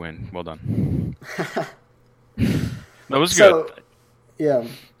 You win. Well done. That was good. Yeah.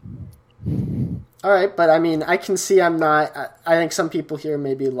 All right, but I mean, I can see I'm not. I think some people here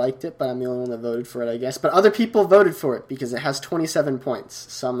maybe liked it, but I'm the only one that voted for it, I guess. But other people voted for it because it has 27 points,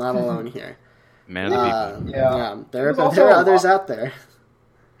 so I'm not alone here. Man of the people. Yeah, there are others out there.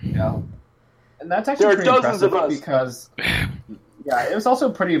 Yeah, and that's actually There are pretty dozens impressive of us. because yeah, it was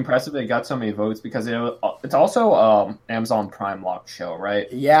also pretty impressive that it got so many votes because it's also Amazon Prime lock show,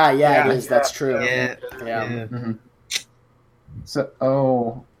 right? Yeah, it is. That's true. Yeah. Mm-hmm.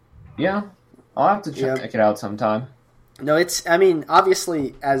 So, yeah, I'll have to check it out sometime. No, I mean,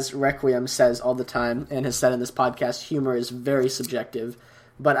 obviously, as Requiem says all the time and has said in this podcast, humor is very subjective.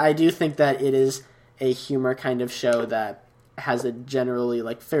 But I do think that it is a humor kind of show that has a generally,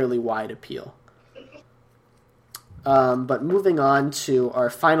 fairly wide appeal. But moving on to our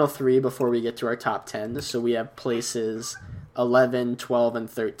final three before we get to our top 10. So we have places 11, 12, and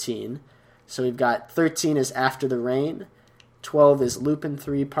 13. So we've got 13 is After the Rain, 12 is Lupin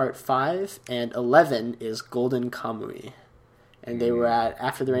 3 Part 5, and 11 is Golden Kamui. And they were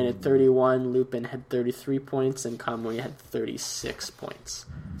After the Rain at 31, Lupin had 33 points, and Kamui had 36 points.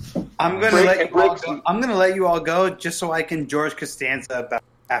 I'm gonna let you all go just so I can George Costanza about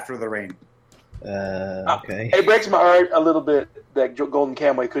After the Rain. Okay. It breaks my heart a little bit that Golden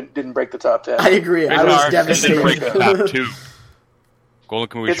Kamui didn't break the top 10. I agree. I was devastated. Break the top 2. Golden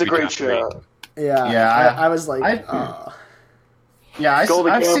Kamui It's a great show. Yeah. I was like, oh. Yeah, I've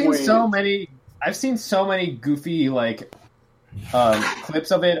seen Kamui. so many goofy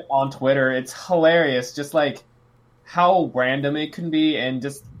clips of it on Twitter. It's hilarious, just how random it can be, and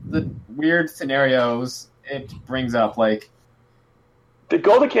just the weird scenarios it brings up. The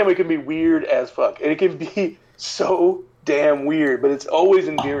Golden Kamui can be weird as fuck, and it can be so damn weird, but it's always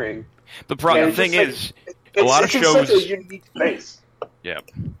endearing. The thing is, a lot of shows it's in such a unique space. Yeah.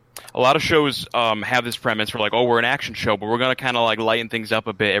 A lot of shows have this premise where, we're an action show, but we're going to kind of, lighten things up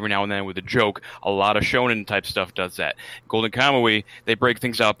a bit every now and then with a joke. A lot of shonen-type stuff does that. Golden Kamui, they break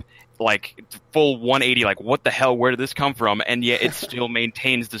things up, full 180, what the hell, where did this come from? And yet it still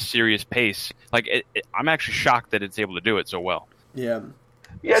maintains the serious pace. I'm actually shocked that it's able to do it so well. Yeah.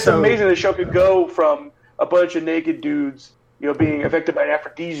 Yeah, it's amazing the show could go from a bunch of naked dudes, being affected by an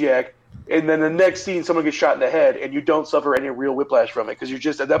aphrodisiac, and then the next scene someone gets shot in the head, and you don't suffer any real whiplash from it because you're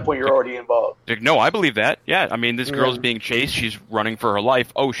just at that point you're already involved. No, I believe that. Yeah, I mean, this girl's being chased. She's running for her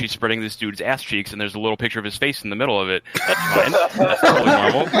life. Oh, she's spreading this dude's ass cheeks, and there's a little picture of his face in the middle of it. That's fine. That's totally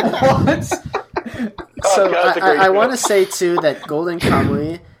normal. What? So I want to say too that Golden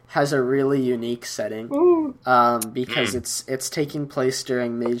Kamui has a really unique setting because it's taking place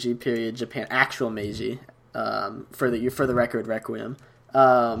during Meiji period Japan, actual Meiji. For the record, Requiem.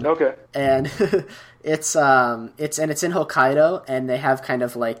 Okay. And it's in Hokkaido, and they have kind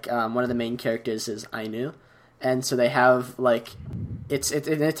of one of the main characters is Ainu, and so they have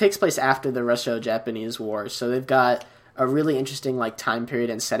it takes place after the Russo-Japanese War, so they've got a really interesting time period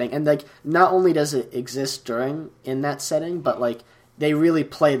and setting, and not only does it exist in that setting, but they really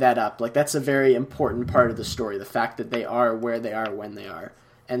play that up. That's a very important part of the story, the fact that they are where they are when they are,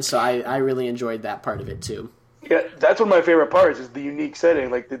 and so I really enjoyed that part of it too. Yeah, that's one of my favorite parts is the unique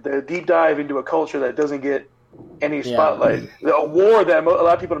setting, the deep dive into a culture that doesn't get any spotlight. A war that a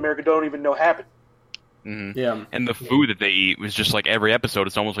lot of people in America don't even know happened. Mm-hmm. Yeah. And the food that they eat was just like every episode.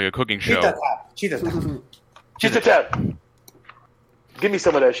 It's almost like a cooking show. Cheetah tap. Give me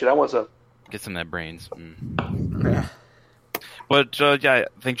some of that shit. I want some. Get some of that brains. Mm. But, I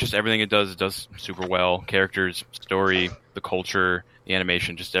think just everything it does super well. Characters, story, the culture, the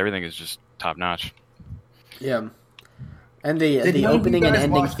animation, just everything is just top-notch. Yeah. And the opening and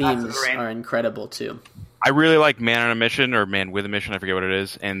ending themes are incredible, too. I really like Man on a Mission, or Man with a Mission, I forget what it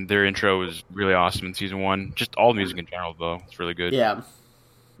is, and their intro is really awesome in Season 1. Just all the music in general, though. It's really good. Yeah.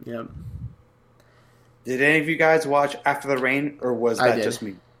 Yeah. Did any of you guys watch After the Rain, or was that just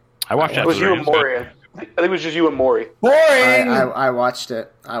me? I watched It was you and Maury. I think it was just you and Maury. Boring! I watched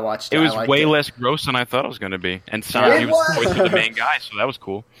it. It was way less gross than I thought it was going to be. And he was the voice of the main guy, so that was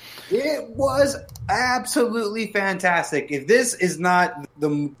cool. It was absolutely fantastic. If this is not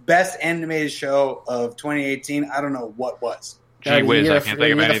the best animated show of 2018, I don't know what was. Gee whiz, I can't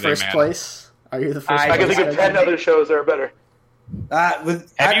think of anything, first man. Place? Are you the first I place? can think of 10 other shows that are better.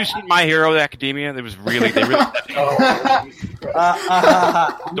 Have you seen My Hero Academia? They really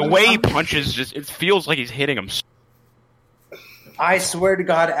the way he punches, it feels like he's hitting him. I swear to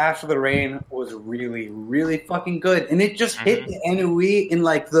God, After the Rain was really, really fucking good, and it just hit the ennui in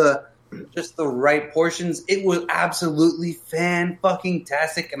just the right portions. It was absolutely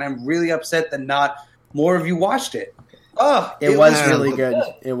fan-fucking-tastic, and I'm really upset that not more of you watched it. Oh, It was really good.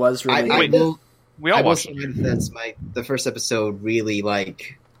 It was really good. We all watched it. The first episode really,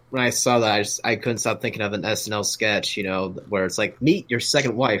 like, when I saw that, I couldn't stop thinking of an SNL sketch, where it's like, meet your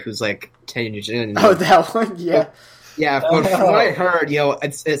second wife, who's like 10 years in. Oh, that one? Yeah. Yeah, but from what I heard,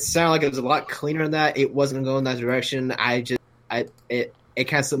 it sounded like it was a lot cleaner than that. It wasn't going to go in that direction. It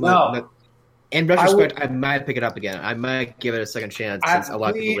kind of in retrospect, I might pick it up again. I might give it a second chance since a lot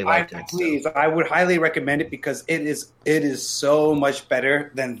of people really liked it. Please, I would highly recommend it because it is so much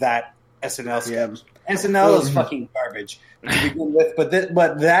better than that SNL sketch. Yeah. SNL is fucking garbage to begin with, but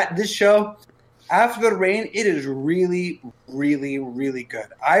this show, After the Rain, it is really, really, really good.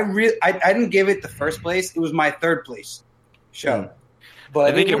 I didn't give it the first place; it was my third place show.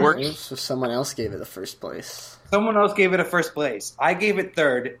 But I think it worked. So someone else gave it the first place. Someone else gave it a first place. I gave it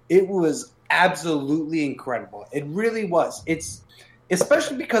third. It was absolutely incredible. It really was. It's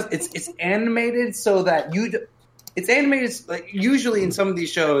especially because it's animated so that it's animated like usually in some of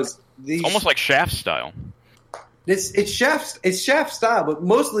these shows. Almost like Shaft style. It's Shaft style, but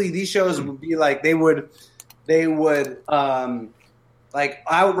mostly these shows would be like they would like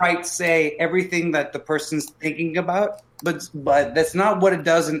outright say everything that the person's thinking about. But that's not what it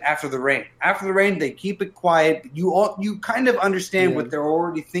does in After the Rain. After the Rain, they keep it quiet. You kind of understand what they're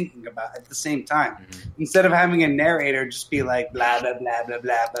already thinking about at the same time. Mm-hmm. Instead of having a narrator just be like blah blah blah blah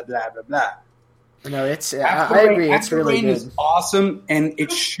blah blah blah blah blah. No, I agree. It's really good. Is awesome, and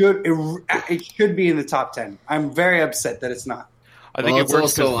it should be in the top 10. I'm very upset that it's not. I think it's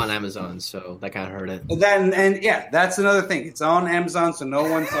also on Amazon, so that kind of hurt it. That's another thing. It's on Amazon, so no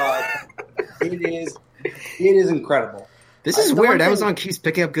one saw it. It is incredible. This is weird. Amazon keeps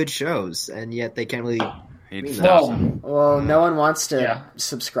picking up good shows, and yet they can't really. Well, no one wants to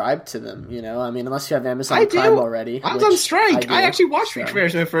subscribe to them. I mean, unless you have Amazon Prime already. I was on strike. I actually watched Freak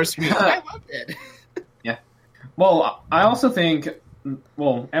Fairs my first week. I loved it. Yeah. Well, I also think.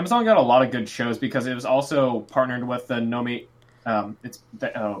 Well, Amazon got a lot of good shows because it was also partnered with the Nomi. It's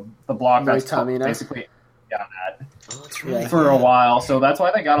the blog that's basically for a while. So that's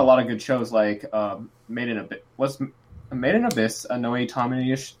why they got a lot of good shows like Made in Abyss, a Noe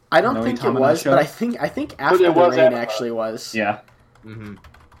Tommy-ish. I don't think it was, but I think After the Rain actually was. Yeah. Mm-hmm.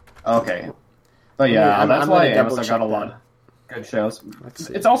 Okay. But yeah, that's why Amazon got a lot of good shows.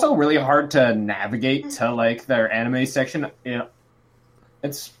 It's also really hard to navigate to like their anime section.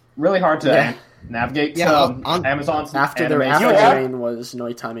 It's really hard to navigate to on Amazon's After the Rain was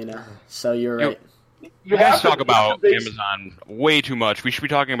Noitamina. So you're right. You guys talk about Amazon way too much. We should be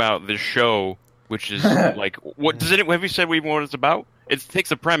talking about this show, which is like, what does it? Have you said what it's about? It takes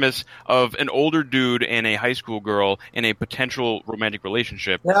the premise of an older dude and a high school girl in a potential romantic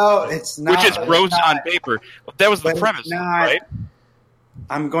relationship. No, it's not. Which is gross on paper. That was the premise, right?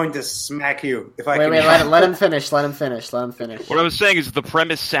 I'm going to smack you if I can. Wait, let him finish. Let him finish. What I was saying is the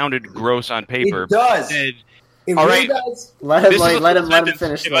premise sounded gross on paper. It does. All right. Let him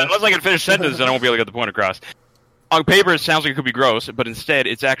finish. Unless I can finish sentence, then I won't be able to get the point across. On paper, it sounds like it could be gross, but instead,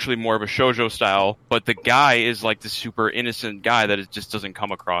 it's actually more of a shoujo style. But the guy is like this super innocent guy that it just doesn't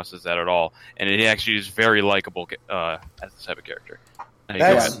come across as that at all, and it actually is very likable as this type of character.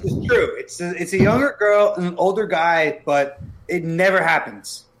 That's true. It's a younger girl and an older guy, but it never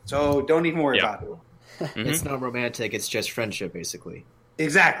happens. So don't even worry about it. Mm-hmm. It's not romantic; it's just friendship, basically.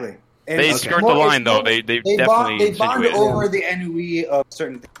 Exactly. And they skirt the line, though. They definitely bond over the ennui of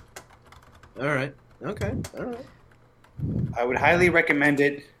certain things. All right. Okay. All right. I would highly recommend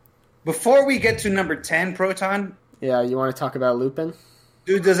it. Before we get to number 10, Proton. Yeah, you want to talk about Lupin?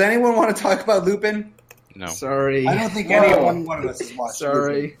 Dude, does anyone want to talk about Lupin? No. Sorry. I don't think anyone of us has watched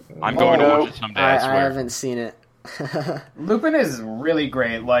Sorry. Lupin. I'm going to watch it someday, I swear. I haven't seen it. Lupin is really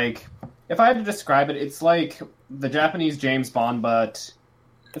great. Like, if I had to describe it, it's like the Japanese James Bond, but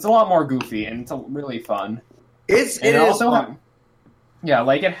it's a lot more goofy, and it's really fun. It is fun. Yeah,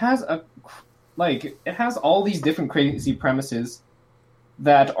 like, it has all these different crazy premises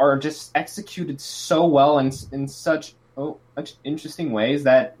that are just executed so well and in such interesting ways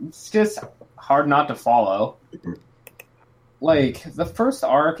that it's just hard not to follow. Like, the first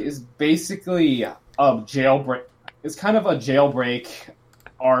arc is basically a jailbreak. It's kind of a jailbreak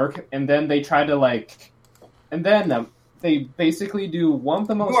arc, and then they try to, they basically do one of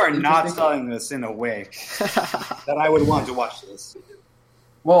the most... You are not selling this in a way that I would want to watch this.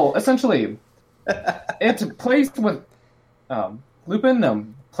 Well, essentially... It plays with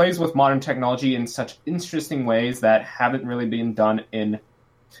Lupin plays with modern technology in such interesting ways that haven't really been done in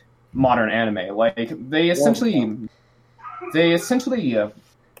modern anime. Like they essentially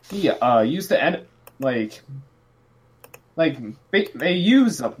use the end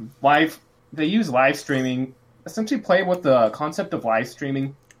they use live streaming, essentially play with the concept of live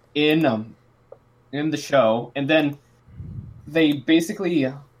streaming in the show, and then they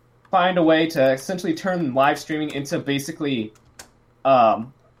basically find a way to essentially turn live streaming into basically a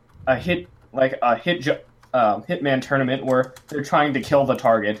hitman tournament where they're trying to kill the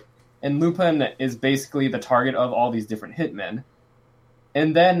target, and Lupin is basically the target of all these different hitmen.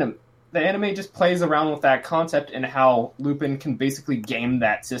 And then the anime just plays around with that concept and how Lupin can basically game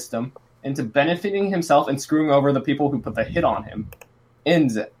that system into benefiting himself and screwing over the people who put the hit on him.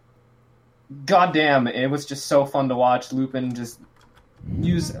 And goddamn, it was just so fun to watch Lupin just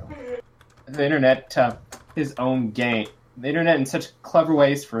use the internet to his own gain. The internet in such clever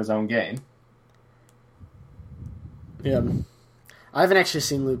ways for his own gain. Yeah. I haven't actually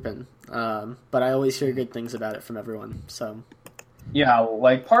seen Lupin, but I always hear good things about it from everyone, so... Yeah,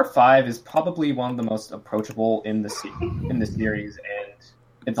 like part 5 is probably one of the most approachable in the series, and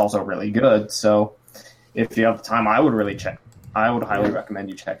it's also really good. So, if you have the time, I would highly recommend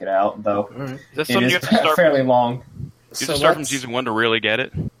you check it out. Though Is that it something you is have to start fairly long. You have to start from season 1 to really get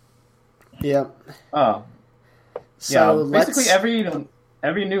it. Yeah. Oh, So yeah. Basically,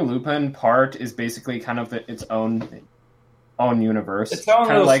 every new Lupin part is basically kind of its own universe. It's own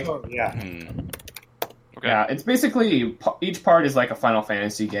kind of like story, yeah. Okay. Yeah, it's basically each part is like a Final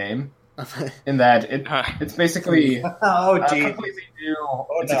Fantasy game. In that it's basically completely new.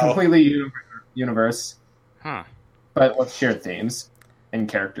 It's a completely new universe, but with shared themes and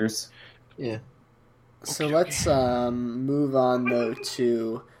characters. Yeah. So let's move on though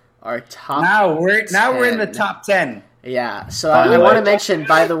to our top. Now we're in the top 10. Yeah. So I want to mention,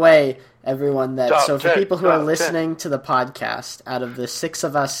 by the way, everyone, that Top so for 10, people who are top listening to the podcast, out of the 6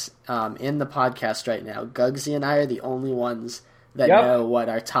 of us in the podcast right now, Gugsy and I are the only ones that know what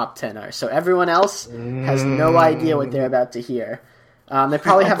our top 10 are. So everyone else has no idea what they're about to hear. They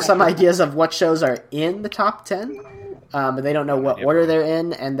probably have some ideas of what shows are in the top 10, but they don't know what order they're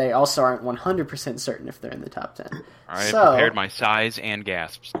in, and they also aren't 100% certain if they're in the top 10. All right, So, prepared my sighs and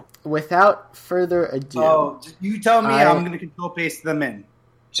gasps. Without further ado... Oh, you tell me how I'm going to control paste them in.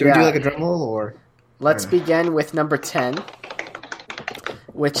 Should we do like a drum roll, or? Let's begin with number 10,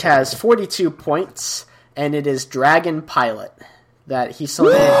 which has 42 points, and it is Dragon Pilot, that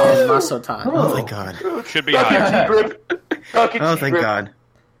Hisone and Masotan. Oh, thank God. Should be higher. Oh, thank God.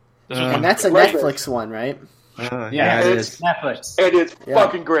 And that's a Netflix one, right? Yeah, it is. Netflix. And it's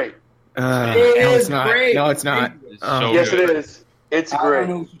fucking great. No, it's not. great. No, it's not. So Yes, good. it is. It's I great. don't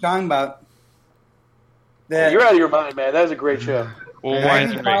know what you're talking about. You're out of your mind, man. That is a great show. Well, why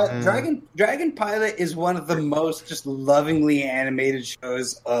is it great? Dragon Pilot is one of the most just lovingly animated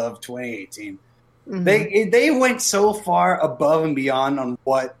shows of 2018. They went so far above and beyond on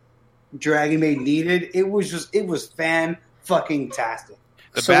what Dragon Maid needed. It was fan fucking tastic.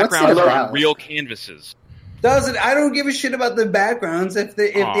 The So what's it backgrounds are about? on real canvases. I don't give a shit about the backgrounds if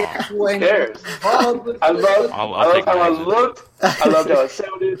the actual Who cares? involved. I love I'll take how my it answer. looked. I loved how it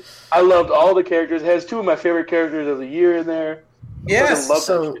sounded. I loved all the characters. It has 2 of my favorite characters of the year in there. Yes. Love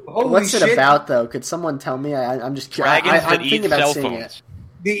So, Holy what's it shit. about, though? Could someone tell me? I'm just curious. Dragons I'm that thinking eat about cell seeing phones.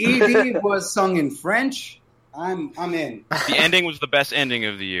 The ED was sung in French. I'm in. The ending was the best ending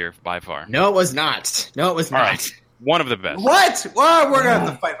of the year by far. No, it was not. No, it was All not. right. One of the best. What? Well, we're gonna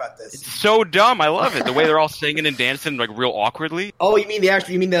have to fight about this. So dumb. I love it. The way they're all singing and dancing like real awkwardly. Oh, you mean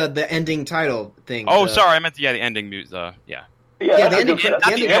the ending title thing? Oh, sorry. I meant the ending music. Yeah. Yeah, that's the a good ending- one.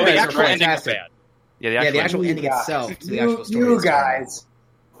 the ending The credits are actual ending was fantastic. bad. Yeah, Yeah, the actual ending guys. itself to the actual story. You is terrible. guys.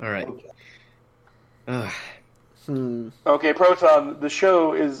 All right. Ugh. Okay, Proton, the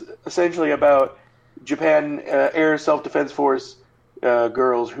show is essentially about Japan Air Self-Defense Force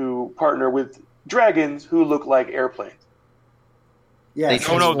girls who partner with dragons who look like airplanes. Yes.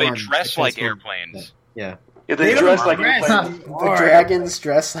 No, they transform. dress They like transform. airplanes. Yeah. Yeah, they They don't dress like dress. airplanes. The dragons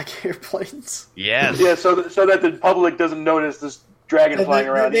dress like airplanes. Yes. Yeah, so that the public doesn't notice this dragon flying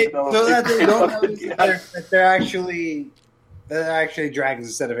around. even though So that they it's don't fucking- know that they're actually dragons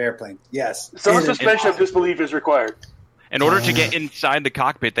instead of airplanes. Yes. Some It is- suspension of disbelief is required. In order to get inside the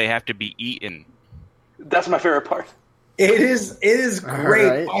cockpit, they have to be eaten. That's my favorite part. It is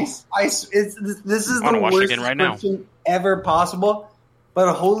great. All right. This is I wanna the watch it worst again right now. description ever possible,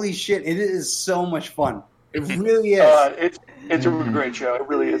 but holy shit, it is so much fun. It really is. It's a great show. It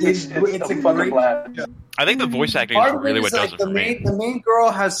really is. It's It's a a fucking great blast. show. I think the voice acting Part is of really it what is does like it for me. the main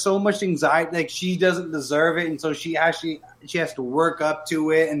girl has so much anxiety, like she doesn't deserve it, and so she has to work up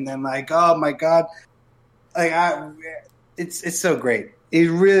to it, and then like, oh my god, it's so great. It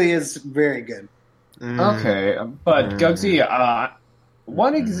really is very good. Okay, but Gugsy,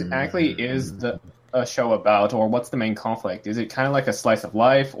 what exactly is a show about, or what's the main conflict? Is it kind of like a slice of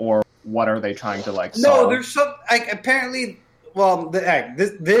life, or what are they trying to like solve? No, there's some apparently. Well,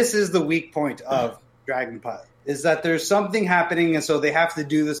 this is the weak point of Dragon Pilot is that there's something happening, and so they have to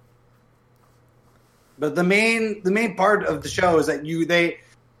do this. But the main part of the show is that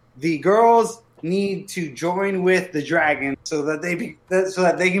the girls need to join with the dragon so that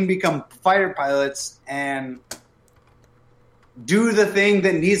they can become fighter pilots and do the thing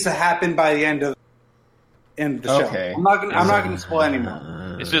that needs to happen by the end of the show. Okay. I'm not going to spoil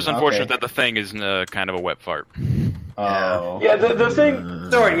anymore. It's just unfortunate that the thing is kind of a wet fart. Oh. Yeah, the thing.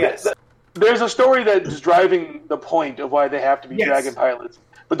 Sorry, yes. There's a story that's driving the point of why they have to be dragon pilots.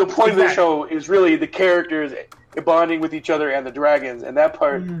 But the point of the show is really the characters bonding with each other and the dragons, and that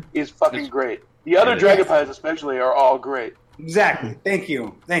part is fucking great. The other dragon pilots especially are all great. Exactly. Thank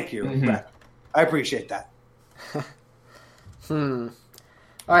you. Brett. I appreciate that. All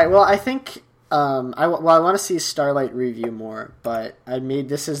right. Well, I think I want to see Starlight review more, but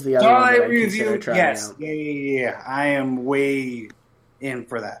this is the other Starlight one that I consider review. trying Yes. out. Yeah. I am way in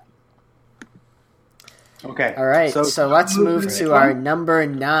for that. Okay. All right. So let's move to our number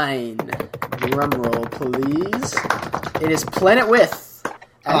 9. Drum roll, please. It is Planet With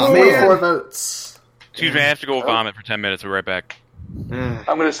at 44 votes. Excuse me, I have to go vomit for 10 minutes. We'll be right back. I'm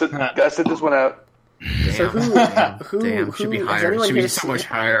gonna sit this one out. So who should be has higher. anyone Should here be so much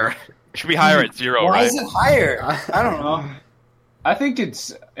higher. It should be higher at 0, Why right? is it higher? I don't know. I think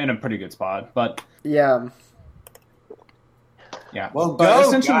it's in a pretty good spot, but Yeah. Well,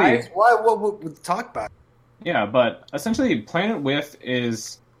 but go, guys. What talk about it. Yeah, but essentially, Planet With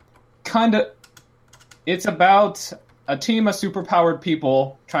is it's about a team of superpowered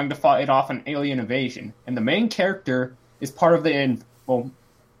people trying to fight off an alien invasion, and the main character is part of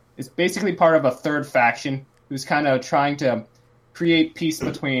is basically part of a third faction who's kind of trying to create peace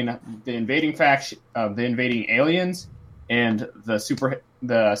between the invading faction, the invading aliens, and the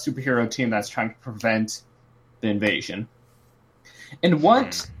superhero team that's trying to prevent the invasion. And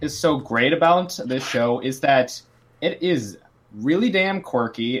what is so great about this show is that it is really damn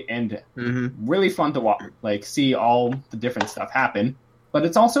quirky and really fun to watch, see all the different stuff happen. But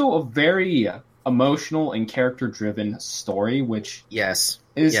it's also a very emotional and character-driven story, which is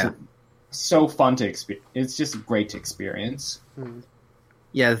so fun to experience. It's just great to experience.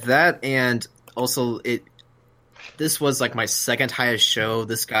 Yeah, that, and also this was like my second highest show.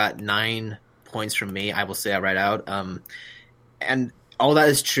 This got 9 points from me. I will say that right out. And all that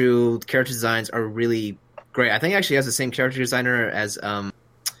is true. The character designs are really great. I think it actually has the same character designer as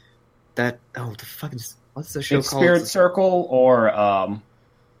what's the show called? Spirit Circle or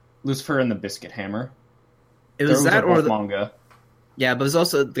Lucifer and the Biscuit Hammer. It was that or the manga. Yeah, but it's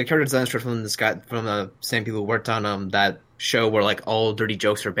also the character designs from the same people who worked on that show where like all dirty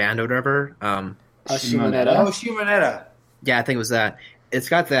jokes are banned or whatever. Shimonetta. Yeah, I think it was that. It's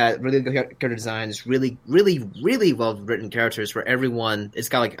got that really good character designs, really, really, really well written characters where it's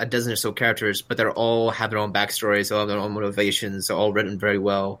got like a dozen or so characters, but they're all have their own backstories, they all have their own motivations, they're all written very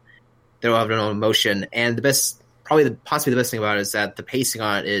well. They all have their own emotion. And possibly the best thing about it is that the pacing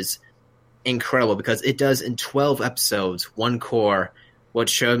on it is incredible because it does in 12 episodes, one core, what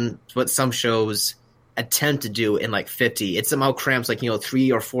some shows attempt to do in like 50. It somehow cramps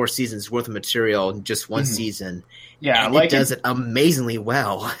 3 or 4 seasons worth of material in just one season. Yeah, and it does it amazingly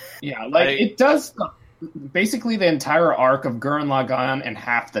well. Yeah, it does basically the entire arc of Gurren Lagann in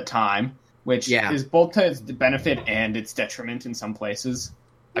half the time, which is both to its benefit and its detriment in some places.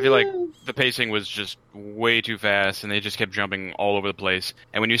 I feel like the pacing was just way too fast, and they just kept jumping all over the place.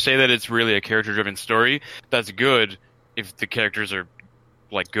 And when you say that it's really a character-driven story, that's good if the characters are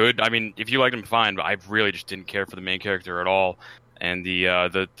good. I mean, if you like them, fine. But I really just didn't care for the main character at all, and the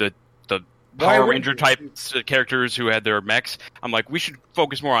Power Ranger type characters who had their mechs. I'm like, we should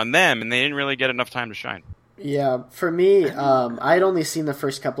focus more on them, and they didn't really get enough time to shine. Yeah, for me, I'd only seen the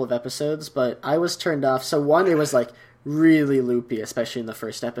first couple of episodes, but I was turned off. So one, it was really loopy, especially in the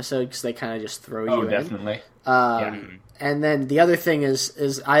first episode, because they kind of just throw you in. Definitely. And then the other thing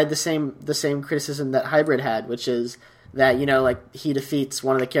is I had the same criticism that Hybrid had, which is that he defeats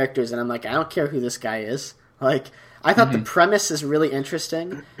one of the characters, and I'm like, I don't care who this guy is. I thought the premise is really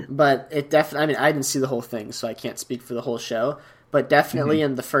interesting, but it definitely. I mean, I didn't see the whole thing, so I can't speak for the whole show. But definitely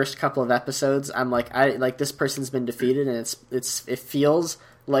in the first couple of episodes, I'm like, this person's been defeated, and it feels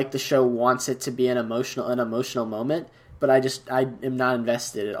like the show wants it to be an emotional moment. But I am not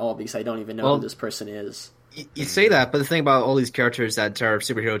invested at all because I don't even know who this person is. You say that, but the thing about all these characters that are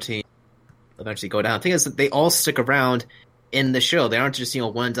superhero team eventually go down, the thing is that they all stick around in the show. They aren't just,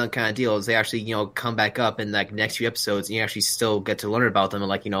 one and done kind of deals. They actually, come back up in like next few episodes, and you actually still get to learn about them and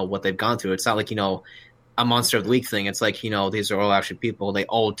like, what they've gone through. It's not like, a monster of the week thing. It's like, these are all actually people. They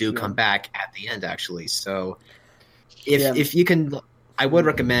all do come back at the end, actually. So if you can, I would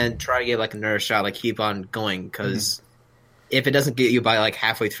recommend try to get like another shot, like keep on going, because if it doesn't get you by like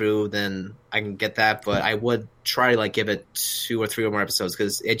halfway through, then I can get that. But I would try to like give it 2 or 3 or more episodes,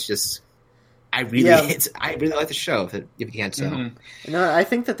 because it's just, I really like the show. If you can't tell. No, I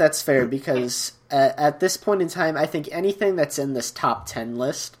think that's fair, because at this point in time, I think anything that's in this top 10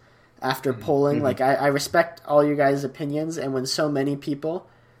 list after polling, like I respect all you guys' opinions, and when so many people,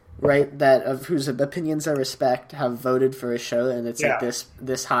 right, that of whose opinions I respect have voted for a show, and it's like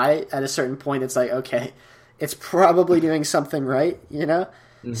this high, at a certain point, it's like, okay, it's probably doing something right,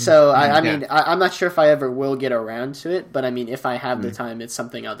 So I mean, I'm not sure if I ever will get around to it, but I mean, if I have the time, it's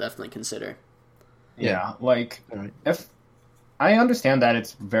something I'll definitely consider. Yeah, like if I understand that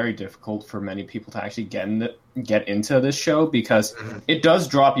it's very difficult for many people to actually get into this show, because it does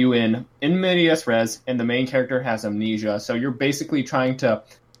drop you in medias res, and the main character has amnesia, so you're basically trying to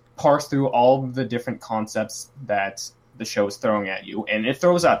parse through all of the different concepts that the show is throwing at you, and it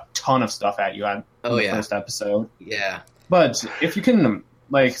throws a ton of stuff at you in the first episode. Yeah, but if you can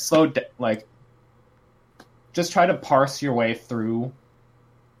just try to parse your way through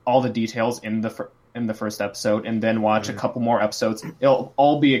all the details in the first episode, and then watch a couple more episodes, it'll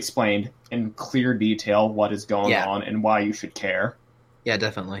all be explained in clear detail what is going on and why you should care. Yeah,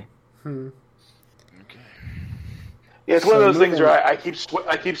 definitely. Okay. Yeah, it's one of those things where I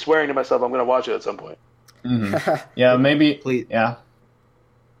keep swearing to myself I'm going to watch it at some point. Yeah, maybe. Please. Yeah.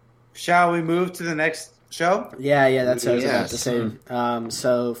 Shall we move to the next show? Yeah, that's what I was about to say.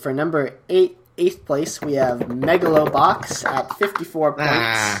 So for number 8th place, we have Megalobox at 54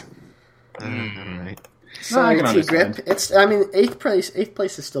 points. All right. Sorry, T-Grip. Eighth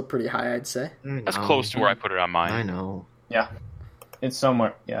place is still pretty high, I'd say. That's close to where I put it on mine. I know. Yeah. It's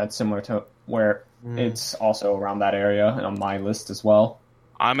somewhere. Yeah, it's similar to where it's also around that area on my list as well.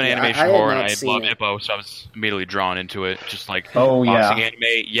 I'm an animation whore, and I love Hippo, so I was immediately drawn into it. Just like boxing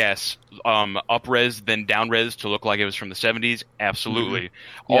anime, yes. Up-res, then down-res to look like it was from the 70s, absolutely.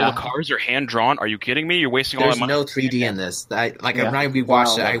 All the cars are hand-drawn. Are you kidding me? You're wasting all that money. There's no 3D in this. When I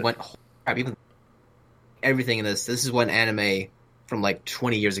rewatched it, I went, oh, crap, even everything in this is what anime from like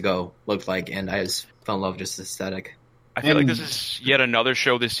 20 years ago looked like, and I just fell in love with just the aesthetic. I feel like this is yet another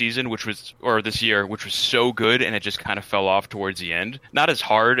show this season, this year, which was so good, and it just kind of fell off towards the end. Not as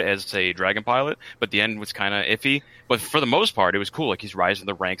hard as, say, Dragon Pilot, but the end was kind of iffy. But for the most part, it was cool. Like, he's rising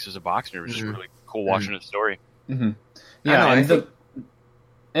the ranks as a boxer. It was just really cool watching his story. Yeah,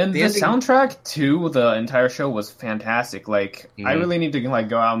 and the soundtrack to the entire show was fantastic. Like, I really need to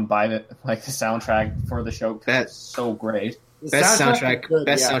go out and buy the soundtrack for the show, because it's so great. Best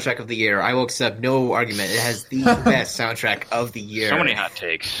soundtrack of the year. I will accept no argument. It has the best soundtrack of the year. So many hot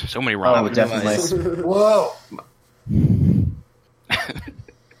takes. So many wrong. Oh, definitely. Whoa.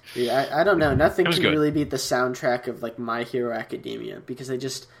 Yeah, I don't know. Nothing can really beat the soundtrack of like My Hero Academia, because they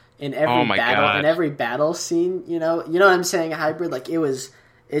just in every battle scene, you know what I'm saying, Hybrid, like it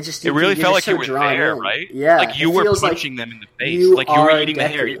really felt like you were there, right? Yeah, like you were punching them in the face, like you were eating the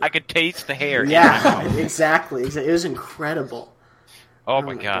hair. I could taste the hair. Yeah, exactly. It was incredible. Oh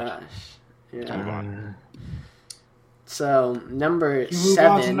my gosh. Yeah. So number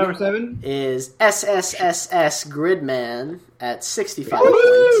 7 is SSSS Gridman at 65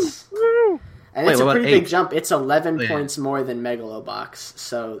 points. And it's a pretty big jump. It's 11 points more than Megalobox,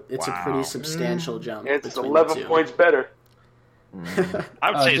 so it's a pretty substantial jump. It's 11 points better.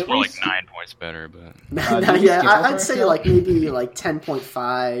 I would say it's more like 9 points better, but I'd say like maybe like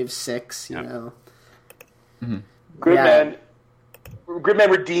 10.5, 6. You know, Gridman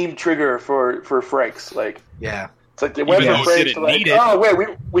redeemed Trigger for Franks. Like, it's like they went from Franks to like, oh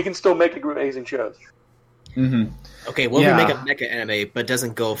wait, we can still make amazing shows. Okay, well, we make a mecha anime, but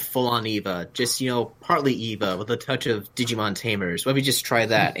doesn't go full on Eva. Just partly Eva with a touch of Digimon Tamers. Why don't we just try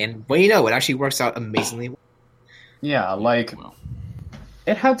that? And it actually works out amazingly well. Yeah,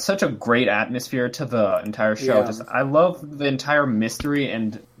 it had such a great atmosphere to the entire show. Yeah. I love the entire mystery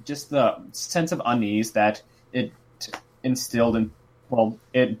and just the sense of unease that it instilled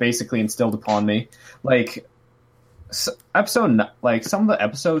it basically instilled upon me. Some of the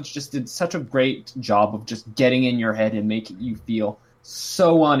episodes just did such a great job of just getting in your head and making you feel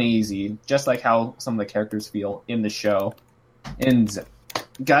so uneasy, just like how some of the characters feel in the show. And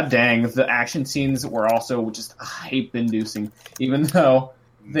god dang, the action scenes were also just hype-inducing, even though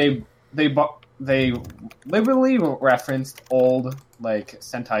they liberally referenced old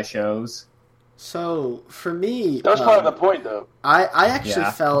Sentai shows. So for me, That was part of the point, though. I actually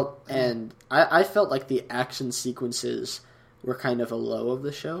Yeah. felt, and I felt like the action sequences were kind of a low of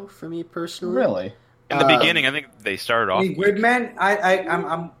the show for me personally. Really? In the beginning, I think they started I off. mean,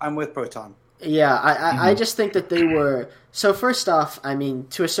 Gridman, I'm with Proton. Yeah, I just think that they were. So first off, I mean,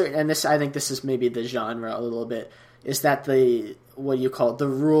 to a certain, and I think this is maybe the genre a little bit, is that what you call it, the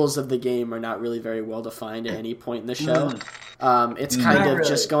rules of the game are not really very well defined at any point in the show. It's kind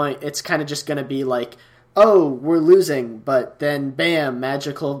of just going to be like, oh, we're losing, but then bam,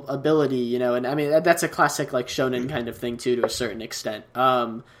 magical ability, and I mean that's a classic like shonen kind of thing too, to a certain extent.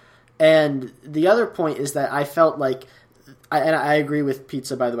 And the other point is that I felt like, and I agree with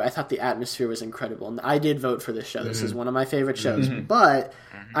Pizza, by the way, I thought the atmosphere was incredible, and I did vote for this show. This is one of my favorite shows, but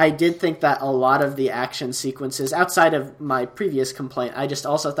I did think that a lot of the action sequences, outside of my previous complaint, I just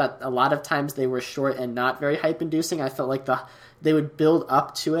also thought a lot of times they were short and not very hype-inducing. I felt like they would build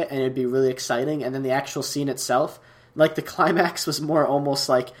up to it, and it'd be really exciting, and then the actual scene itself, like the climax was more almost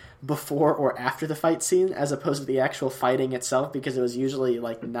like before or after the fight scene as opposed to the actual fighting itself, because it was usually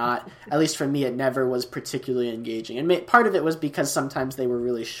like not, at least for me, it never was particularly engaging. And part of it was because sometimes they were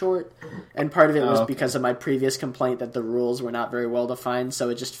really short, and part of it was because of my previous complaint that the rules were not very well defined, so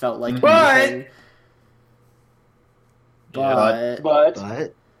it just felt like anything. But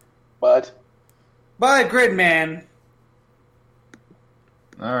Gridman.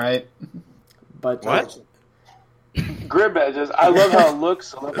 All right. But What? Gridman, I love how it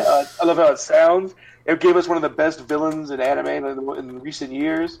looks. I love how it sounds. It gave us one of the best villains in anime in recent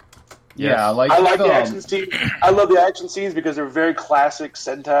years. Yeah, I like the action scenes. I love the action scenes because they're very classic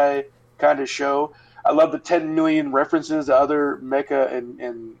Sentai kind of show. I love the 10 million references to other mecha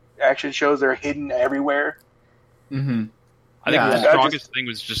and action shows that are hidden everywhere. Mm-hmm. I think the strongest thing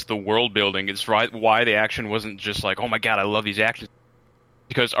was just the world building. It's why the action wasn't just like, oh my god, I love these actions.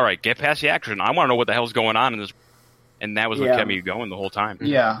 Because, all right, get past the action. I want to know what the hell's going on in this. And that was what kept me going the whole time.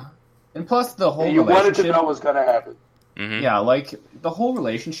 Yeah. And plus the whole you wanted to know what was going to happen. Mm-hmm. Yeah, like the whole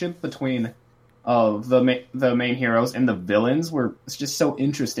relationship between the main heroes and the villains was just so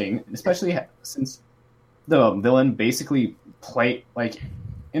interesting, especially since the villain basically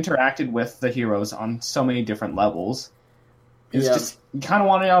interacted with the heroes on so many different levels. It's just, you kind of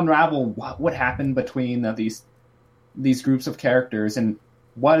want to unravel what happened between these groups of characters and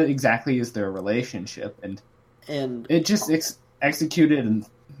what exactly is their relationship, and it just executing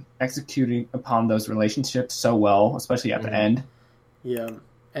upon those relationships so well, especially at the end. Yeah,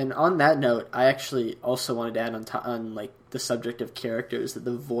 and on that note, I actually also wanted to add on like the subject of characters that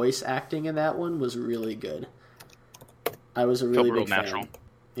the voice acting in that one was really good. I was a really big natural. fan.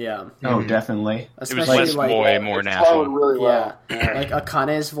 Yeah. Oh, definitely. Especially it was less more natural. Really well. Yeah. Like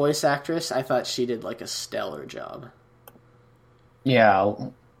Akane's voice actress, I thought she did like a stellar job. Yeah,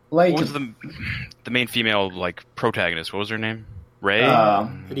 like what was the main female like protagonist? What was her name? Ray?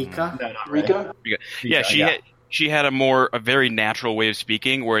 Rika? No, not Rika. Yeah, she had a very natural way of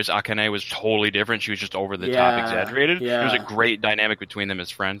speaking, whereas Akane was totally different. She was just over the top, exaggerated. Yeah. There was a great dynamic between them as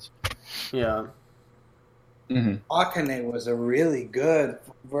friends. Yeah. Mm-hmm. Akane was a really good.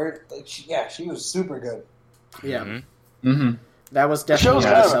 She was super good. Yeah. Mm-hmm. Mm-hmm. That was definitely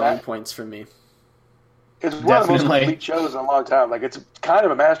one of the selling points for me. It's one of the most complete shows in a long time. Like, it's kind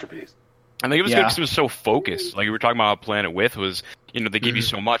of a masterpiece. I think it was good because it was so focused. Like we were talking about how Planet With was, they give you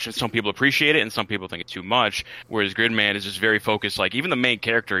so much, and some people appreciate it, and some people think it's too much. Whereas Gridman is just very focused. Like even the main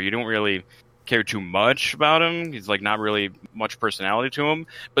character, you don't really care too much about him. He's like not really much personality to him,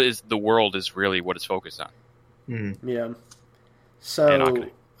 but the world is really what it's focused on. Mm-hmm. Yeah. So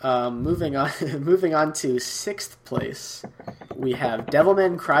moving on to sixth place, we have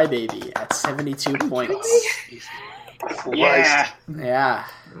Devilman Crybaby at 72 points. Yeah.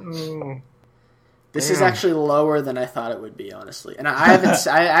 This is actually lower than I thought it would be, honestly. And I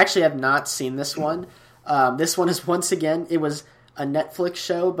actually have not seen this one. This one is once again, it was a Netflix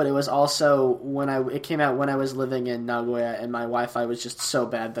show, but it was also it came out when I was living in Nagoya, and my Wi-Fi was just so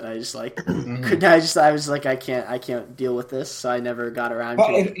bad that I just like I was like I can't deal with this, so I never got around to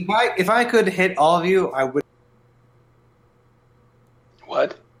it. If I could hit all of you, I would.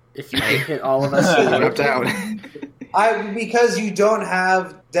 What? If you could hit all of us, you would. out. Because you don't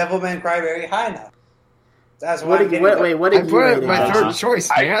have Devilman Crybaby high enough. That's why. What did you rate it? My third choice,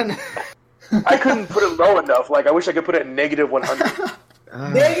 man. I couldn't put it low enough. Like, I wish I could put it negative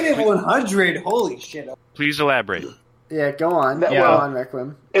 100. Negative 100. Holy shit! Please elaborate. Yeah, go on. Go on,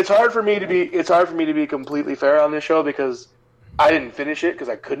 Requiem. It's hard for me to be completely fair on this show because I didn't finish it because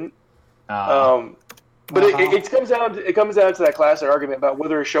I couldn't. But it comes down to that classic argument about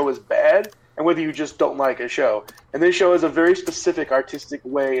whether a show is bad. and whether you just don't like a show. And this show has a very specific artistic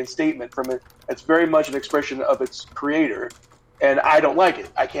way and statement from it. It's very much an expression of its creator, and I don't like it.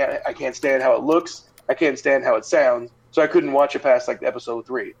 I can't stand how it looks. I can't stand how it sounds. So I couldn't watch it past like episode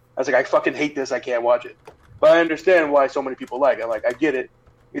 3. I was like, I fucking hate this. I can't watch it. But I understand why so many people like it. Like, I get it.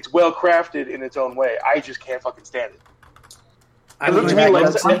 It's well crafted in its own way. I just can't fucking stand it. I'm going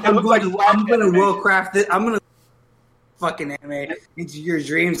to well craft it. I'm going to fucking anime into your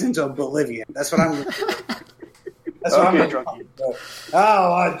dreams into oblivion. That's what I'm going to do. That's what I'm going to do.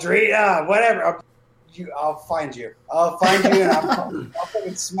 Oh, dream, whatever. I'll find you. I'll find you, and I'll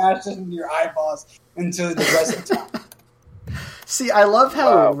fucking smash it in your eyeballs until the rest of the time. See, I love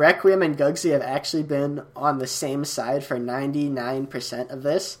how Requiem and Gugsy have actually been on the same side for 99% of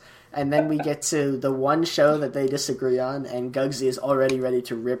this, and then we get to the one show that they disagree on, and Gugsy is already ready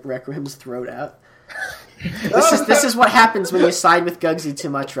to rip Requiem's throat out. This is what happens when you side with Gugsy too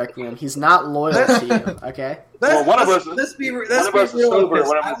much, Requiem. He's not loyal to you, okay? Let's be real.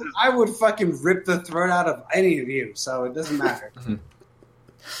 I would fucking rip the throat out of any of you, so it doesn't matter.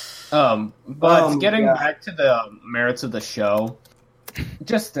 But getting back to the merits of the show,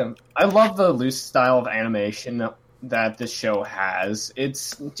 I love the loose style of animation that this show has.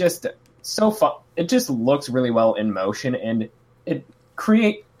 It's just so fun. It just looks really well in motion, and it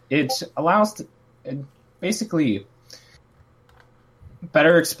basically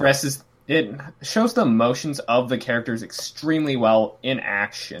better expresses. It shows the emotions of the characters extremely well in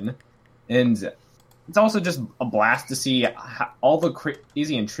action, and it's also just a blast to see all the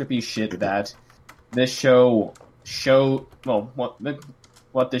crazy and trippy shit that this show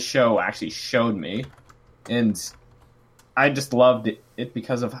what this show actually showed me, and I just loved it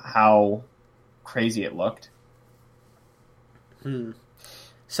because of how crazy it looked.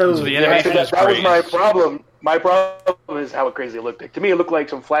 So the animation that was my problem. My problem is how crazy it looked. To me, it looked like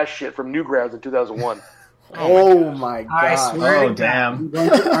some Flash shit from Newgrounds in 2001. Oh my god! I swear to damn!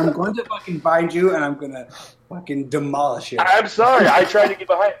 I'm going to fucking find you, and I'm going to fucking demolish you. I'm sorry. I tried to get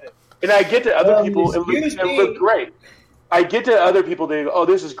behind it, and I get to other people. It looked great. I get to other people. They go, "Oh,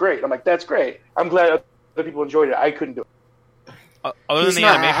 this is great." I'm like, "That's great." I'm glad other people enjoyed it. I couldn't do it. Other than the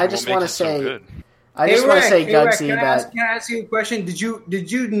animation, I just want to say, so good. Gugsy, can I ask you a question? Did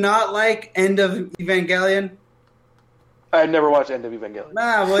you not like End of Evangelion? I never watched End of Evangelion.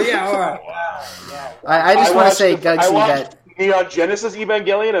 Well, yeah, all right. I just want to say, Gugsy, I watched that Neon Genesis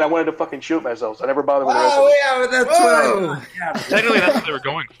Evangelion, and I wanted to fucking shoot myself, so I never bothered with the rest of Oh, it. yeah, that's what Technically, that's what they were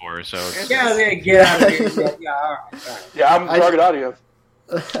going for. So it's, get out of here. Yeah, all right. Yeah, I'm the target audience.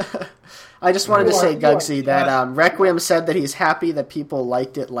 I just wanted to say, Gugsy, that Requiem said that he's happy that people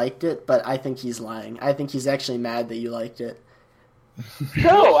liked it, but I think he's lying. I think he's actually mad that you liked it.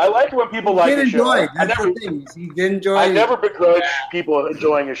 No, I like when people like a show. I never begrudge people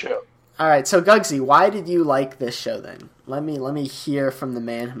enjoying a show. All right, so Gugsy, why did you like this show then? Let me hear from the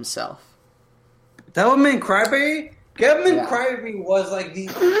man himself. Devilman Crybaby? Devilman Crybaby was like the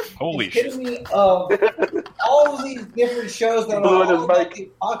epitome of all of these different shows that are all about the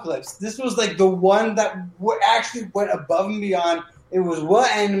apocalypse. This was like the one that actually went above and beyond. It was well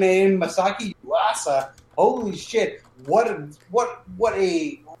animated. Masaki Yuasa. Holy shit! What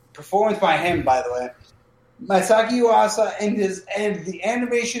a performance by him, by the way. Masaki Yuasa and the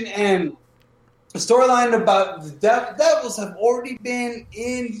animation and the storyline about the devils have already been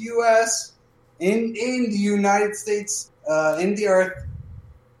in the U.S., in the United States, in the Earth.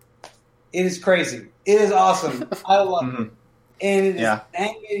 It is crazy. It is awesome. I love it. And it is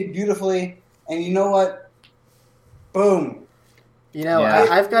animated beautifully. And you know what? Boom. You know,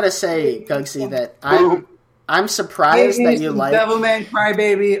 I've got to say, Gugsy, that I'm surprised that you like Devilman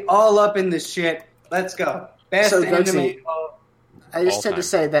Crybaby all up in this shit. Let's go. Best anime. I just had to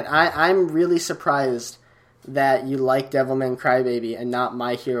say that I'm really surprised that you like Devilman Crybaby and not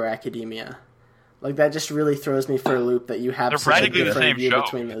My Hero Academia. Like, that just really throws me for a loop that you have such a different view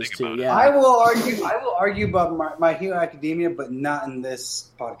between those two. Yeah, I will argue about My Hero Academia, but not in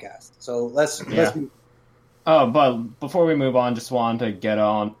this podcast. So let's but before we move on, just want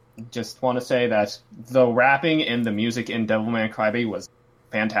to say that the rapping and the music in Devilman Crybaby was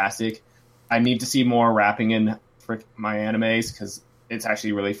fantastic. I need to see more rapping in my animes because it's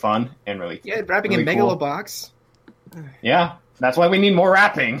actually really fun and really rapping really in cool. Megalobox. Yeah, that's why we need more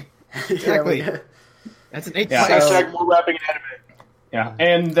rapping. Exactly. That's an 8. Hashtag more rapping in anime. Yeah,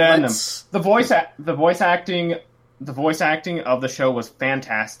 and then the voice acting of the show was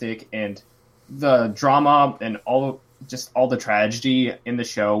fantastic, and the drama and all the tragedy in the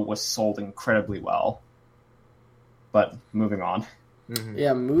show was sold incredibly well. But moving on. Mm-hmm.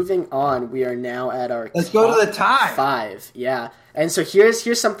 Yeah, moving on, we are now at our Let's go to the tie. 5. Yeah. And so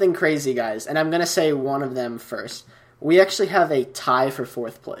here's something crazy, guys, and I'm going to say one of them first. We actually have a tie for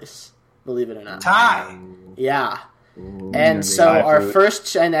 4th place, believe it or not. Tie. Yeah. Ooh, And so our food.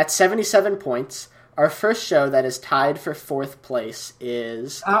 first, and at 77 points, our first show that is tied for 4th place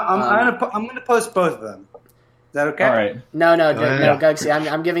is... I'm going to post both of them. Is that okay? All right. No, yeah. Gugsy.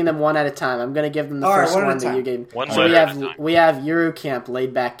 I'm giving them one at a time. I'm going to give them the All right, first one at one a that time. you gave. One So letter at a time. we have Euro Camp,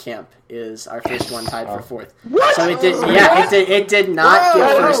 Laid Back Camp is our first one tied for 4th. What? So it did not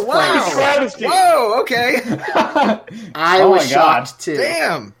get first place. Travesty. Whoa, okay. I Oh was my God. shocked too.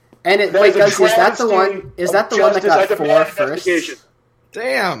 Damn. And That wait, is a Gugsy, is that the travesty one? Is that the of one that got justice. I 4 demand first? investigation.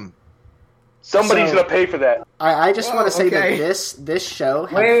 Damn. Somebody's So- going to pay for that. I just want to say okay. that this show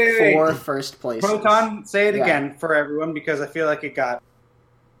had Wait. 4 first places. Proton, say it Yeah. again for everyone because I feel like it got...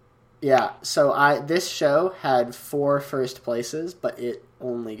 Yeah, so this show had 4 first places, but it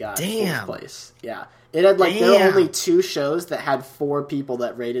only got Damn. 4th place. Yeah. It had there were Damn. only 2 shows that had 4 people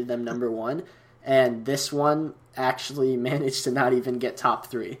that rated them number 1, and this one actually managed to not even get top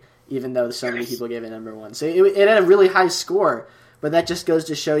 3, even though so many people gave it number 1. So it had a really high score, but that just goes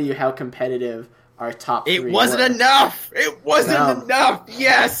to show you how competitive our top 3 It wasn't were. enough. It wasn't No. enough.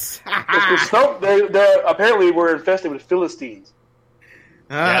 Yes. They're apparently we're infested with Philistines.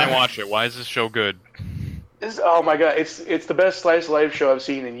 Yeah, I didn't watch it. Why is this show good? Oh my god, it's the best slice of life show I've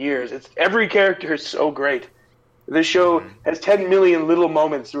seen in years. It's every character is so great. This show has 10 million little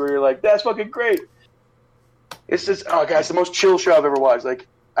moments where you're like, that's fucking great. It's just it's the most chill show I've ever watched. Like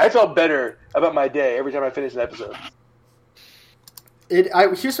I felt better about my day every time I finished an episode.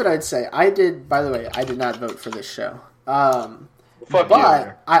 Here's what I'd say. I did not vote for this show. Fuck But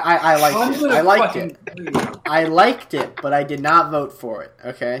you. I liked it. I liked it. it. I liked it, but I did not vote for it,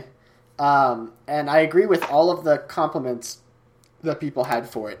 okay? And I agree with all of the compliments that people had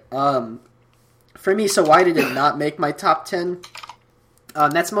for it. For me, so why did it not make my top 10?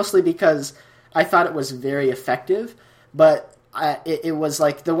 That's mostly because I thought it was very effective, but it was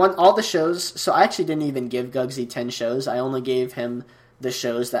like all the shows, so I actually didn't even give Gugsy 10 shows. I only gave him the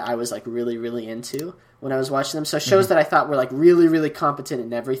shows that I was like really, really into when I was watching them. So shows that I thought were like really, really competent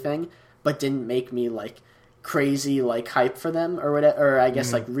in everything, but didn't make me like crazy like hype for them or whatever. Or I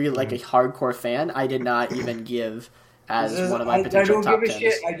guess like real like a hardcore fan. I did not even give as one of my potential I top don't give a 10s.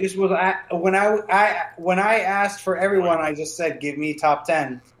 shit. I just was when I asked for everyone, I just said give me top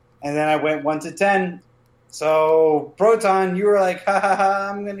 10, and then I went 1 to 10. So Proton, you were like, ha ha ha,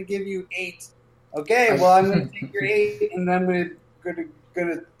 I'm gonna give you 8. Okay, well I'm gonna take your 8, and then I'm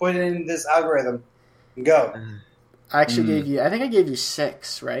gonna put it in this algorithm and go I actually gave you. I think I gave you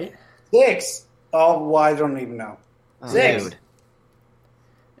 6, right? 6. Oh, well, I don't even know. Oh, 6. dude.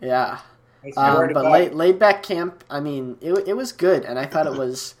 Yeah. I swear to But God. laid back camp. I mean, it was good, and I thought it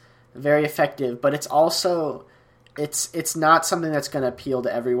was very effective. But it's also it's not something that's going to appeal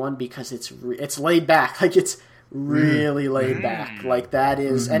to everyone because it's laid back. Like it's really laid back. Like that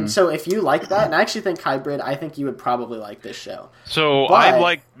is, and so if you like that, and I actually think Hybrid, I think you would probably like this show. So But-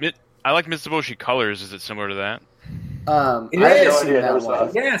 I like Mitsubishi Colors. Is it similar to that? It I haven't is. seen No idea, that never one. saw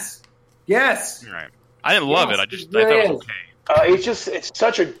it. Yes. Right. I didn't love Yes, it. I thought really it was is. okay. It's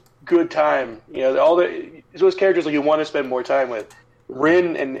such a good time. You know, it's those characters that you want to spend more time with.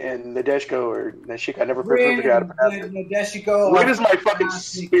 Rin and Nadeshiko or Nashik, I never figured out how to pronounce it. Nadeshiko. Rin is my fucking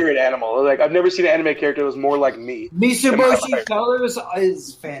spirit animal. Like I've never seen an anime character that was more like me. Mitsubishi Colors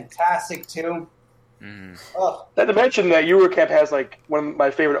is fantastic too. Oh, Not to mention that Eurocamp has like one of my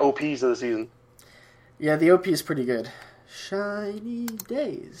favorite OPs of the season. Yeah, the OP is pretty good. Shiny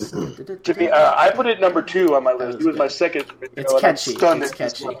Days. To me, I put it number 2 on my list. He was my second. It's and I'm catchy. stunned It's that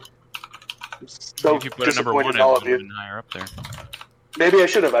he's catchy. I'm so If you put it number disappointed 1, in all it of would have you. been higher up there. Maybe I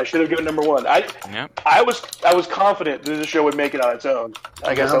should have. I should have given number 1. Yep. I was confident that the show would make it on its own.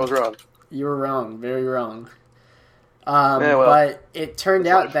 I guess I was wrong. You were wrong. Very wrong. Yeah, well, but it turned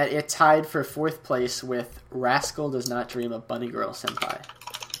that's out life. that it tied for 4th place with Rascal Does Not Dream of Bunny Girl Senpai.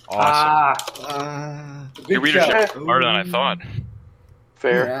 Awesome. Your readership is harder than I thought.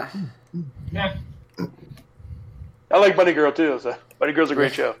 Fair. Yeah. I like Bunny Girl too. So Bunny Girl's a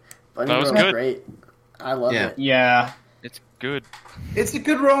great show. Bunny That was Girl's good. great. I love Yeah. it. Yeah. It's good. it's a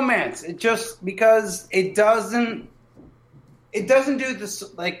good romance. It just because it doesn't do this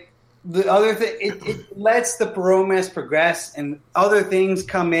like the other thing. It lets the romance progress and other things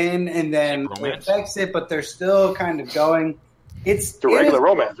come in and then it Romance? affects it, but they're still kind of going. It's a regular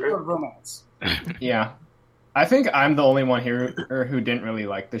romance, a right? romance. Yeah. I think I'm the only one here who didn't really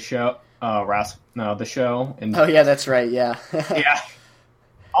like the show. The show. And Oh yeah, that's right. Yeah. yeah.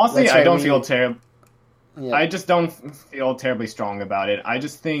 Honestly, That's I right, don't we- feel terrible. I just don't feel terribly strong about it. I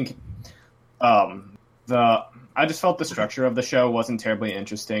just think I just felt the structure of the show wasn't terribly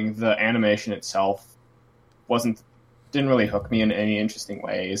interesting. The animation itself didn't really hook me in any interesting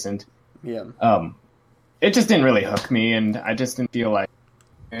ways, and it just didn't really hook me, and I just didn't feel like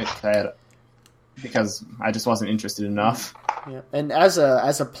it had, because I just wasn't interested enough. Yeah. And as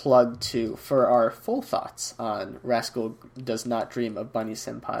a plug too for our full thoughts on Rascal Does Not Dream of Bunny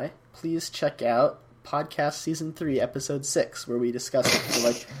Senpai, please check out podcast season 3 episode 6 where we discuss it for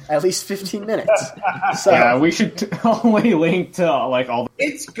like at least 15 minutes. So yeah, we should only link to like all the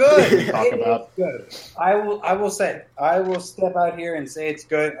it's good. we talk about. It's good. I will say I will step out here and say it's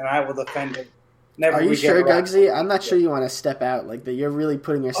good, and I will defend it. Never. Are you sure, Gugsy? I'm not sure you want to step out like that. You're really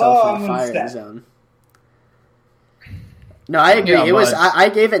putting yourself in the firing zone. No, I agree. Yeah, it was. I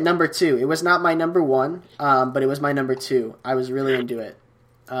gave it number 2. It was not my number 1, but it was my number 2. I was really into it.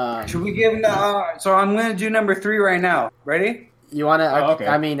 Should we give? So I'm going to do number 3 right now. Ready? You want to? Okay.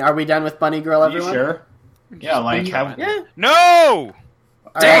 I mean, are we done with Bunny Girl? Everyone? You sure? Yeah, like No.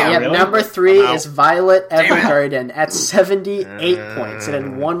 Damn, really? Number 3 is Violet Evergarden at 78 points. It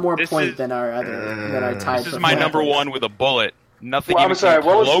had one more point than our tie. This is my number 1 with a bullet. Nothing I'm even sorry,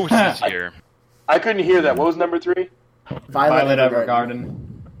 close this year. I couldn't hear that. What was number 3? Violet Evergarden.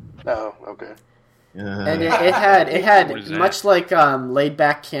 Oh, okay. And it had much like Laid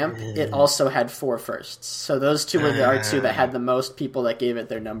Back Camp. It also had 4 firsts. So those two were our 2 that had the most people that gave it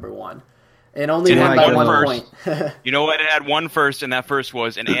their number 1. And only won by 1 point. You know what? It had 1 first, and that first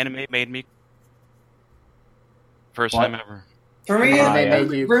was an anime made me. First time ever. For me,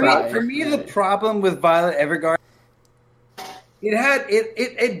 the problem with Violet Evergarden, it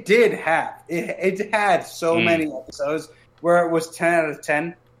had so many episodes where it was 10 out of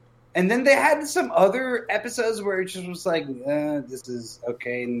 10, and then they had some other episodes where it just was like, this is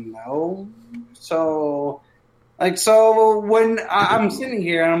okay, no. So when I'm sitting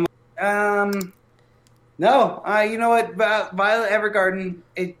here and I'm no, you know what? Violet Evergarden,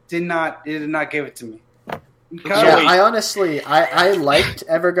 it did not give it to me. I honestly, I liked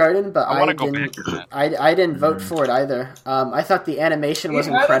Evergarden, but I didn't vote for it either. I thought the animation was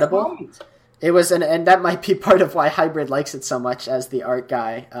incredible. It was, and that might be part of why Hybrid likes it so much as the art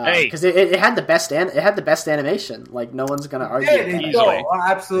guy, because it had the best animation. Like no one's gonna argue.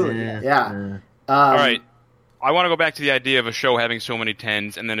 Absolutely, yeah. All right. I want to go back to the idea of a show having so many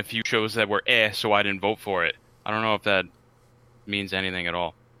 10s and then a few shows that were so I didn't vote for it. I don't know if that means anything at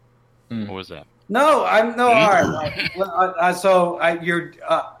all. What was that? No, all right.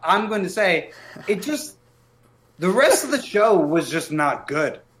 I'm going to say it just the rest of the show was just not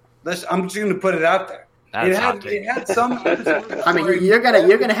good. I'm just going to put it out there. It had some. I mean, you're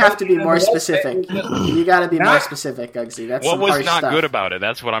gonna have to be more specific. You got to be more specific, Gugsy. That's what was not stuff. good about it.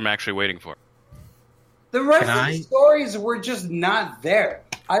 That's what I'm actually waiting for. The rest of the stories were just not there.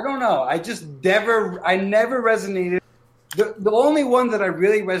 I don't know. I never resonated. The only one that I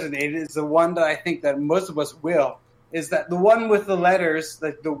really resonated is the one that I think that most of us will, is that the one with the letters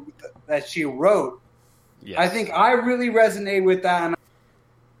that she wrote. Yes. I think I really resonated with that, and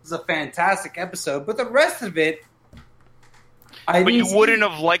it's a fantastic episode. But the rest of it, But you wouldn't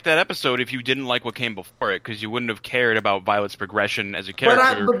have liked that episode if you didn't like what came before it, because you wouldn't have cared about Violet's progression as a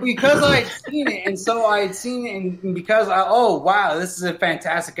character. But because I had seen it, and so I had seen it, and because wow, this is a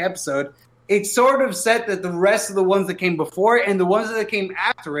fantastic episode, it sort of said that the rest of the ones that came before it and the ones that came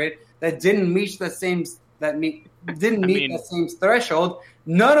after it that didn't meet that same threshold,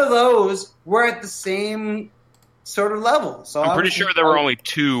 none of those were at the same sort of level. So I'm pretty sure there were only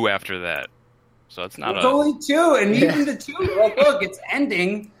 2 after that. So it's not. It's only 2, and even the 2, like, look, it's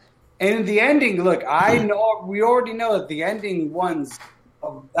ending, and in the ending, look, we already know that the ending ones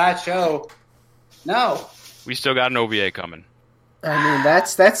of that show. No, we still got an OVA coming. I mean, that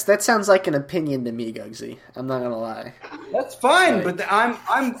sounds like an opinion to me, Gugsy. I'm not gonna lie. That's fine, but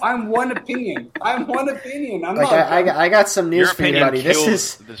I'm one opinion. I'm one opinion. I got some news for you, buddy.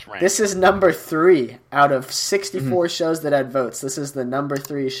 This is number 3 out of 64 shows that had votes. This is the number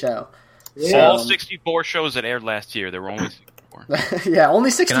 3 show. Yeah. All 64 shows that aired last year. There were only 64. Yeah,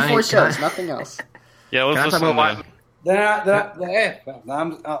 only 64 shows, nothing else. Yeah, let's listen to I'm out.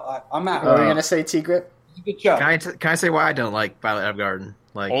 What are you going to say, T-Grip? Good show. Can I say why I don't like Violet Evergarden?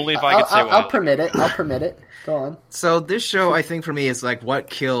 Like, only if I could say I'll permit it. I'll permit it. Go on. So this show, I think, for me, is like what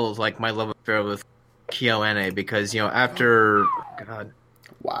kills like my love affair with KyoAni, because, after... God.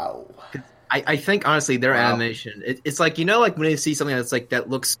 Wow. I think, honestly, their animation, it's like, like when you see something that's like, that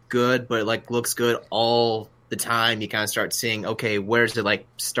looks good, but like looks good all the time, you kind of start seeing, okay, where does it like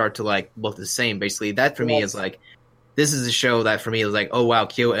start to like look the same? Basically, that for me is like, this is a show that for me is like, oh wow,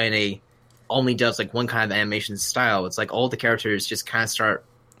 KyoAni only does like one kind of animation style. It's like all the characters just kind of start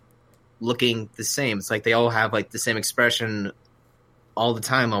looking the same. It's like they all have like the same expression all the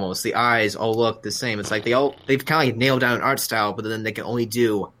time almost. The eyes all look the same. It's like they've kind of like nailed down an art style, but then they can only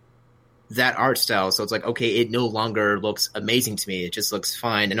do that art style. So it's like, okay, it no longer looks amazing to me. It just looks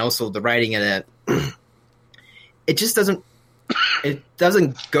fine. And also the writing in it, it just doesn't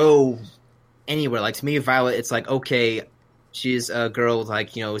go anywhere. Like to me, Violet, it's like, okay, she's a girl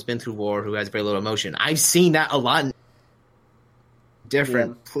like, who's been through war, who has very little emotion. I've seen that a lot.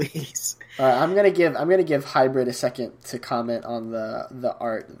 Different, please. I'm gonna give Hybrid a second to comment on the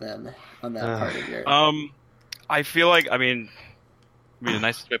art then on that part of your. I feel like the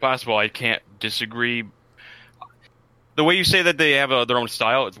nicest way possible. I can't disagree. The way you say that they have their own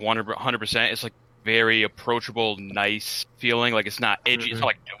style, it's 100%. It's like very approachable, nice feeling. Like it's not edgy. Mm-hmm. It's not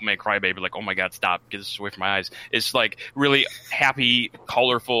like Don't Make Crybaby. Like, oh my god, stop, get this away from my eyes. It's like really happy,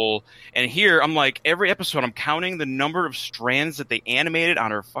 colorful. And here, I'm like, every episode, I'm counting the number of strands that they animated on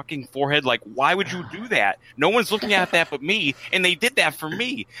her fucking forehead. Like, why would you do that? No one's looking at that but me, and they did that for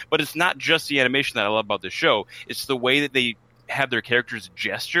me. But it's not just the animation that I love about this show. It's the way that they have their characters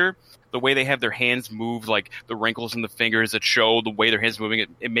gesture. The way they have their hands move, like the wrinkles in the fingers that show the way their hands are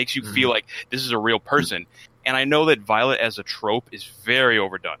moving, it makes you feel like this is a real person. And I know that Violet as a trope is very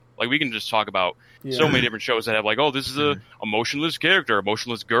overdone. Like, we can just talk about so many different shows that have like, oh, this is a emotionless character,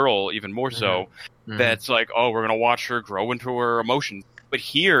 emotionless girl, even more so. That's like, oh, we're going to watch her grow into her emotions. But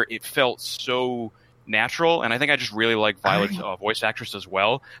here, it felt so natural, and I think I just really like Violet's voice actress as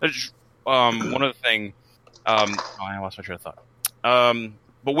well. One other thing, I lost my train of thought.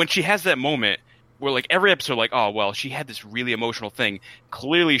 But when she has that moment where, like, every episode, like, oh, well, she had this really emotional thing.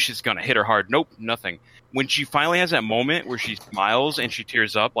 Clearly she's going to hit her hard. Nope, nothing. When she finally has that moment where she smiles and she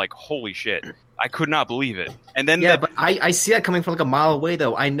tears up, like, holy shit. I could not believe it. And then but I see that coming from, like, a mile away,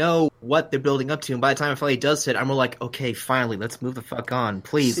 though. I know what they're building up to, and by the time it finally does hit, I'm more like, okay, finally, let's move the fuck on.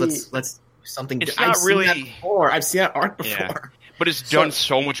 Please, let's do something. It's not really... Seen that before. I've seen that art before. Yeah. But it's done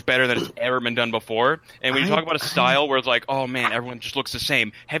so much better than it's ever been done before. And when you talk about a style where it's like, oh man, everyone just looks the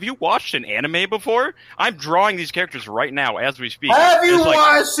same. Have you watched an anime before? I'm drawing these characters right now as we speak. Have you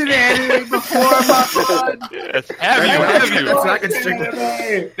watched an anime before, my son? Have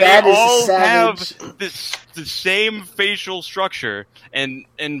you? They all have the same facial structure. And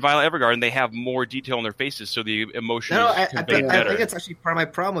in Violet Evergarden, they have more detail in their faces, so the emotion is conveyed better. I think that's actually part of my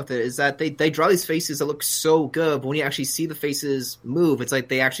problem with it, is that they draw these faces that look so good, but when you actually see the faces move, it's like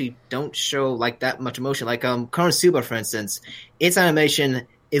they actually don't show like that much emotion. Like Konosuba, for instance, its animation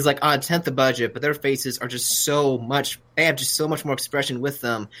is like on a tenth the budget, but their faces are just they have just so much more expression with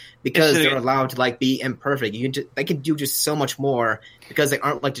them because they're allowed to like be imperfect. They can do just so much more because they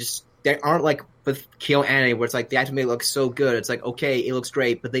aren't like with Kyo anime where it's like the anime looks so good. It's like, okay, it looks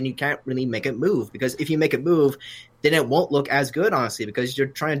great, but then you can't really make it move, because if you make it move, then it won't look as good, honestly, because you're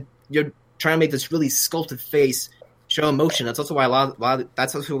trying to make this really sculpted face show emotion. That's also why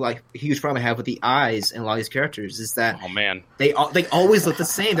that's also like a huge problem I have with the eyes in a lot of these characters, is that they always look the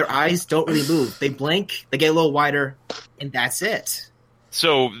same. Their eyes don't really move. They blink, they get a little wider, and that's it.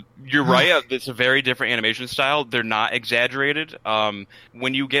 So you're right. It's a very different animation style. They're not exaggerated.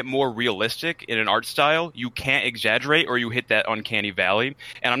 When you get more realistic in an art style, you can't exaggerate or you hit that uncanny valley.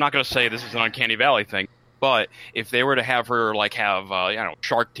 And I'm not going to say this is an uncanny valley thing, but if they were to have her like have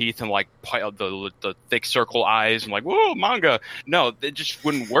shark teeth and like the thick circle eyes and like, whoa, manga, no, it just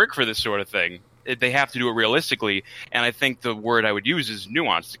wouldn't work for this sort of thing. They have to do it realistically, and I think the word I would use is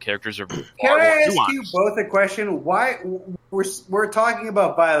nuance. The characters are far more nuanced. Can I ask you both a question? Why we're talking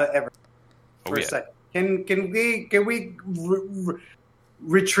about Violet Evergarden for a second? Can we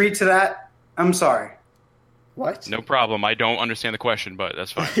retreat to that? I'm sorry. What? No problem. I don't understand the question, but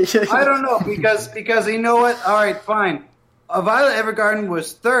that's fine. I don't know because you know what? All right, fine. Violet Evergarden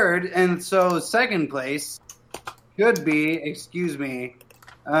was third, and so second place could be. Excuse me.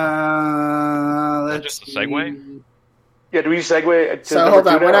 Let's just a segue. Yeah, do we segue? So hold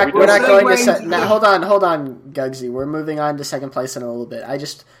on, we're not going to. Hold on, Gugsy. We're moving on to second place in a little bit.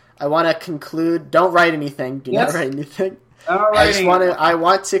 I want to conclude. Don't write anything. Do not write anything. I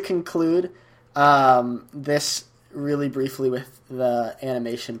want to conclude this really briefly with the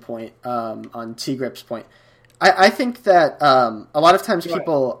animation point on T-Grip's point. I think that a lot of times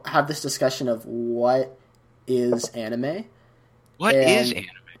people have this discussion of what is anime. What is anime?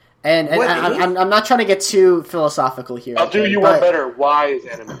 And I'm not trying to get too philosophical here. I'll do you one better. Why is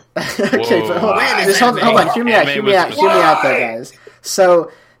anime? Okay, but hold on. Hear me out there, guys.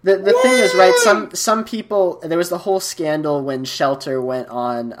 So the thing is, right, some people, there was the whole scandal when Shelter went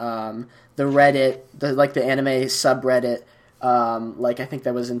on the Reddit, the anime subreddit, Like I think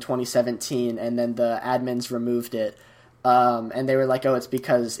that was in 2017, and then the admins removed it. And they were like, oh, it's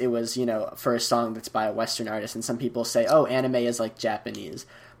because it was, for a song that's by a Western artist. And some people say, oh, anime is like Japanese.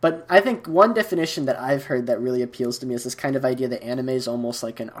 But I think one definition that I've heard that really appeals to me is this kind of idea that anime is almost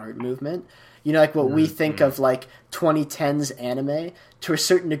like an art movement. Like what we think of like 2010's anime, to a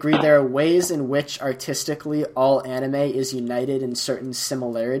certain degree, there are ways in which artistically all anime is united in certain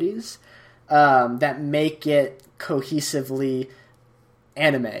similarities that make it cohesively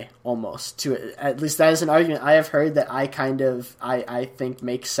anime almost. To at least that is an argument I have heard that I think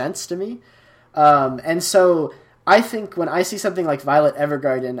makes sense to me. And so I think when I see something like Violet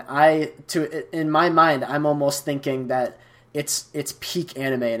Evergarden, in my mind, I'm almost thinking that it's peak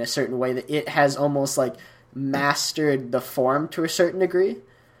anime in a certain way, that it has almost like mastered the form to a certain degree.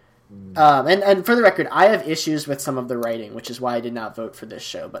 And for the record, I have issues with some of the writing, which is why I did not vote for this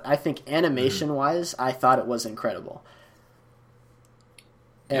show. But I think animation-wise, I thought it was incredible.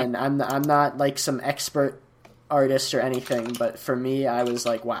 And I'm not like some expert artist or anything, but for me, I was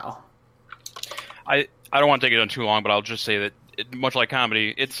like, wow. I don't want to take it on too long, but I'll just say that much like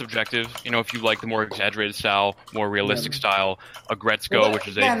comedy, it's subjective. If you like the more exaggerated style, more realistic style, a Gretzko, which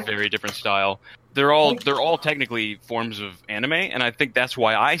is a very different style, they're all technically forms of anime, and I think that's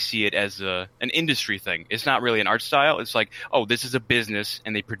why I see it as an industry thing. It's not really an art style. It's like, oh, this is a business,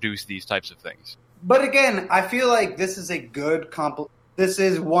 and they produce these types of things. But again, I feel like this is a good This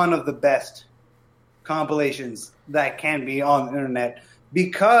is one of the best compilations that can be on the internet,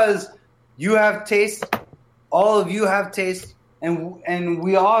 because you have taste, all of you have taste, and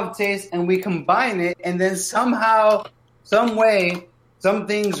we all have taste, and we combine it, and then somehow, some way, some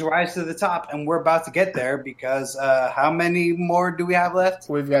things rise to the top, and we're about to get there, because how many more do we have left?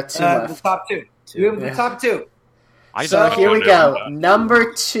 We've got two left. The top two. We have the top two. So here we go.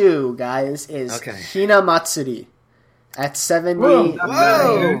 Number 2, guys, is Hina Matsuri at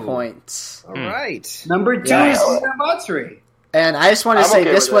 79 points. All right. Number 2 is Hina Matsuri. And I just want to say,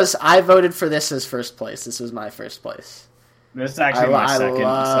 I voted for this as first place. This was my first place. This is actually my second.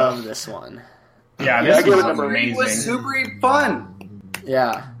 I love this one. Yeah, this was amazing. It was super fun.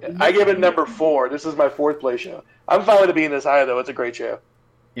 Yeah. I give it number 4. This is my 4th place show. I'm fine with it being this high, though. It's a great show.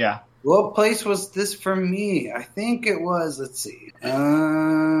 Yeah. What place was this for me? I think it was, let's see.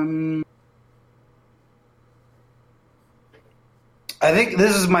 I think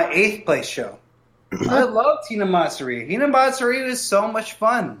this is my 8th place show. I love Hina Matsuri. Hina Matsuri was so much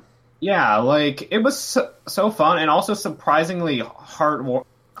fun. Yeah, like, it was so fun, and also surprisingly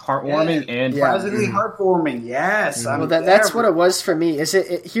heartwarming and surprisingly heartwarming. Yes, well, that's what it was for me.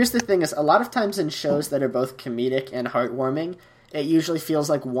 Here's the thing: is a lot of times in shows that are both comedic and heartwarming, it usually feels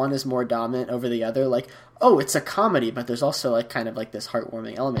like one is more dominant over the other. Like, oh, it's a comedy, but there's also like kind of like this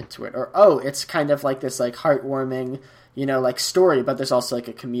heartwarming element to it, or oh, it's kind of like this like heartwarming, like story, but there's also like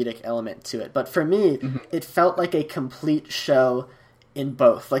a comedic element to it. But for me, it felt like a complete show in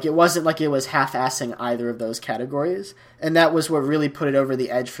both. Like, it wasn't like it was half-assing either of those categories, and that was what really put it over the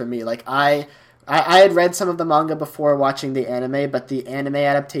edge for me. Like, I had read some of the manga before watching the anime, but the anime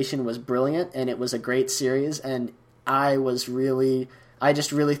adaptation was brilliant, and it was a great series, and I just really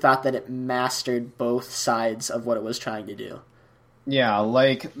thought that it mastered both sides of what it was trying to do. Yeah,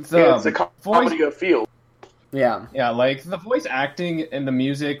 like, it's a comedy of feel. Yeah. Yeah, like, the voice acting and the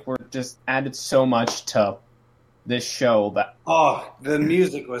music were just added so much to this show that the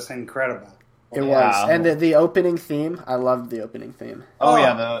music was incredible. It was, and the opening theme, I loved the opening theme.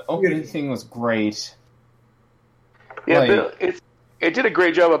 The opening theme was great. Yeah, it did a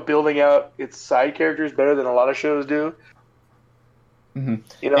great job of building out its side characters better than a lot of shows do.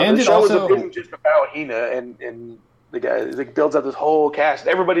 Mm-hmm. And the show isn't just about Hina and the guy. It builds out this whole cast.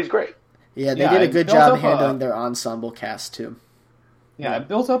 Everybody's great. Yeah, they did a good job handling their ensemble cast too. Yeah, it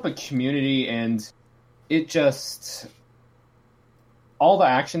built up a community, and it just, all the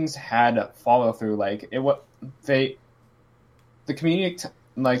actions had follow through. Like, the comedic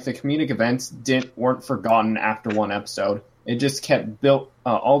events weren't forgotten after one episode. It just kept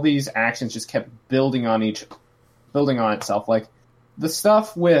all these actions just kept building on itself. Like the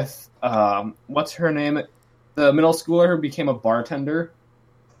stuff with what's her name, the middle schooler who became a bartender.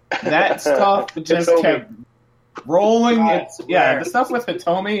 That stuff just kept rolling. The stuff with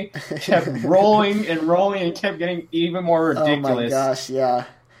Hitomi kept rolling and kept getting even more ridiculous. Oh my gosh, yeah.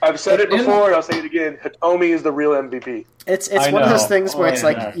 I've said it before, and I'll say it again. Hitomi is the real MVP. It's one of those things where it's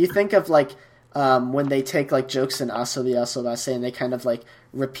like, you think of like when they take like jokes in asobi and they kind of like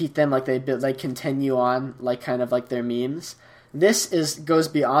repeat them, like they continue on like kind of like their memes. This goes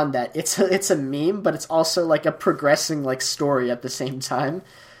beyond that. It's a meme, but it's also like a progressing like story at the same time.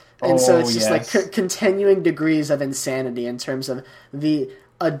 And so it's just like continuing degrees of insanity in terms of the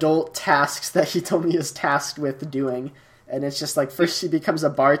adult tasks that Hitomi is tasked with doing. And it's just like, first she becomes a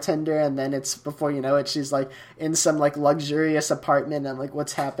bartender, and then it's, before you know it, she's like in some like luxurious apartment, and I'm like,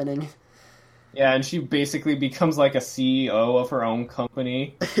 what's happening? Yeah, and she basically becomes like a CEO of her own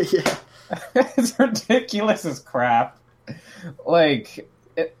company. Yeah. It's ridiculous as crap. Like...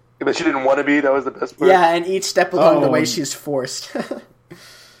 But she didn't want to be, that was the best part. Yeah, and each step along the way she's forced.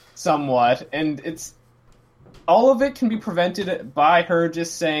 Somewhat. And it's... all of it can be prevented by her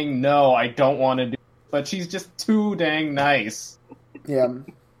just saying, no, I don't want to do it. But she's just too dang nice. Yeah.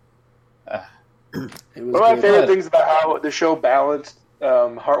 One of my favorite things about how the show balanced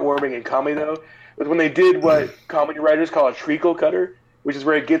heartwarming and comedy, though, was when they did what comedy writers call a treacle cutter, which is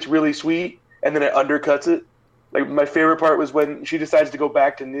where it gets really sweet and then it undercuts it. Like, my favorite part was when she decides to go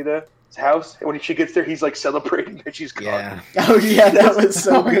back to Nita's house, and when she gets there, he's like celebrating that she's gone. Yeah. Oh yeah, that was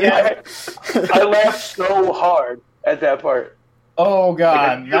so good. I laughed so hard at that part. Oh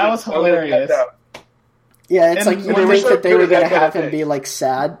god, that was hilarious. Yeah, it's and like you would think that they were going to have him be like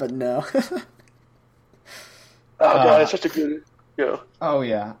sad, but no. Oh god, it's such a good show. Oh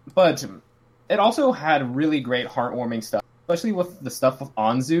yeah, but it also had really great heartwarming stuff, especially with the stuff with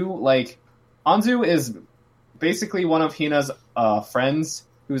Anzu. Like, Anzu is basically one of Hina's friends,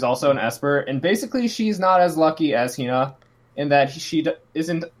 who's also an Esper, and basically she's not as lucky as Hina in that she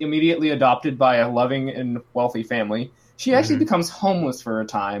isn't immediately adopted by a loving and wealthy family. She actually becomes homeless for a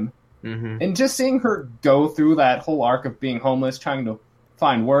time. And just seeing her go through that whole arc of being homeless, trying to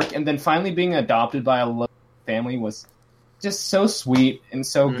find work, and then finally being adopted by a loving family was just so sweet and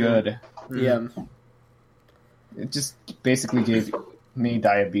so good. Yeah. It just basically gave me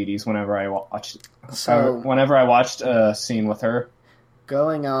diabetes whenever I watched a scene with her.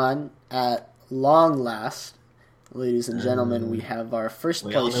 Going on, at long last, ladies and gentlemen, we have our first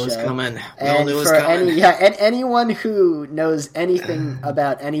place show. And for anyone who knows anything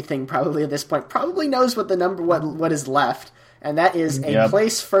about anything, probably at this point, probably knows what is left, and that is a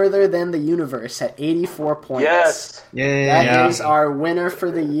place further than the universe at 84 points. Yes, that is our winner for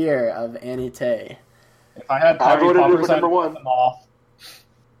the year of AniTAY. If I had Party Poppers, I'd put them off.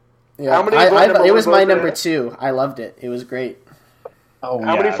 Yeah, how many? It was my number 2. I loved it. It was great. Oh,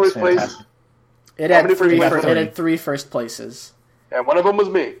 how many first place? It had three first places. And one of them was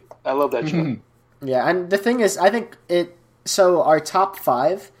me. I love that show. Yeah, and the thing is, I think so our top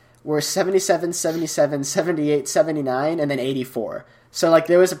 5 were 77, 77, 78, 79, and then 84. So, like,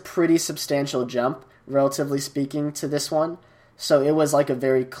 there was a pretty substantial jump, relatively speaking, to this one. So it was, like, a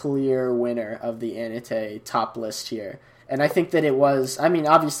very clear winner of the AniTAY top list here. And I think that it was, I mean,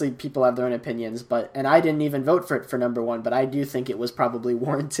 obviously people have their own opinions, and I didn't even vote for it for number 1, but I do think it was probably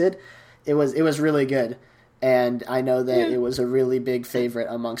warranted. It was really good, and I know that it was a really big favorite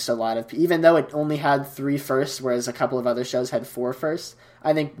amongst a lot of people. Even though it only had 3 firsts, whereas a couple of other shows had 4 firsts,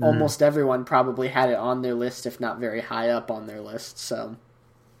 I think almost everyone probably had it on their list, if not very high up on their list. So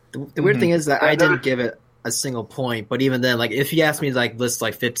the weird thing is that I didn't give it a single point, but even then, like, if you asked me to like list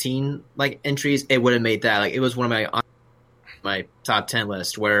like 15 like entries, it would have made that. Like, it was one of my top 10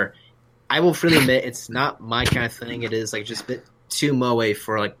 list, where I will freely admit it's not my kind of thing. It is like just a bit too moe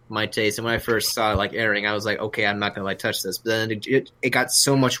for like my taste. And when I first saw it like airing, I was like, okay, I'm not gonna like touch this. But then it got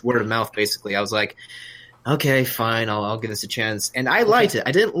so much word of mouth. Basically, I was like, okay, fine, I'll give this a chance. And I liked it.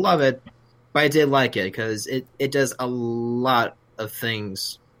 I didn't love it, but I did like it because it does a lot of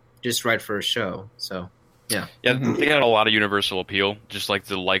things just right for a show. So. Yeah, they had a lot of universal appeal, just like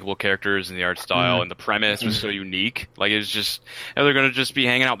the likable characters and the art style and the premise was so unique. Like, it was just, they're going to just be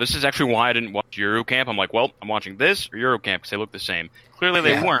hanging out. This is actually why I didn't watch Eurocamp. I'm like, well, I'm watching this or Eurocamp because they look the same. Clearly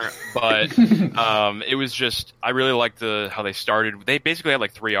they weren't, but it was just, I really liked how they started. They basically had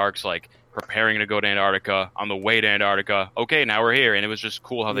like 3 arcs, like preparing to go to Antarctica, on the way to Antarctica, okay, now we're here. And it was just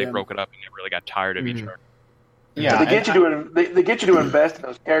cool how they broke it up and they really got tired of each other. Yeah, they get you to invest in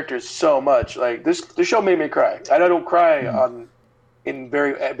those characters so much. Like, this show made me cry. I don't cry in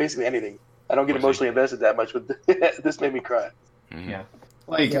basically anything. I don't get emotionally invested that much, but this made me cry. Yeah,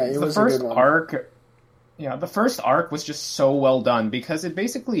 like the first arc. Yeah, the first arc was just so well done because it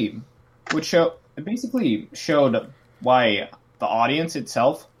basically showed why the audience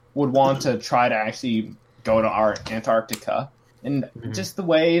itself would want to try to actually go to our Antarctica, and just the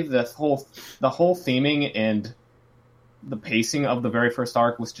way the whole theming and the pacing of the very first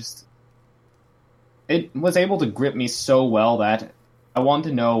arc was just, it was able to grip me so well that I wanted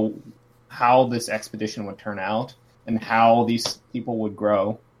to know how this expedition would turn out and how these people would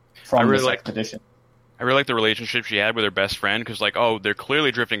grow from this expedition. I really like the relationship she had with her best friend, because, like, oh, they're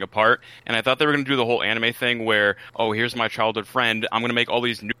clearly drifting apart, and I thought they were going to do the whole anime thing where, oh, here's my childhood friend, I'm going to make all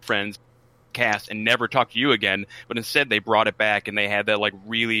these new friends cast and never talk to you again, but instead they brought it back, and they had that, like,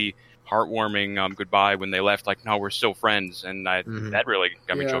 really heartwarming goodbye when they left, like, no, we're still friends, and that really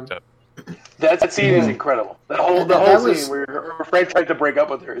got me choked up. That scene is incredible. The whole scene where her friend tried to break up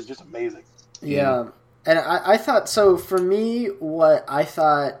with her is just amazing. Yeah. And I thought, so for me, what I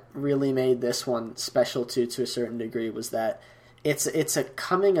thought really made this one special to a certain degree was that it's a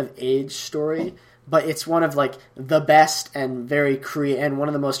coming of age story, but it's one of like the best and and one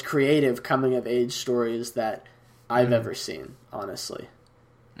of the most creative coming of age stories that I've ever seen, honestly.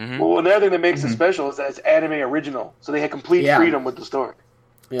 Mm-hmm. Well, another thing that makes it special is that it's anime original, so they had complete freedom with the story.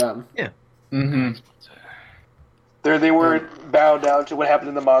 Yeah. Yeah. Mm-hmm. They weren't bound down to what happened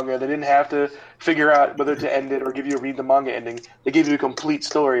in the manga. They didn't have to figure out whether to end it or give you a read the manga ending. They gave you a complete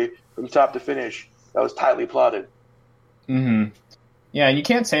story from top to finish that was tightly plotted. Mm-hmm. Yeah, and you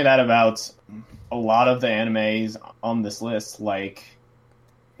can't say that about a lot of the animes on this list. Like,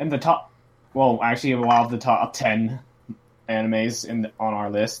 in the top... Well, actually, a lot of the top 10 animes on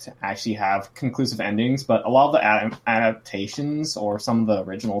our list actually have conclusive endings, but a lot of the adaptations or some of the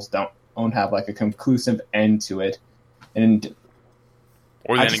originals don't have, like, a conclusive end to it. And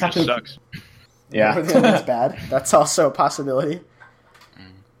or the ending just sucks. Yeah. Or the ending's bad. That's also a possibility.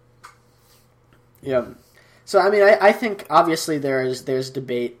 Yeah. So, I mean, I think, obviously, there's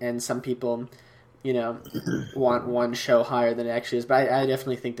debate, and some people, want one show higher than it actually is, but I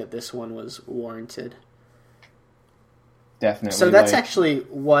definitely think that this one was warranted. Definitely. So that's actually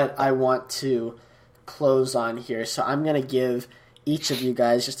what I want to close on here. So I'm going to give each of you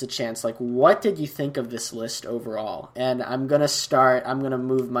guys just a chance. Like, what did you think of this list overall? And I'm going to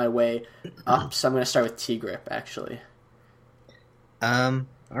move my way up. So I'm going to start with T-Grip, actually. All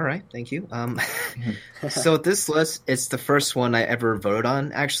right. Thank you. So this list, it's the first one I ever voted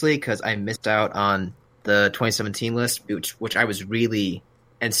on, actually, because I missed out on the 2017 list, which I was really,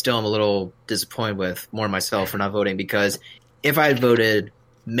 and still I'm a little disappointed with more myself for not voting, because if I had voted,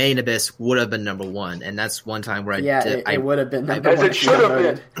 Main Abyss would have been number one, and that's one time where it would have been number one. It should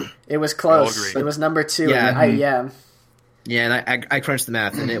have been. It was close. It was number two. Yeah, and and I crunched the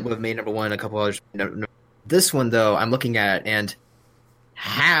math, and it would have made number one. A couple others. This one, though, I'm looking at, and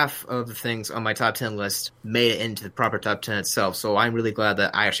half of the things on my top 10 list made it into the proper top 10 itself. So I'm really glad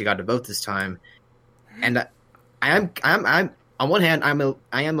that I actually got to vote this time. And I'm on one hand,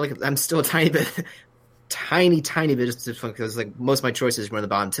 I'm still a tiny bit disappointed, because like most of my choices were in the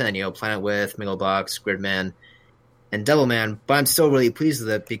bottom 10. Planet With, Megalobox, Gridman, and Devilman. But I'm still really pleased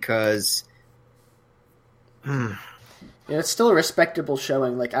with it because. It's still a respectable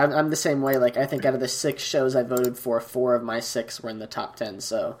showing. Like I'm the same way. Like I think out of the 6 shows I voted for, 4 of my 6 were in the top 10.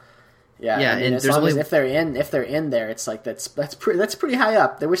 So yeah. I mean, as long as if they're in there, it's like that's pretty high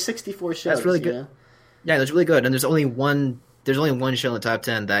up. There were 64 shows. That's really good. Yeah, that's really good. And there's only one show in the top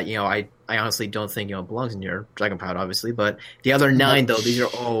 10 that I honestly don't think belongs in your Dragon Pod, obviously. But the other 9 though, these are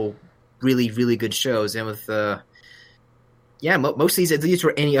all really really good shows. And with most of these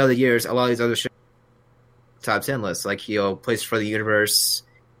were any other years. A lot of these other shows. Top 10 list, like Place for the Universe.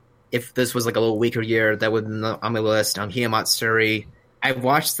 If this was like a little weaker year, that would be on my list. Hinamatsuri, I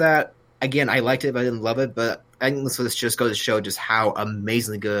watched that again. I liked it, but I didn't love it. But I think this just goes to show just how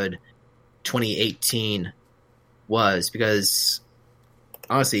amazingly good 2018 was. Because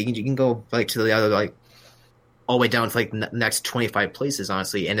honestly, you can go like to the other all the way down to like next 25 places,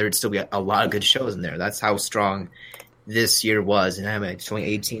 honestly, and there would still be a lot of good shows in there. That's how strong this year was, and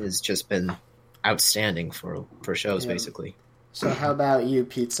 2018 has just been outstanding for shows, basically. So how about you,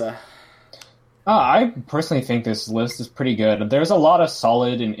 Pizza? I personally think this list is pretty good. There's a lot of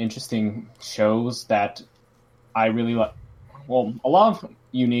solid and interesting shows that I really like. Well, a lot of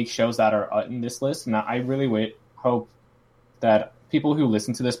unique shows that are in this list, and I really hope that people who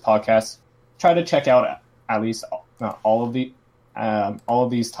listen to this podcast try to check out at least all of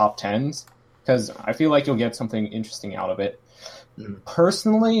these top 10s, because I feel like you'll get something interesting out of it.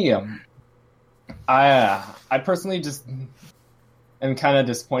 Personally, I personally just am kind of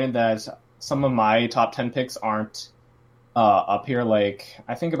disappointed that some of my top 10 picks aren't up here. Like,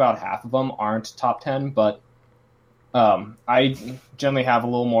 I think about half of them aren't top 10, but I generally have a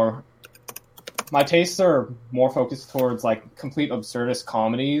little more... My tastes are more focused towards, like, complete absurdist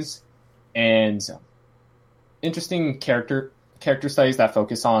comedies and interesting character studies that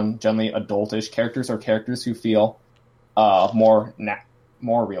focus on generally adultish characters or characters who feel more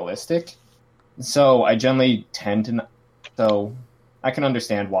realistic. So I generally tend to... So I can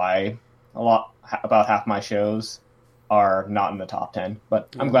understand why about half my shows are not in the top 10,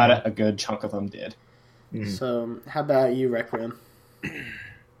 but I'm glad a good chunk of them did. So, how about you, Requiem?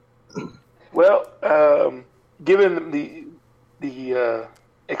 Well, given the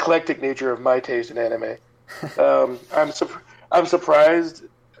eclectic nature of my taste in anime, I'm surprised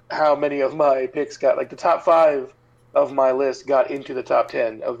how many of my picks got, like, the top 5 of my list got into the top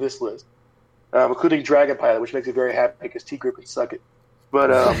 10 of this list, including Dragon Pilot, which makes me very happy because T-Group can suck it. But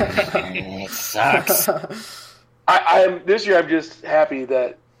it sucks. This year I'm just happy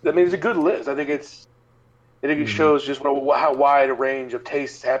that it's a good list. I think it shows just how wide a range of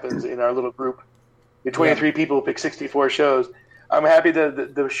tastes happens in our little group. The 23 people pick 64 shows. I'm happy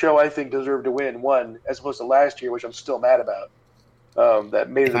that the show I think deserved to won, as opposed to last year, which I'm still mad about. That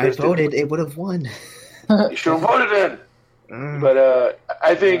made if I voted, it would have won. You should have voted in. But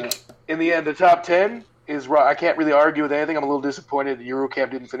I think in the end, the top 10 is right. I can't really argue with anything. I'm a little disappointed that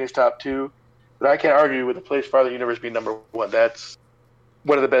Eurocamp didn't finish top 2, but I can't argue with The Place Farther Universe being number 1. That's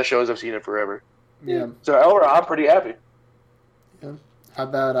one of the best shows I've seen in forever. Yeah. So Elra, I'm pretty happy. Yeah. How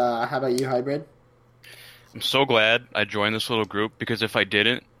about you, Hybrid? I'm so glad I joined this little group, because if I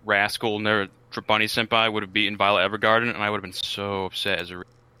didn't, Rascal Bunny Senpai would have beaten Violet Evergarden, and I would have been so upset as a.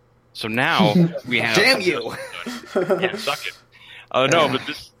 So now we have. Damn you! Yeah, suck it. No, but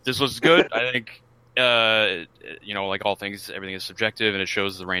this was good. I think, like all things, everything is subjective, and it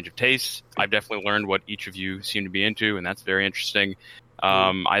shows the range of tastes. I've definitely learned what each of you seem to be into, and that's very interesting.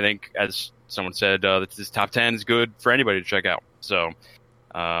 I think, as someone said, this top 10 is good for anybody to check out. So,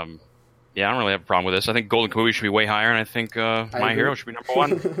 yeah, I don't really have a problem with this. I think Golden Kamuy should be way higher, and I think My Hero should be number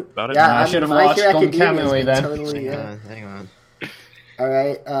 1. About it. Yeah, I should have watched Golden Kamuy then. Totally, Hang on. All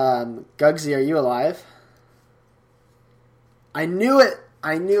right, Gugsy, are you alive? I knew it.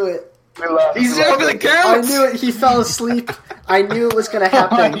 He's over the couch! I knew it. He fell asleep. I knew it was going to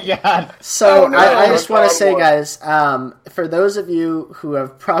happen. Oh my god. So I just want to say, guys, for those of you who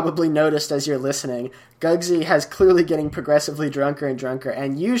have probably noticed as you're listening, Gugsy has clearly getting progressively drunker and drunker.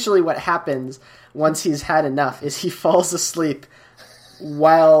 And usually what happens once he's had enough is he falls asleep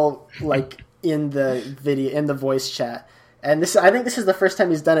while, like, in the voice chat. And I think this is the first time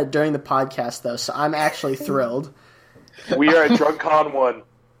he's done it during the podcast, though. So I'm actually thrilled. We are at DrunkCon 1.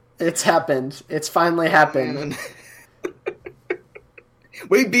 It's happened. It's finally happened.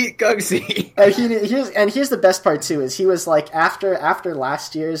 We beat Gugsy. And here's the best part too: is he was like after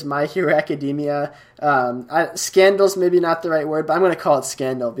last year's My Hero Academia scandal's maybe not the right word, but I'm going to call it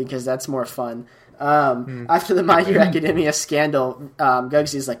scandal because that's more fun. After the My Hero Academia scandal,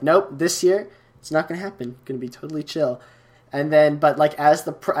 Gugsy's like, nope, this year it's not going to happen. Going to be totally chill. And then, but like as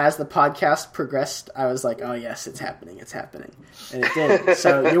the podcast progressed, I was like, "Oh yes, it's happening, and it did."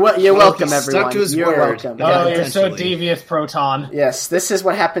 So you're welcome, everyone. Stuck to his you're word. welcome. Oh, you're so devious, Proton. Yes, this is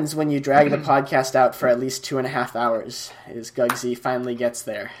what happens when you drag the podcast out for at least 2.5 hours. Is Gugsy finally gets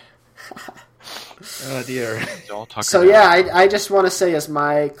there? Oh dear. So yeah, I just want to say as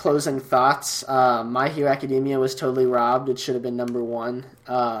my closing thoughts, My Hero Academia was totally robbed. It should have been number 1.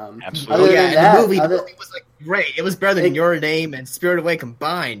 Absolutely. Other than that, the movie was like great. It was better than Your Name and Spirited Away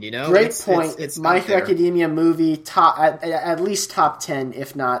combined. You know, great point. It's My Hero Academia movie top at least top 10,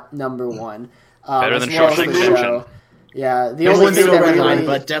 if not number 1. Better than Shawshank Redemption. Yeah, the There's only thing that really,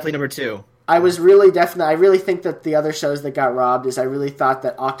 but definitely number 2. I really think that the other shows that got robbed is I really thought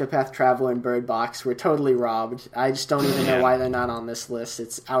that Octopath Traveler and Bird Box were totally robbed. I just don't even know why they're not on this list.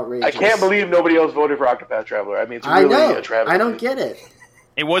 It's outrageous. I can't believe nobody else voted for Octopath Traveler. I mean, it's really a travesty. I don't get it.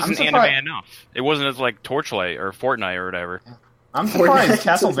 It wasn't anime enough. It wasn't as like Torchlight or Fortnite or whatever. I'm surprised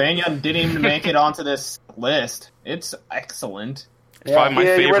Castlevania didn't even make it onto this list. It's excellent. It's probably my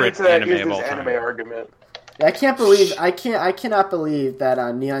favorite anime of all time. time. Argument. I cannot believe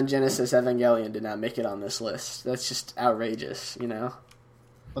that Neon Genesis Evangelion did not make it on this list. That's just outrageous, you know.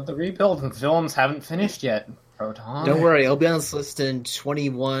 But the rebuild films haven't finished yet, Proton. Don't worry, it'll be on this list in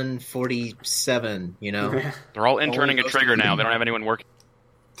 2147. You know, they're all interning a Trigger now. They don't have anyone working.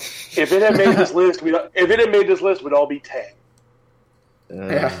 If it had made this list, we'd all be 10.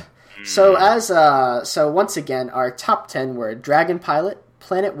 Yeah. So once again, our top 10 were Dragon Pilot,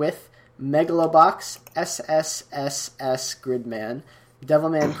 Planet With, Megalobox, SSSS Gridman,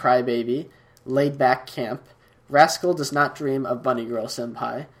 Devilman Crybaby, Laid Back Camp, Rascal Does Not Dream of Bunny Girl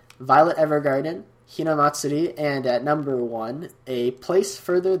Senpai, Violet Evergarden, Hinamatsuri, and at number 1, A Place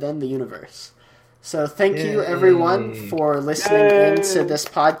Further Than the Universe. So thank you, everyone, for listening into this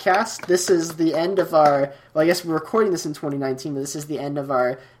podcast. This is the end of our... Well, I guess we're recording this in 2019, but this is the end of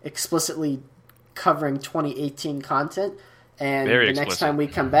our explicitly covering 2018 content. And the next time we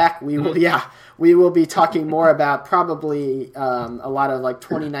come back, we will be talking more about probably a lot of like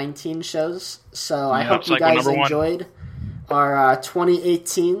 2019 shows. So I hope you guys enjoyed our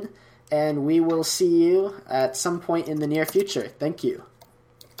 2018, and we will see you at some point in the near future. Thank you.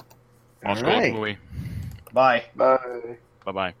 All right. movie. Bye. Bye. Bye-bye.